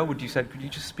couldn't hear what you said. Could you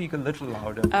just speak a little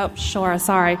louder? Oh, sure,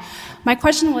 sorry. My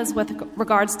question was with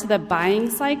regards to the buying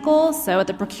cycle, so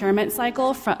the procurement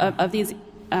cycle of these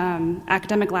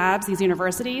academic labs, these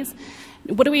universities.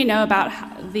 What do we know about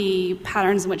the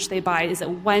patterns in which they buy? Is it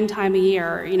one time a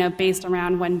year, based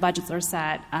around when budgets are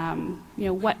set?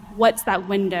 What's that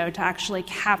window to actually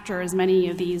capture as many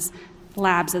of these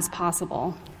labs as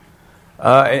possible?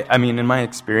 I mean, in my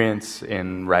experience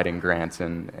in writing grants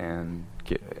and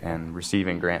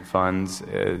receiving grant funds,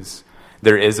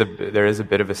 there is a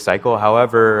bit of a cycle.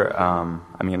 However,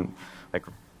 I mean,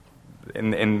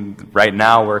 right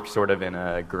now we're sort of in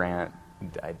a grant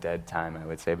dead time, I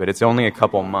would say, but it's only a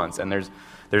couple months, and there's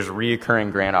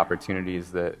reoccurring grant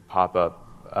opportunities that pop up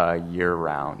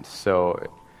year-round. So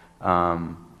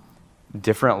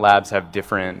different labs have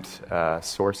different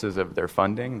sources of their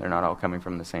funding. They're not all coming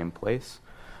from the same place.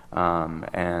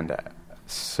 And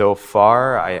so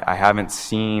far, I haven't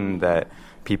seen that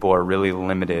people are really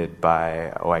limited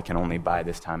by, I can only buy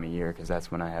this time of year because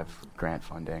that's when I have grant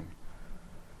funding.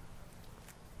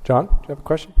 John, do you have a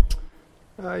question?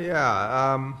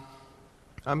 I'm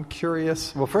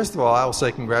curious. Well, first of all, I will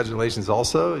say congratulations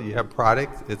also. You have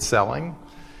product, it's selling,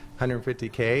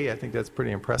 $150K. I think that's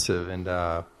pretty impressive. And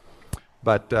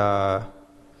but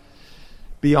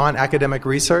beyond academic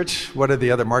research, what are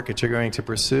the other markets you're going to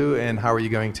pursue, and how are you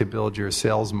going to build your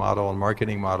sales model and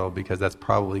marketing model? Because that's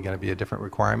probably going to be a different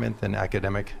requirement than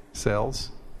academic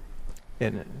sales.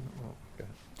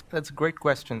 That's a great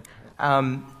question.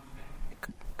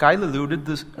 Kyle alluded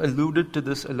to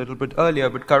this a little bit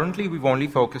earlier, but currently we've only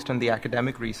focused on the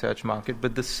academic research market,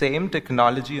 but the same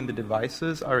technology and the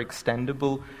devices are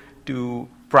extendable to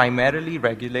primarily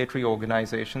regulatory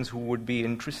organizations who would be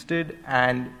interested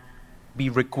and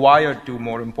be required to,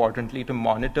 more importantly, to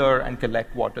monitor and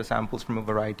collect water samples from a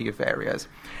variety of areas.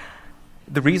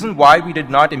 The reason why we did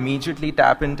not immediately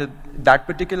tap into that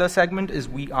particular segment is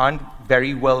we aren't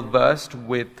very well versed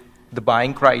with the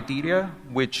buying criteria,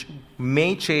 which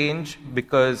may change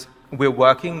because we're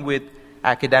working with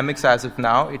academics as of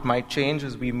now. It might change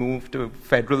as we move to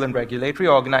federal and regulatory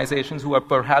organizations who are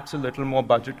perhaps a little more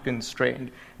budget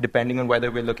constrained, depending on whether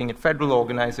we're looking at federal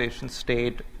organizations,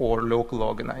 state, or local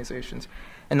organizations.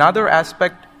 Another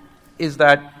aspect is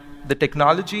that the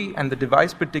technology and the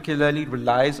device particularly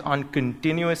relies on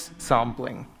continuous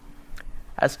sampling.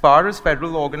 As far as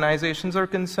federal organizations are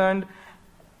concerned,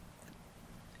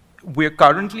 we're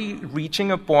currently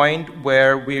reaching a point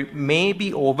where we may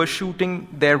be overshooting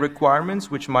their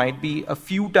requirements, which might be a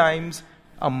few times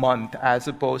a month as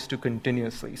opposed to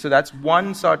continuously. So that's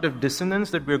one sort of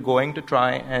dissonance that we're going to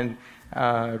try and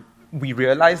we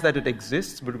realize that it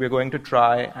exists, but we're going to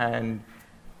try and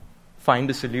find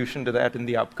a solution to that in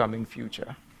the upcoming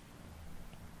future.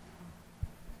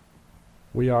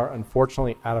 We are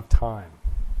unfortunately out of time.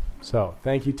 So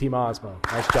thank you, Team Osmo.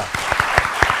 Nice job.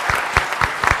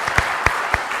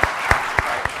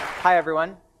 Hi,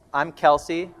 everyone. I'm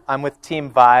Kelsey. I'm with Team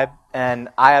Vibe, and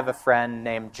I have a friend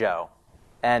named Joe.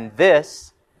 And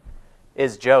this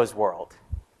is Joe's world.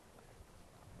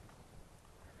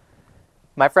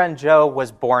 My friend Joe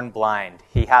was born blind.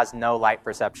 He has no light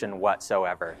perception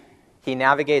whatsoever. He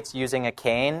navigates using a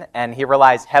cane, and he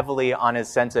relies heavily on his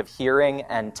sense of hearing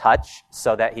and touch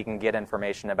so that he can get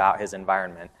information about his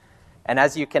environment. And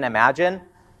as you can imagine,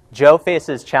 Joe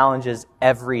faces challenges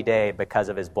every day because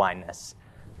of his blindness.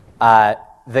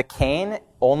 The cane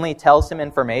only tells him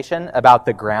information about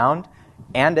the ground,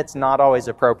 and it's not always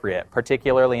appropriate,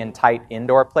 particularly in tight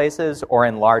indoor places or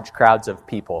in large crowds of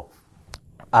people.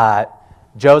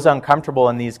 Joe's uncomfortable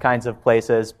in these kinds of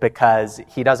places because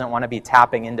he doesn't want to be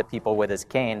tapping into people with his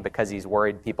cane because he's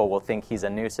worried people will think he's a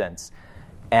nuisance.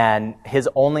 And his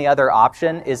only other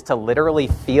option is to literally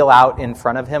feel out in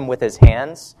front of him with his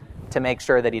hands to make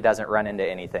sure that he doesn't run into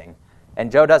anything. And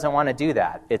Joe doesn't want to do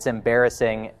that. It's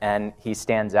embarrassing, and he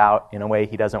stands out in a way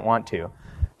he doesn't want to.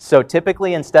 So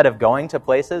typically, instead of going to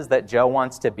places that Joe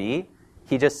wants to be,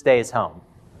 he just stays home.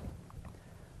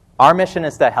 Our mission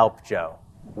is to help Joe.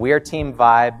 We're Team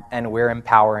Vibe, and we're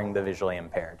empowering the visually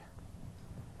impaired.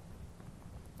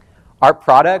 Our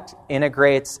product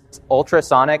integrates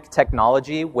ultrasonic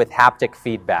technology with haptic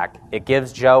feedback. It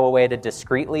gives Joe a way to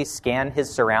discreetly scan his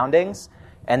surroundings,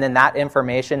 and then that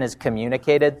information is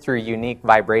communicated through unique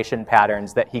vibration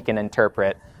patterns that he can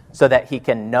interpret so that he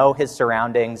can know his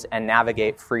surroundings and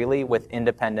navigate freely with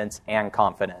independence and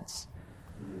confidence.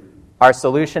 Our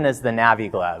solution is the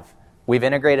Navi Glove. We've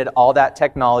integrated all that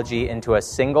technology into a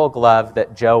single glove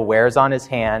that Joe wears on his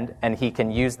hand, and he can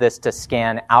use this to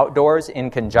scan outdoors in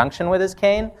conjunction with his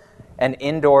cane, and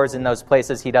indoors in those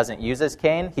places he doesn't use his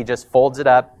cane, he just folds it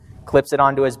up, clips it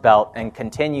onto his belt, and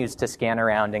continues to scan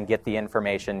around and get the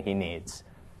information he needs.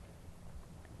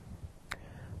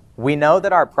 We know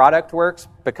that our product works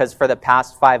because for the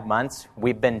past 5 months,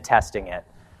 we've been testing it.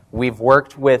 We've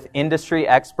worked with industry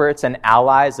experts and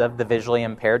allies of the visually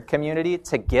impaired community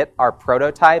to get our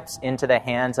prototypes into the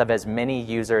hands of as many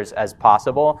users as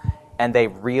possible, and they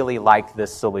really like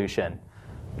this solution.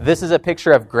 This is a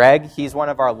picture of Greg. He's one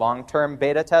of our long-term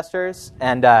beta testers,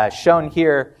 and shown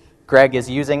here, Greg is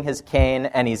using his cane,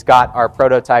 and he's got our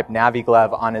prototype Navi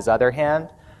Glove on his other hand.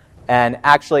 And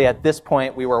actually, at this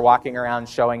point, we were walking around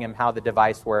showing him how the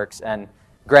device works, and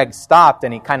Greg stopped,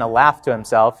 and he kind of laughed to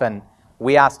himself and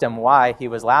We asked him why. He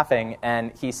was laughing,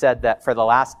 and he said that for the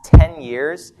last 10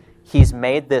 years, he's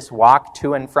made this walk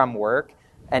to and from work,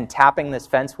 and tapping this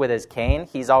fence with his cane,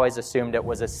 he's always assumed it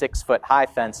was a 6-foot-high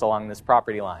fence along this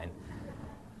property line.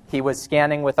 He was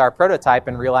scanning with our prototype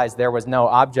and realized there was no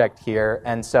object here,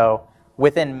 and so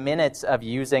within minutes of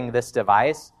using this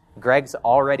device, Greg's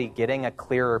already getting a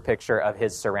clearer picture of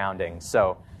his surroundings.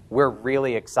 So we're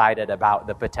really excited about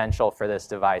the potential for this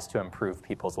device to improve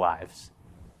people's lives.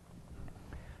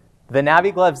 The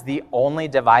NaviGlove's the only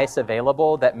device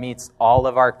available that meets all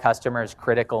of our customers'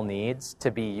 critical needs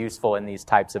to be useful in these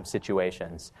types of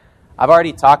situations. I've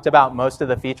already talked about most of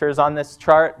the features on this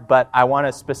chart, but I want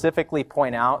to specifically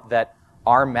point out that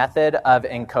our method of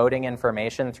encoding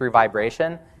information through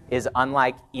vibration is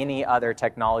unlike any other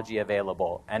technology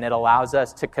available, and it allows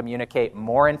us to communicate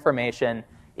more information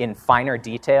in finer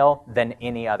detail than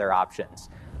any other options.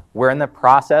 We're in the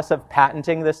process of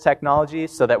patenting this technology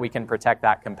so that we can protect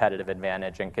that competitive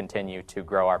advantage and continue to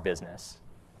grow our business.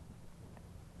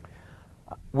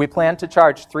 We plan to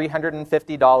charge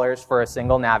 $350 for a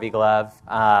single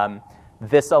NaviGlove.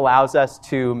 This allows us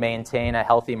to maintain a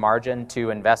healthy margin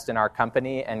to invest in our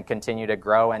company and continue to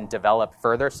grow and develop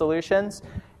further solutions.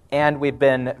 And we've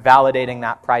been validating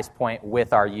that price point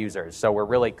with our users. So we're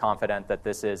really confident that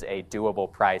this is a doable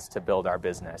price to build our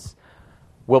business.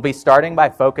 We'll be starting by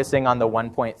focusing on the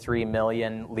 1.3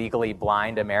 million legally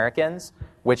blind Americans,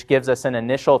 which gives us an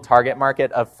initial target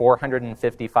market of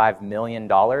 $455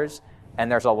 million.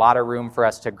 And there's a lot of room for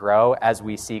us to grow as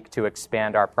we seek to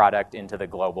expand our product into the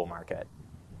global market.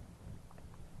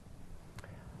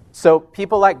 So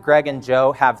people like Greg and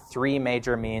Joe have 3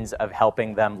 major means of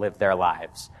helping them live their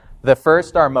lives. The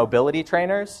first are mobility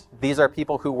trainers. These are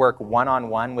people who work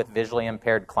one-on-one with visually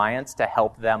impaired clients to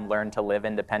help them learn to live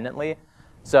independently.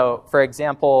 So, for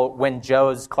example, when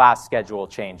Joe's class schedule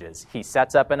changes, he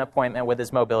sets up an appointment with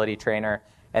his mobility trainer,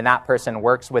 and that person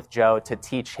works with Joe to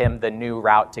teach him the new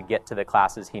route to get to the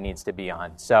classes he needs to be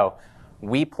on. So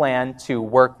we plan to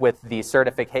work with the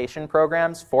certification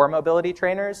programs for mobility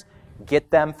trainers, get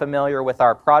them familiar with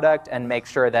our product, and make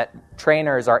sure that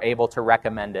trainers are able to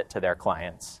recommend it to their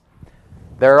clients.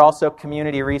 There are also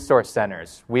community resource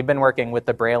centers. We've been working with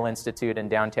the Braille Institute in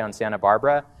downtown Santa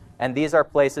Barbara, and these are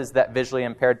places that visually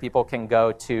impaired people can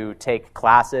go to take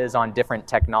classes on different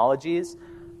technologies.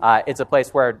 It's a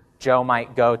place where Joe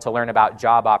might go to learn about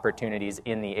job opportunities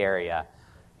in the area.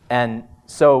 And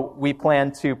so we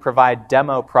plan to provide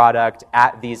demo product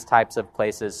at these types of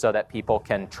places so that people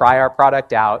can try our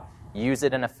product out, use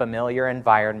it in a familiar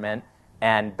environment,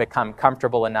 and become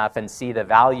comfortable enough and see the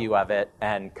value of it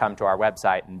and come to our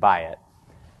website and buy it.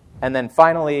 And then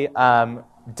finally,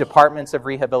 departments of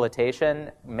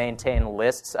rehabilitation maintain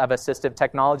lists of assistive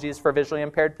technologies for visually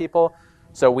impaired people.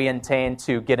 So we intend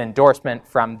to get endorsement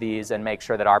from these and make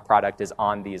sure that our product is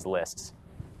on these lists.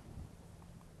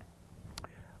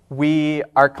 We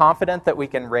are confident that we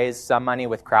can raise some money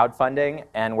with crowdfunding,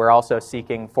 and we're also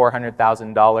seeking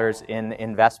 $400,000 in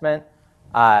investment.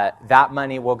 That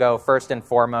money will go first and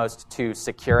foremost to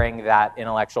securing that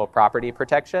intellectual property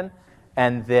protection,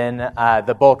 and then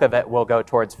the bulk of it will go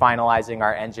towards finalizing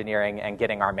our engineering and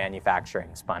getting our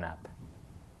manufacturing spun up.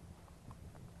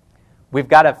 We've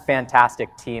got a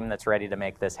fantastic team that's ready to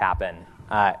make this happen.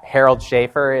 Harold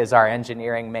Schaefer is our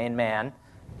engineering main man.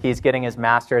 He's getting his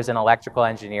master's in electrical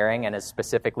engineering and is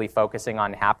specifically focusing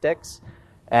on haptics.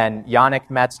 And Yannick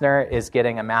Metzner is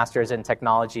getting a master's in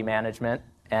technology management,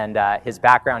 and his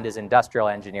background is industrial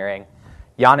engineering.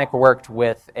 Yannick worked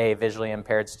with a visually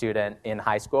impaired student in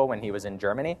high school when he was in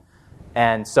Germany.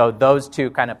 And so those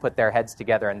two kind of put their heads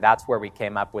together, and that's where we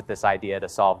came up with this idea to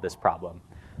solve this problem.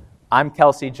 I'm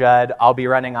Kelsey Judd. I'll be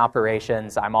running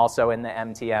operations. I'm also in the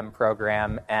MTM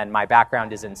program, and my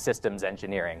background is in systems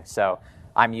engineering. So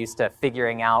I'm used to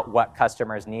figuring out what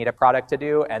customers need a product to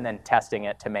do and then testing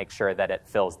it to make sure that it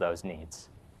fills those needs.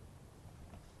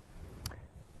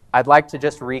 I'd like to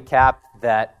just recap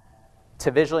that to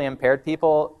visually impaired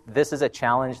people, this is a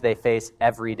challenge they face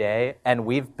every day, and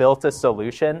we've built a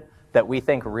solution that we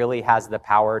think really has the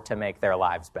power to make their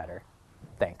lives better.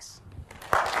 Thanks.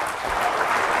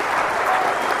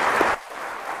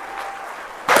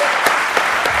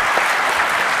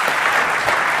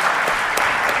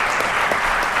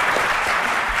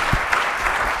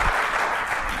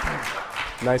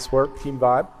 Nice work, team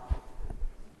vibe.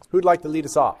 Who'd like to lead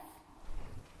us off?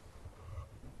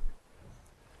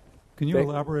 Can you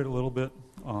elaborate a little bit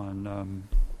on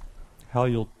how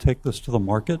you'll take this to the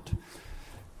market?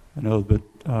 I know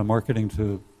that marketing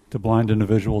to blind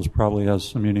individuals probably has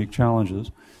some unique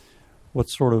challenges. What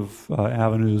sort of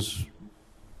avenues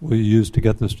will you use to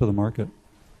get this to the market?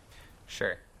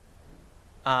 Sure.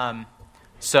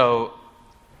 So,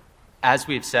 as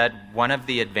we've said, one of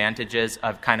the advantages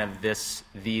of kind of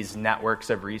these networks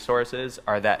of resources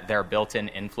are that they're built-in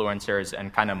influencers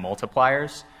and kind of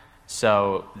multipliers.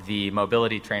 So the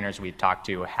mobility trainers we've talked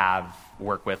to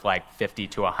work with like 50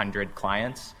 to 100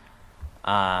 clients.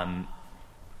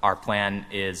 Our plan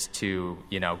is to,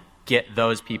 get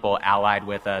those people allied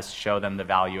with us, show them the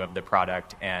value of the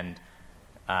product, and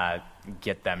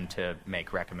get them to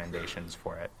make recommendations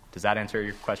for it. Does that answer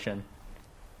your question?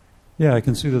 Yeah, I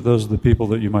can see that those are the people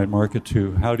that you might market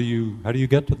to. How do you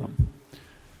get to them?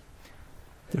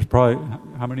 There's probably,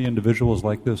 how many individuals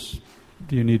like this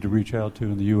do you need to reach out to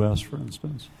in the U.S., for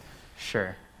instance?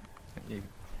 Sure.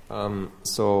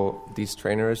 So these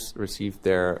trainers receive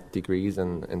their degrees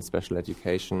in special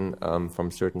education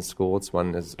from certain schools.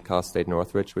 One is Cal State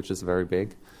Northridge, which is very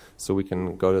big. So we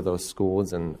can go to those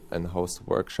schools and host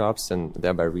workshops and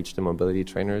thereby reach the mobility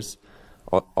trainers.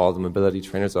 All the mobility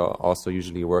trainers are also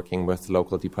usually working with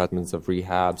local departments of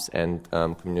rehabs and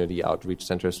community outreach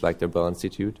centers like the Bell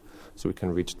Institute, so we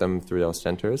can reach them through those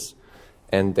centers.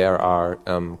 And there are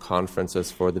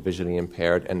conferences for the visually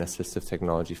impaired and assistive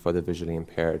technology for the visually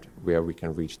impaired where we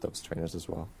can reach those trainers as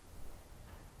well.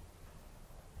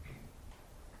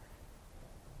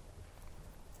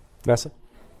 Nessa?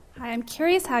 Hi, I'm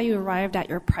curious how you arrived at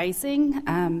your pricing.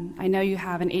 I know you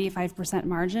have an 85%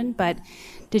 margin, but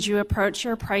did you approach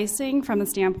your pricing from the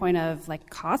standpoint of like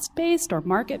cost-based or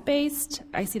market-based?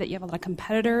 I see that you have a lot of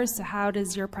competitors, so how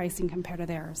does your pricing compare to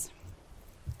theirs?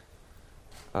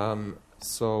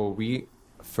 So we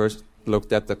first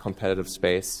looked at the competitive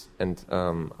space, and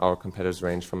our competitors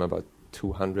range from about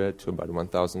 $200 to about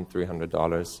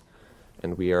 $1,300.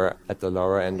 And we are at the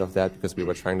lower end of that because we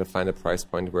were trying to find a price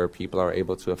point where people are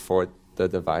able to afford the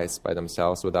device by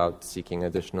themselves without seeking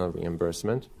additional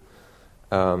reimbursement.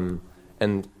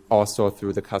 And also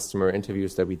through the customer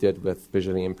interviews that we did with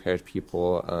visually impaired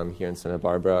people here in Santa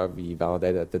Barbara, we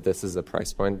validated that this is a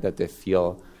price point that they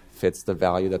feel fits the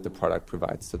value that the product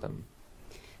provides to them.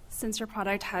 Since your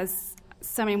product has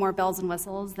so many more bells and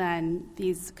whistles than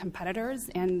these competitors,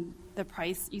 and the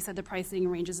price, you said the pricing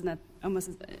ranges in the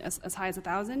almost as high as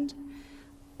 $1,000.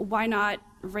 Why not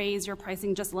raise your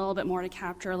pricing just a little bit more to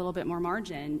capture a little bit more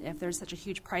margin if there's such a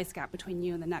huge price gap between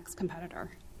you and the next competitor?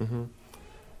 Mm-hmm.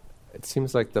 It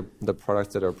seems like the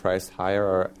products that are priced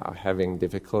higher are having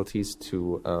difficulties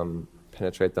to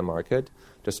penetrate the market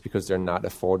just because they're not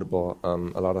affordable.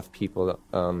 A lot of people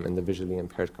in the visually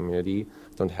impaired community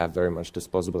don't have very much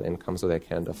disposable income, so they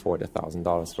can't afford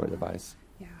 $1,000 for a device.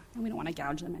 Yeah, and we don't want to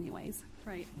gouge them anyways,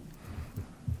 right?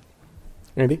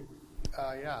 Andy?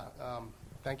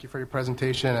 Thank you for your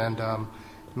presentation, and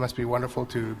it must be wonderful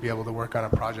to be able to work on a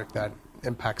project that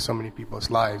impacts so many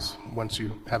people's lives once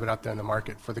you have it out there in the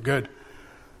market for the good.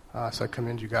 So I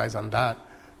commend you guys on that.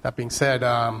 That being said,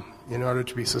 in order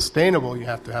to be sustainable, you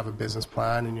have to have a business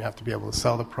plan, and you have to be able to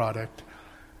sell the product.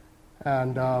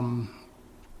 And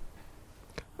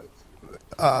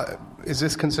is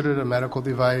this considered a medical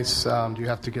device? Do you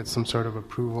have to get some sort of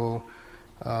approval?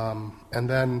 And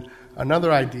then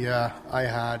another idea I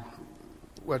had,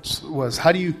 which was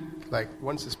how do you,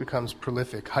 once this becomes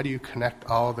prolific, how do you connect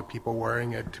all the people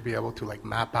wearing it to be able to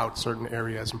map out certain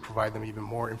areas and provide them even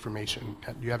more information?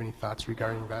 Do you have any thoughts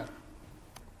regarding that?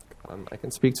 I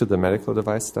can speak to the medical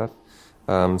device stuff.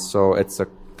 So it's a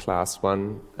Class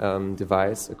 1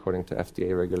 device according to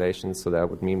FDA regulations, so that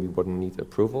would mean we wouldn't need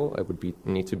approval. It would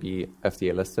need to be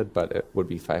FDA listed, but it would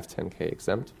be 510K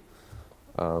exempt.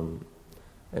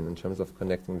 And in terms of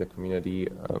connecting the community,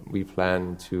 we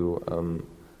plan to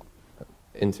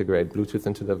integrate Bluetooth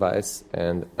into the device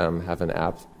and have an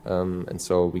app. And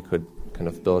so we could kind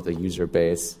of build a user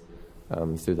base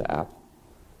through the app.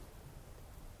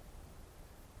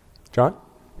 John?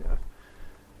 Yeah.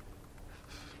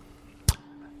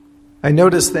 I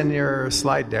noticed in your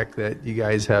slide deck that you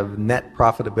guys have net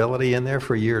profitability in there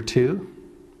for year 2.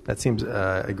 That seems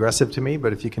aggressive to me,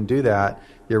 but if you can do that,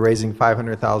 you're raising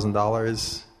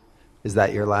 $500,000. Is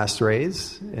that your last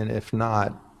raise? And if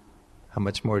not, how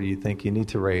much more do you think you need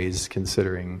to raise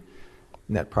considering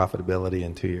net profitability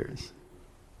in 2 years?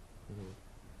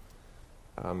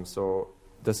 So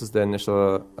this is the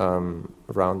initial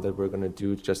round that we're going to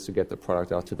do just to get the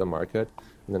product out to the market,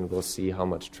 and then we'll see how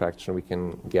much traction we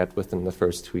can get within the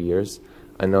first 2 years.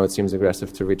 I know it seems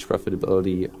aggressive to reach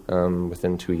profitability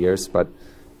within 2 years, but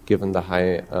given the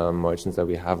high margins that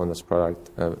we have on this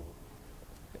product,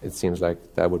 it seems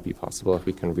like that would be possible if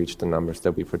we can reach the numbers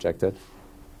that we projected.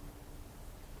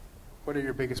 What are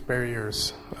your biggest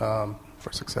barriers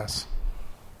for success?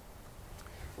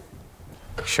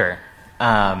 Sure.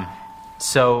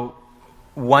 So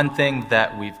One thing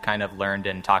that we've kind of learned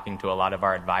in talking to a lot of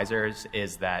our advisors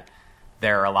is that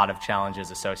there are a lot of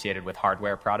challenges associated with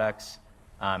hardware products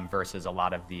versus a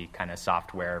lot of the kind of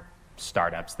software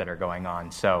startups that are going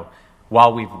on. So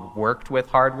while we've worked with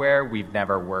hardware, we've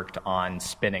never worked on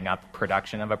spinning up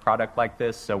production of a product like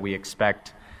this. So we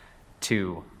expect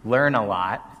to learn a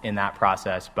lot in that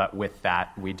process, but with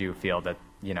that, we do feel that,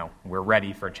 we're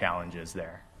ready for challenges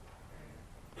there.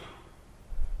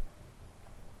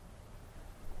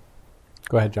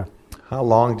 Go ahead, John. How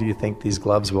long do you think these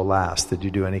gloves will last? Did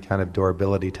you do any kind of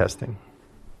durability testing?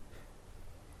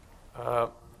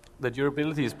 The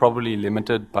durability is probably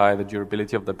limited by the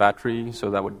durability of the battery,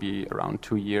 so that would be around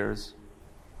 2 years.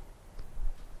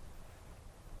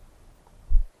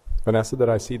 Vanessa, did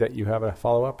I see that you have a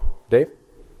follow-up? Dave?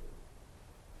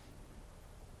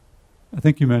 I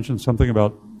think you mentioned something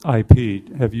about IP.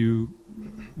 Have you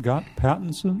got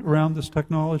patents around this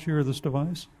technology or this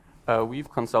device?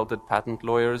 We've consulted patent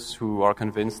lawyers who are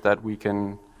convinced that we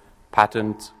can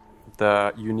patent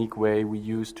the unique way we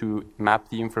use to map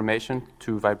the information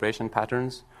to vibration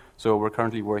patterns. So we're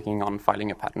currently working on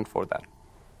filing a patent for that.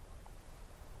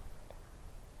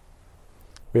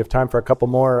 We have time for a couple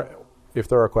more if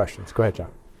there are questions. Go ahead,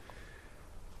 John.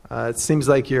 It seems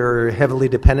like you're heavily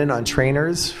dependent on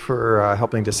trainers for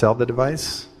helping to sell the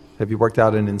device. Have you worked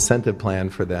out an incentive plan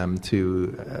for them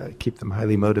to keep them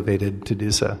highly motivated to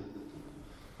do so?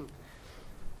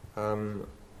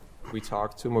 We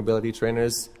talked to mobility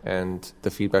trainers, and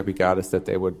the feedback we got is that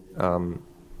they would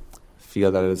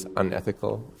feel that it is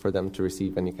unethical for them to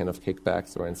receive any kind of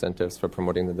kickbacks or incentives for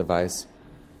promoting the device.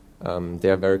 They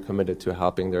are very committed to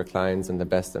helping their clients in the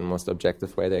best and most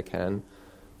objective way they can.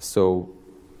 So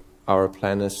our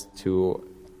plan is to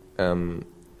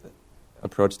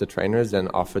approach the trainers and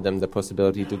offer them the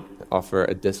possibility to offer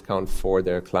a discount for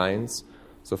their clients.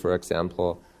 So, for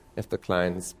example, if the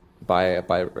clients by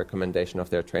recommendation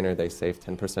of their trainer, they save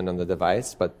 10% on the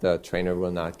device, but the trainer will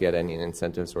not get any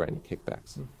incentives or any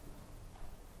kickbacks.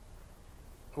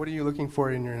 What are you looking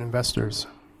for in your investors?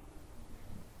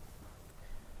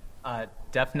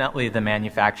 Definitely the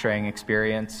manufacturing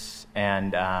experience,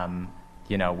 and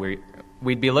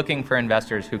we'd be looking for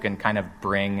investors who can kind of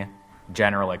bring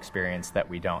general experience that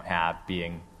we don't have,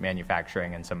 being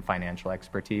manufacturing and some financial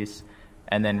expertise,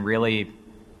 and then really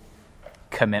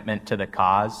commitment to the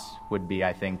cause would be,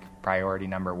 I think, priority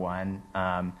number one.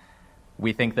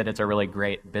 We think that it's a really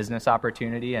great business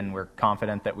opportunity, and we're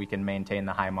confident that we can maintain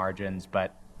the high margins,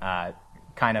 but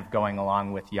kind of going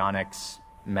along with Yannick's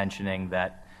mentioning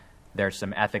that there's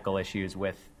some ethical issues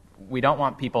with, we don't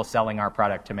want people selling our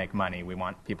product to make money. We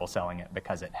want people selling it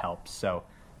because it helps. So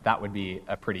that would be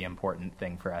a pretty important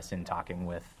thing for us in talking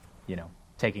with,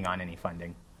 taking on any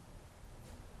funding.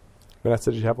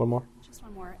 Vanessa, did you have one more? Just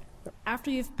one more. After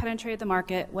you've penetrated the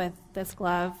market with this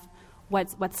glove,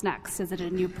 what's next? Is it a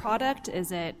new product?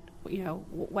 Is it,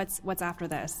 what's after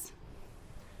this?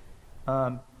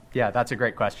 Yeah, that's a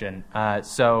great question.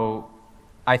 So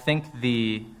I think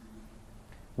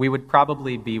we would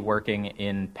probably be working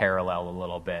in parallel a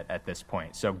little bit at this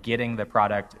point. So getting the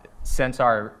product, since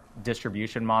our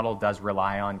distribution model does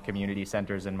rely on community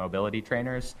centers and mobility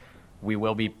trainers, we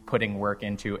will be putting work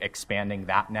into expanding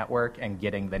that network and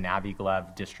getting the Navi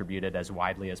Glove distributed as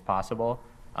widely as possible,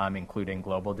 including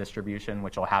global distribution,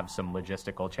 which will have some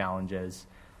logistical challenges.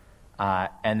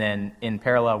 And then in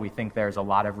parallel, we think there's a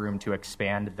lot of room to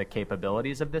expand the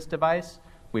capabilities of this device.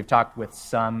 We've talked with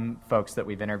some folks that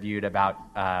we've interviewed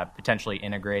about potentially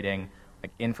integrating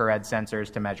like infrared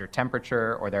sensors to measure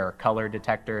temperature, or there are color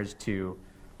detectors to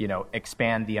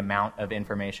expand the amount of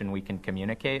information we can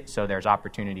communicate. So there's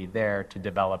opportunity there to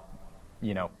develop,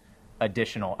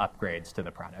 additional upgrades to the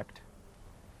product.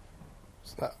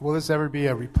 Will this ever be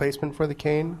a replacement for the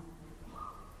cane?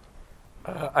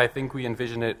 I think we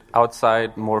envision it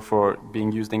outside more for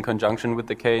being used in conjunction with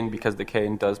the cane, because the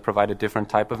cane does provide a different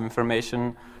type of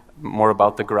information, more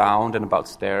about the ground and about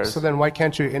stairs. So then why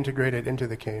can't you integrate it into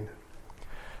the cane?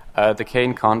 The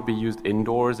cane can't be used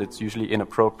indoors. It's usually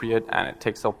inappropriate and it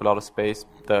takes up a lot of space.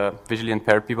 The visually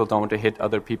impaired people don't want to hit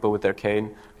other people with their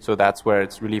cane, so that's where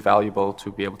it's really valuable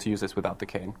to be able to use this without the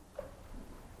cane.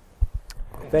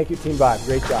 Thank you, Team Vibe.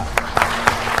 Great job.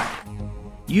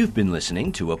 You've been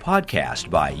listening to a podcast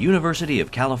by University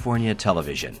of California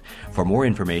Television. For more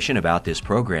information about this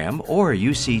program or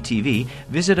UCTV,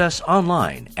 visit us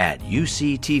online at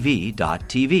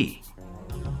uctv.tv.